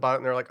to someone about it,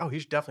 and they're like, oh, he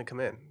should definitely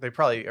come in. They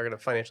probably are going to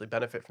financially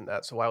benefit from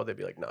that. So why would they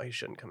be like, no, he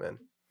shouldn't come in?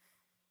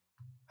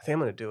 I think I'm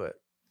going to do it.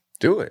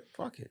 Do it.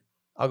 Fuck it.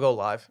 I'll go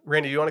live.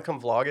 Randy, you want to come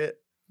vlog it?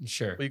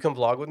 Sure. Will you come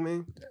vlog with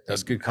me?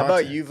 That's good How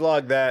content. about you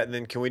vlog that and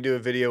then can we do a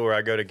video where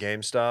I go to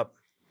GameStop,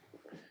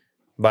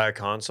 buy a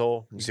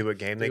console, and see what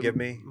game they Dude, give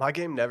me? My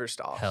game never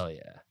stops. Hell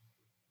yeah.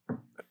 And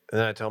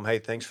then I tell them, hey,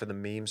 thanks for the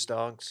meme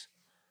stocks.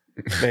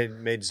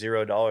 made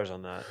 $0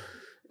 on that.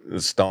 The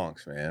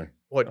stonks, man.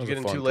 What, That you was get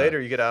a in fun too late time.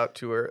 or you get out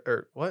too early?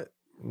 Or what?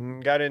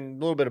 Got in a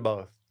little bit of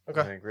both. I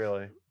Okay. think,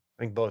 really.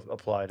 I think both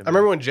apply to me. I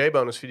remember when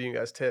J-Bone was feeding you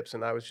guys tips,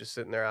 and I was just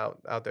sitting there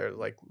out there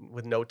like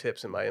with no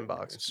tips in my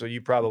inbox. So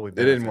you probably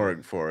They didn't benefited.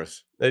 work for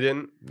us. They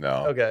didn't?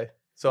 No. Okay.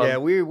 So Yeah,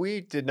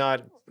 we did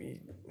not. do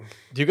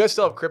you guys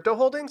still have crypto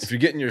holdings? If you're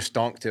getting your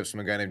stonk tips from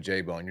a guy named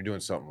J-Bone, you're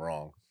doing something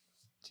wrong.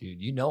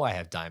 Dude, you know I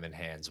have diamond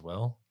hands,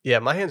 Will. Yeah,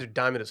 my hands are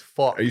diamond as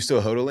fuck. Are you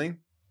still hodling?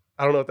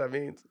 I don't know what that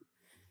means.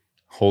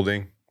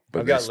 Holding. But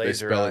I've got they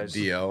laser spell eyes. it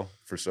DL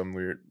for some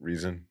weird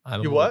reason. I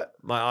don't You know. what?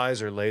 My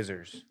eyes are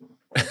lasers.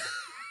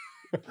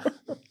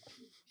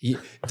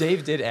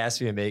 Dave did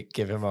ask me to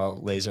give him a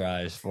laser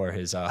eyes for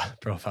his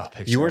profile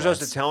picture. You weren't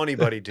supposed to once. tell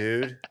anybody,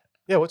 dude.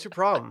 Yeah, what's your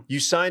problem? You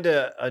signed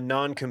a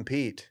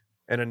non-compete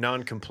and a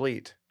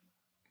non-complete.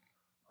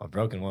 I've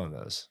broken one of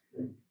those.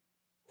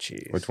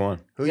 Jeez. Which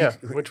one? Yeah,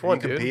 who- which are one,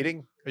 you dude?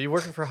 competing? Are you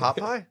working for Hot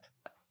Pie?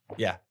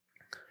 Yeah.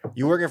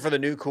 You working for the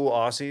new cool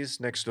Aussies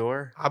next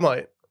door? I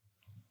might.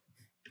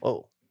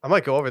 Oh, I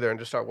might go over there and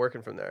just start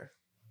working from there.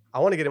 I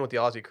want to get in with the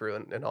Aussie crew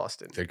in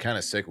Austin. They're kind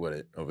of sick with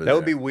it over that there.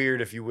 would be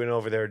weird if you went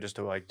over there just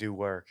to like do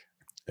work.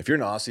 If you're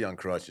an Aussie on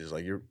crutches,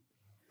 like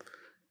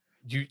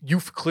You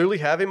clearly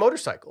have a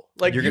motorcycle.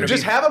 Like You're you gonna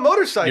just be- have a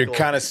motorcycle. you're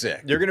kind of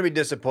sick. You're gonna be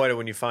disappointed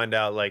when you find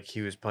out like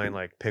he was playing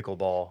like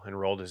pickleball and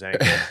rolled his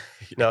ankle.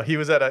 No, he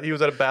was at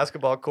a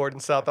basketball court in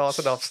South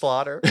Austin off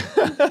Slaughter.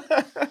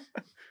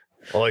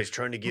 Oh, he's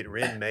trying to get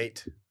rin,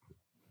 mate.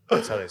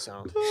 That's how they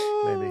sound.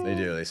 Maybe. They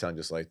do. They sound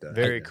just like that.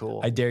 Very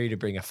cool. I dare you to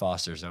bring a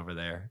Foster's over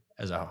there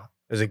as a.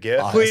 As a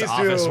gift. Oh, Please it's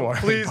office do.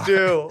 warming Please bar.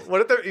 do.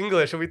 What if they're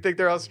English and we think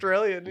they're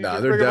Australian? You Nah,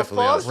 just they're bring 'em a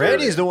definitely Foster? Australian.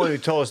 Randy's the one who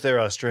told us they're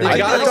Australian. I They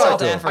got, think a, South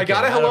hello, African. I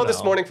got a I hello don't this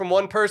know. morning from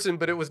one person,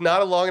 but it was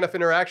not a long enough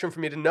interaction for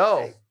me to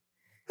know.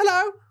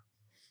 Hello.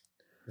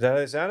 Is that how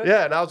they sounded?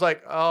 Yeah, and I was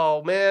like,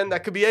 oh man,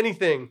 that could be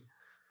anything.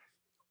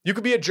 You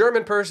could be a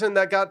German person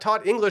that got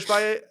taught English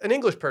by an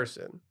English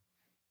person.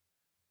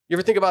 You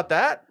ever think about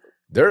that?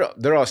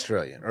 They're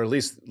Australian, or at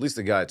least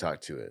the guy I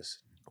talked to is.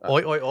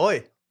 Oi, oi,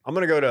 oi. I'm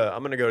gonna go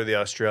to the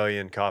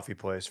Australian coffee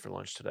place for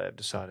lunch today. I've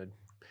decided.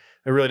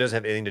 It really doesn't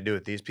have anything to do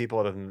with these people,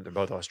 other than they're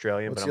both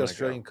Australian. What's but the I'm gonna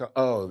Australian? go.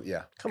 Oh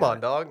yeah. Come Got on,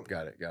 it. dog.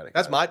 Got it.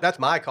 That's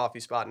my coffee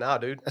spot now,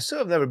 dude. I still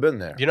have never been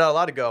there. You're not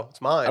allowed to go.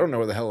 It's mine. I don't know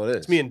where the hell it is.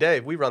 It's me and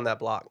Dave. We run that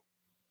block.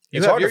 You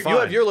It's have hard to you have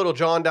find. your little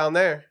John down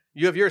there.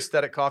 You have your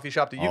aesthetic coffee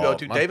shop that you go Oh,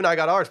 to. my- Dave and I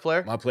got ours,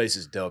 player. My place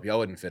is dope. Y'all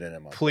wouldn't fit in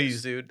my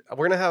Please, dude.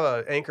 We're gonna have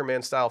an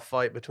Anchorman style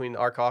fight between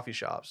our coffee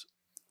shops.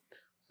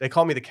 They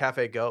call me the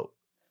Cafe Goat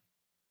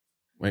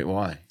Wait,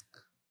 why?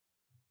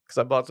 because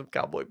I bought some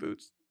cowboy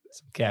boots.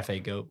 Some Cafe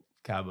Goat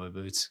cowboy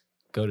boots.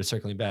 Go to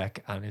Circling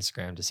Back on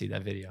Instagram to see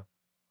that video.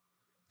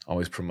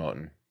 Always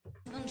promoting.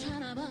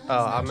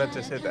 Oh, I meant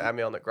to hit the add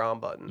me on the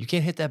ground button. You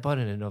can't hit that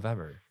button in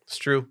November. It's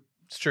true.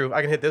 It's true.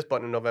 I can hit this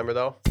button in November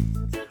though.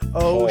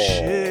 Oh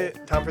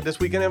shit! Time for This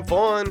Weekend in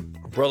Fun.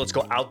 Bro, let's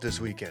go out this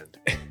weekend.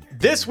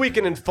 This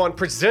Weekend in Fun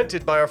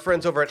presented by our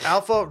friends over at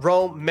Alfa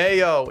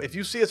Romeo. If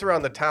you see us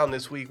around the town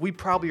this week, we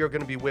probably are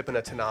going to be whipping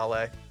a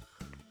Tonale.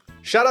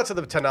 Shout out to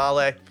the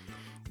Tonale.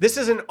 This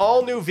is an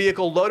all-new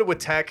vehicle loaded with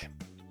tech.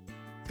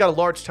 It's got a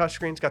large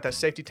touchscreen. It's got that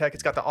safety tech.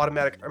 It's got the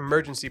automatic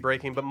emergency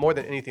braking. But more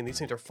than anything, these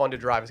things are fun to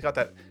drive. It's got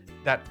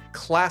that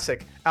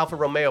classic Alfa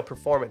Romeo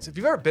performance. If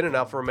you've ever been in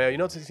Alfa Romeo, you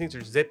know these things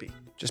are zippy.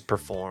 Just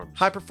perform.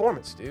 High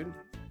performance, dude.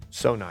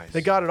 So nice.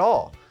 They got it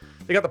all.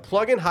 They got the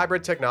plug-in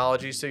hybrid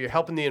technology, so you're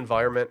helping the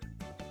environment.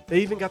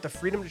 They even got the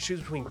freedom to choose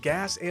between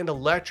gas and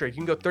electric. You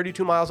can go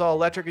 32 miles all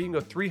electric, or you can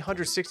go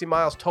 360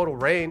 miles total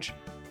range.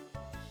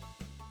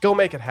 Go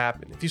make it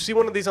happen. If you see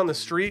one of these on the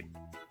street,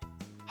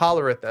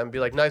 holler at them. Be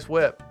like, nice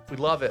whip. We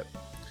love it.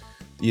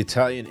 The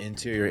Italian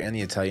interior and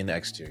the Italian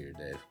exterior,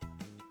 Dave.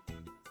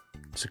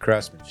 It's a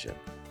craftsmanship.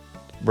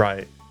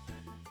 right.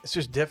 It's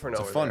just different It's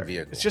a over fun there.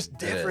 vehicle. It's just It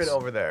different is.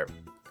 over there.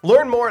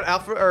 Learn more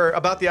at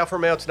about the Alfa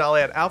Romeo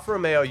Tonale at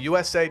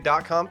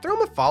alfaromeousa.com. Throw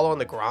them a follow on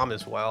the Grom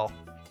as well.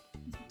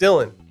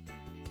 Dylan,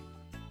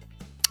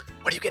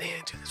 what are you getting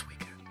into this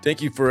weekend?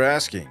 Thank you for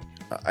asking.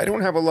 I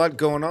don't have a lot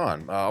going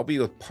on. I'll be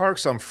with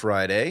Parks on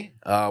Friday.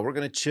 We're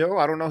going to chill.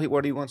 I don't know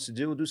what he wants to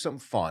do. We'll do something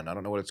fun. I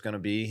don't know what it's going to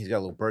be. He's got a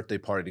little birthday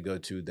party to go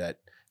to that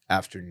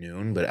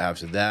afternoon. But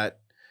after that,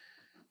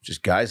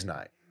 just guys'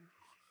 night.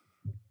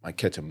 Might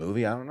catch a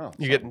movie. I don't know.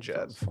 You're getting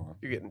Something jets. fun.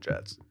 You're getting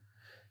jets.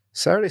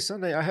 Saturday,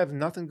 Sunday, I have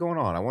nothing going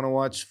on. I want to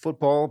watch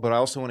football, but I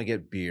also want to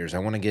get beers. I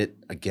want to get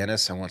a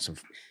Guinness. I want some.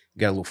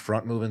 Got a little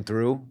front moving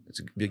through. It's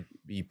a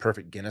be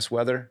perfect Guinness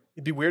weather.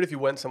 It'd be weird if you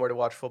went somewhere to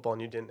watch football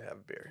and you didn't have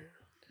a beer.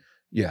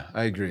 Yeah,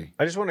 I agree.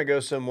 I just want to go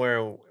somewhere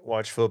and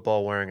watch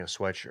football wearing a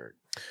sweatshirt,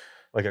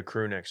 like a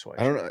crew neck sweatshirt.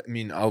 I don't know. I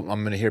mean, I'm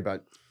going to hear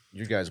about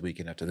your guys'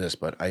 weekend after this,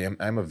 but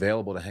I'm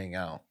available to hang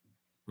out.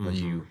 But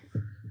you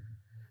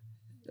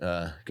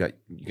got.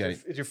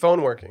 Is your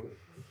phone working?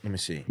 Let me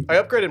see. I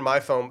upgraded my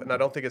phone, and I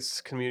don't think it's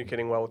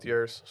communicating well with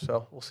yours.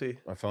 So we'll see.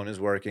 My phone is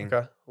working.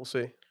 Okay, we'll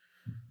see.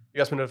 You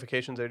got some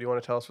notifications there. Do you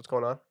want to tell us what's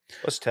going on?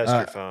 Let's test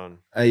your phone.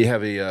 I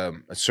have a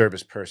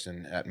service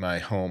person at my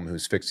home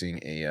who's fixing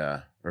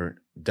or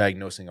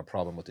diagnosing a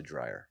problem with the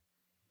dryer.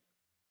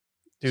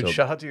 Dude, So,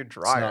 shout out to your It's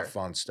dryer. not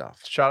fun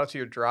stuff. Shout out to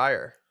your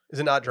dryer. Is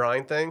it not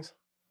drying things?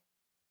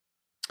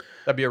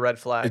 That'd be a red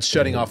flag. It's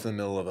shutting off in the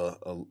middle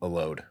of a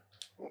load.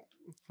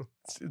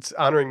 It's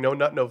honoring No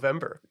Nut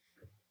November.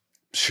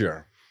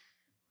 Sure.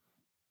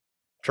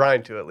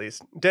 Trying to, at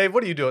least. Dave,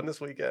 what are you doing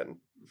this weekend?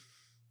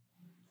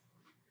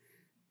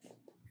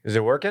 Is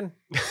it working?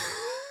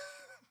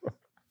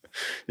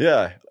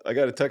 Yeah, I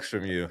got a text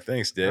from you.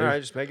 Thanks, Dave. All right,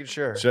 just making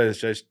sure.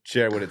 Should I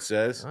share what it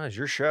says? Oh, it's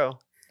your show.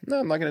 No,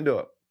 I'm not going to do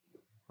it.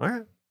 All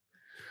right.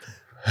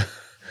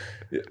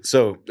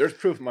 So there's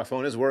proof my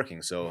phone is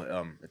working.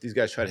 So if these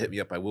guys try to hit me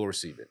up, I will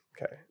receive it.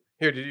 Okay.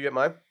 Here, did you get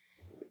mine?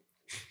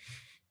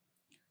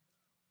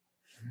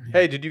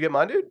 Hey, did you get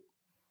mine, dude?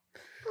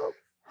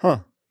 Huh.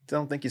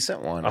 Don't think you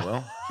sent one.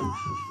 Well.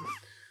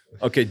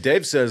 Okay,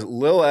 Dave says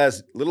little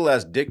ass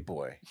dick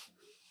boy.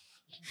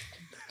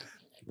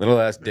 Little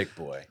ass dick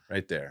boy.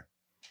 Right there.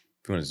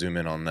 If you want to zoom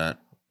in on that.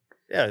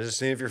 Yeah, just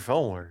seeing if your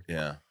phone worked.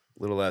 Yeah.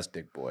 Little ass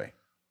dick boy.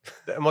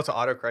 And what's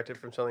auto-corrected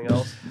from something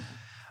else?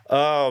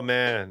 Oh,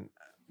 man.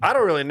 I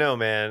don't really know,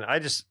 man.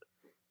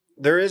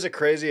 There is a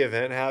crazy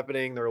event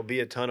happening. There will be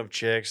a ton of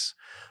chicks.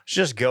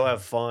 Just go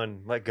have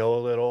fun. Let go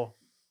a little.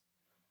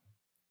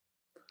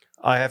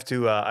 I have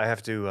to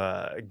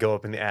go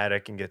up in the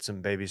attic and get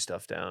some baby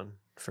stuff down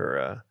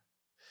for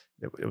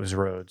it was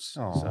Rhodes.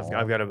 So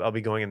I'll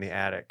be going in the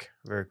attic.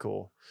 Very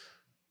cool.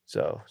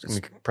 So it's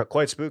gonna be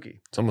quite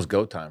spooky. It's almost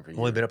go time for you. I've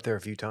only been up there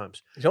a few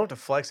times. You don't have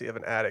to flex that you have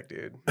an attic,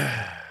 dude.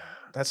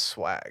 That's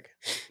swag.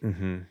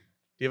 Mm-hmm. Do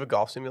you have a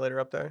golf simulator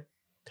up there?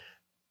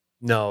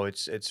 No,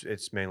 it's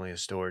mainly a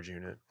storage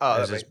unit.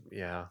 Oh,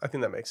 yeah. I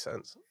think that makes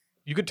sense.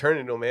 You could turn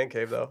it into a man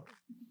cave, though.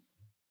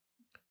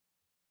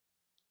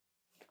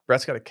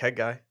 Brett's got a keg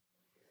guy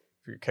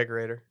for your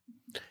kegerator.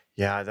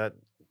 Yeah,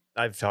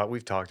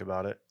 we've talked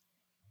about it.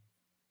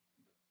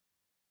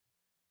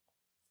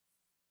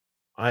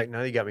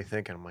 Now you got me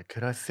thinking. I'm like,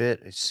 could I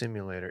fit a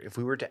simulator if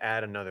we were to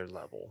add another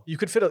level?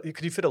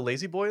 Could you fit a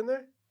lazy boy in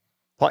there?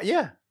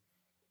 Yeah.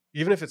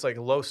 Even if it's like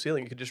low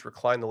ceiling, you could just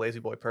recline the lazy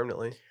boy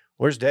permanently.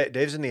 Where's Dave?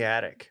 Dave's in the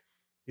attic.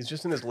 He's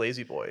just in his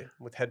lazy boy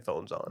with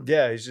headphones on,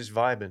 Yeah, he's just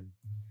vibing.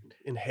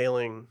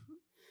 inhaling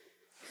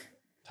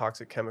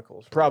toxic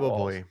chemicals. from the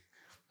Probably. walls.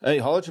 Hey,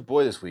 holler at your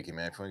boy this weekend,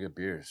 man. If you want to get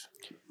beers.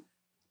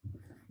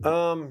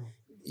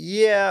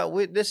 Yeah,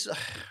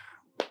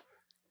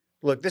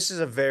 look, this is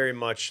a very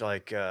much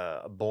like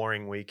a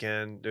boring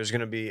weekend.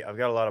 I've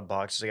got a lot of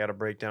boxes I got to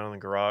break down in the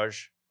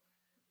garage.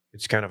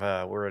 It's kind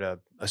of we're at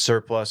a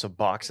surplus of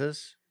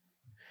boxes,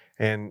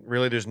 and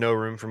really there's no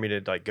room for me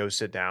to like go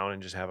sit down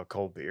and just have a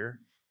cold beer.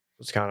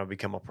 It's kind of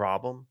become a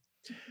problem.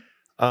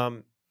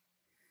 But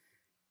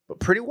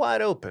pretty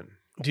wide open.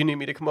 Do you need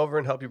me to come over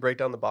and help you break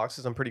down the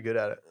boxes? I'm pretty good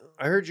at it.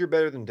 I heard you're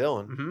better than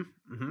Dylan.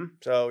 Mm-hmm.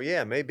 So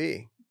yeah,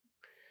 maybe.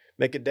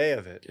 Make a day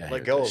of it. Yeah, I Let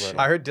heard go that a shit.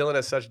 little. I heard Dylan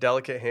has such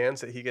delicate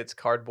hands that he gets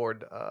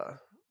cardboard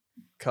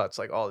cuts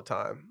like all the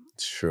time.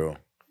 It's true.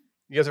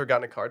 You guys ever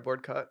gotten a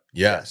cardboard cut?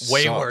 Yes.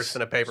 Way Sucks. worse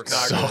than a paper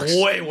cut. Sucks.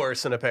 Way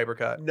worse than a paper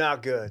cut.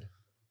 Not good.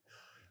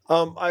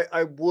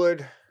 I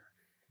would.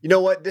 You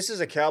know what? This is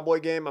a Cowboy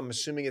game. I'm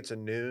assuming it's a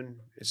noon.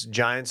 It's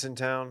Giants in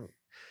town.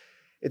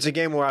 It's a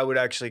game where I would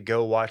actually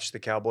go watch the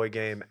Cowboy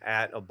game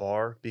at a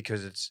bar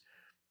because it's.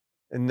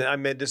 And I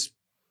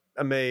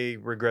may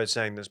regret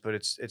saying this, but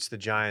it's the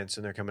Giants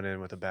and they're coming in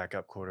with a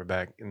backup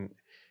quarterback and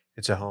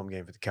it's a home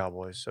game for the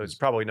Cowboys. So it's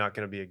probably not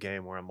going to be a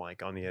game where I'm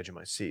like on the edge of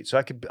my seat. So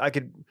I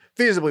could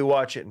feasibly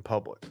watch it in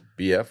public.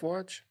 BF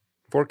watch?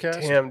 Forecast?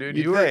 Damn, dude,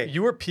 You'd you think.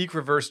 were peak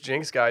reverse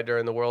jinx guy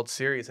during the World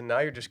Series, and now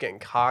you're just getting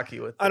cocky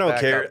with the I don't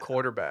backup care.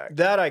 quarterback.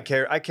 That I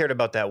care. I cared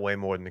about that way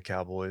more than the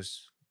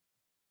Cowboys.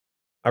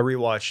 I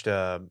watched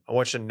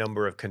a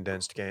number of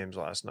condensed games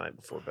last night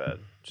before bed.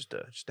 Just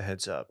a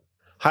heads up.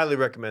 Highly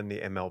recommend the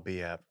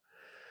MLB app.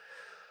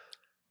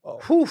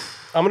 Oh.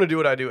 I'm gonna do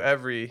what I do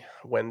every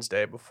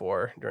Wednesday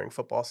during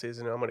football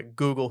season. I'm gonna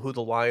Google who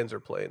the Lions are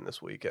playing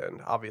this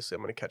weekend. Obviously,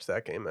 I'm gonna catch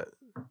that game at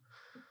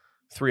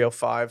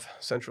 3:05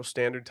 Central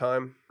Standard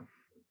Time.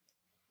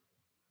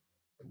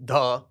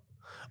 Duh.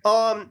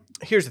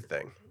 Here's the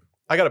thing.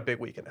 I got a big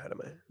weekend ahead of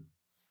me.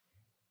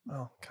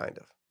 Well, kind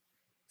of.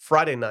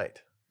 Friday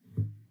night,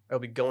 I'll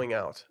be going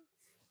out.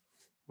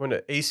 We're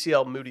going to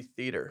ACL Moody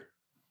Theater.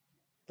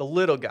 The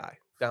Little Guy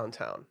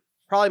downtown.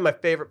 Probably my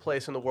favorite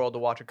place in the world to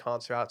watch a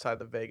concert outside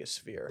the Vegas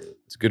Sphere.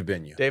 It's a good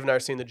venue. Dave and I are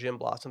seeing the Jim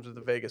Blossoms at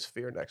the Vegas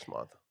Sphere next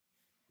month.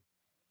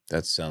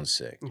 That sounds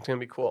sick. It's going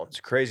to be cool. It's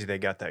crazy they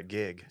got that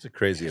gig. It's a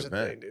crazy Here's the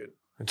event. thing,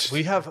 dude.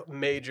 We have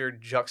major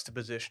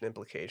juxtaposition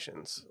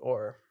implications,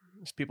 or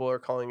as people are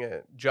calling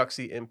it,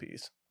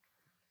 juxi-impies.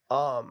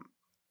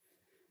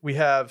 We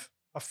have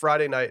a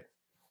Friday night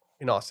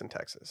in Austin,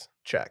 Texas.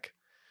 Check.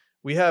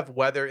 We have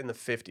weather in the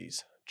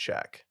 50s.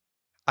 Check.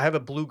 I have a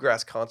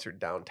bluegrass concert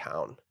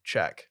downtown.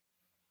 Check.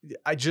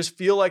 I just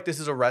feel like this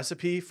is a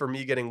recipe for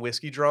me getting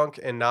whiskey drunk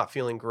and not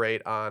feeling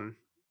great on.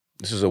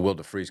 This is a Will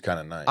DeFreeze kind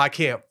of night. I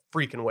can't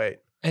freaking wait.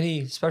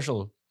 Any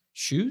special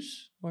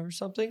shoes or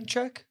something?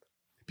 Check.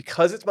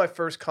 Because it's my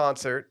first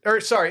concert,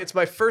 it's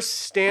my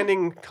first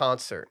standing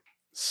concert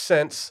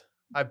since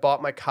I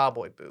bought my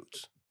cowboy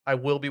boots. I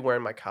will be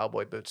wearing my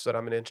cowboy boots so that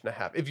I'm 1.5 inches.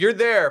 If you're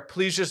there,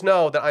 please just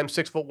know that I'm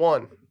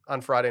 6'1"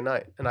 on Friday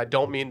night, and I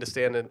don't mean to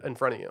stand in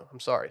front of you. I'm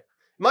sorry.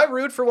 Am I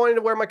rude for wanting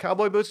to wear my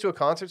cowboy boots to a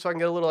concert so I can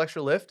get a little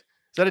extra lift?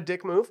 Is that a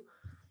dick move?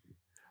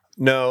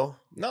 No.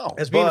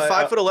 As being But,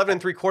 5'11"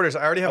 and 3/4,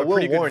 I already have a will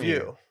pretty good warn view.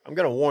 you. I'm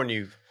going to warn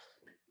you.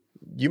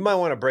 You might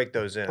want to break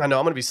those in. I know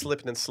I'm going to be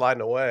slipping and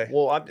sliding away.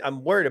 Well,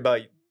 I'm worried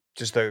about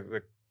just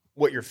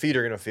what your feet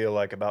are going to feel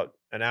like about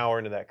an hour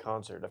into that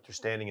concert after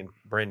standing in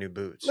brand new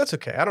boots. That's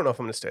okay. I don't know if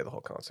I'm going to stay the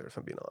whole concert, if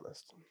I'm being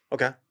honest.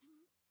 okay.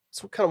 It's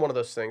kind of one of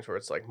those things where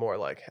it's like more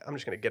like I'm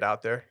just going to get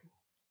out there,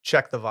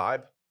 check the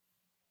vibe,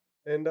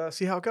 and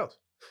see how it goes.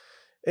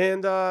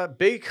 And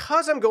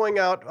because I'm going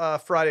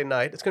out Friday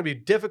night, it's going to be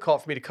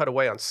difficult for me to cut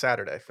away on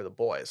Saturday for the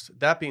boys.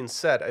 That being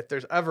said, if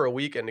there's ever a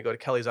weekend to go to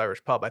Kelly's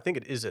Irish Pub, I think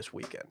it is this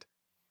weekend.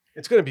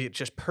 It's going to be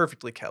just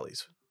perfectly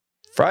Kelly's.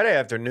 Friday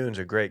afternoons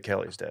are great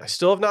Kelly's Day. I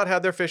still have not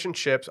had their fish and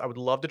chips. I would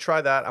love to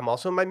try that. I'm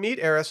also in my meat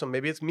era, so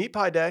maybe it's meat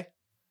pie day.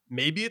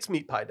 Maybe it's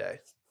meat pie day.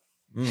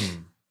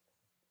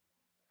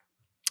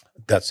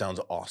 That sounds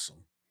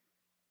awesome.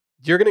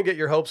 You're going to get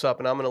your hopes up,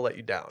 and I'm going to let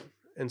you down.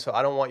 And so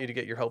I don't want you to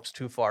get your hopes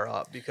too far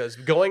up, because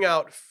going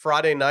out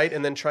Friday night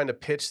and then trying to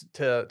pitch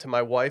to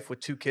my wife with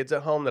 2 kids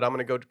at home that I'm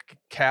going to go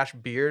cash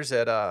beers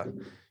at,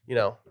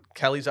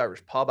 Kelly's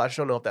Irish Pub. I just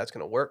don't know if that's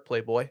going to work,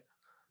 Playboy.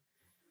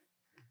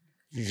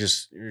 You're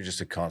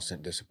just a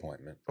constant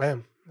disappointment. I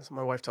am. That's what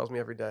my wife tells me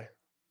every day.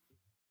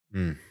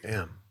 Damn.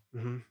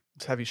 Mm-hmm.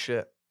 It's heavy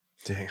shit.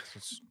 Dang.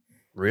 It's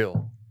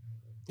real.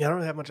 Yeah, I don't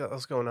really have much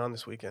else going on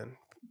this weekend.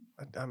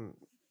 I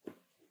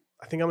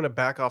think I'm going to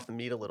back off the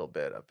meat a little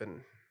bit. I've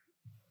been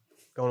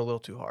going a little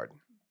too hard.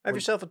 Have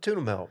yourself a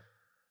tuna melt.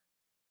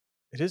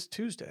 It is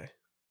Tuesday.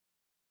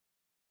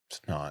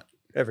 It's not.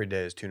 Every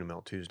day is Tuna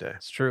Melt Tuesday.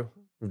 It's true.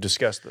 We've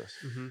discussed this.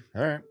 Mm-hmm.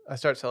 All right. I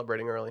start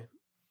celebrating early.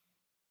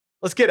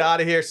 Let's get out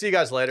of here. See you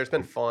guys later. It's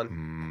been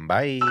fun.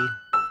 Bye.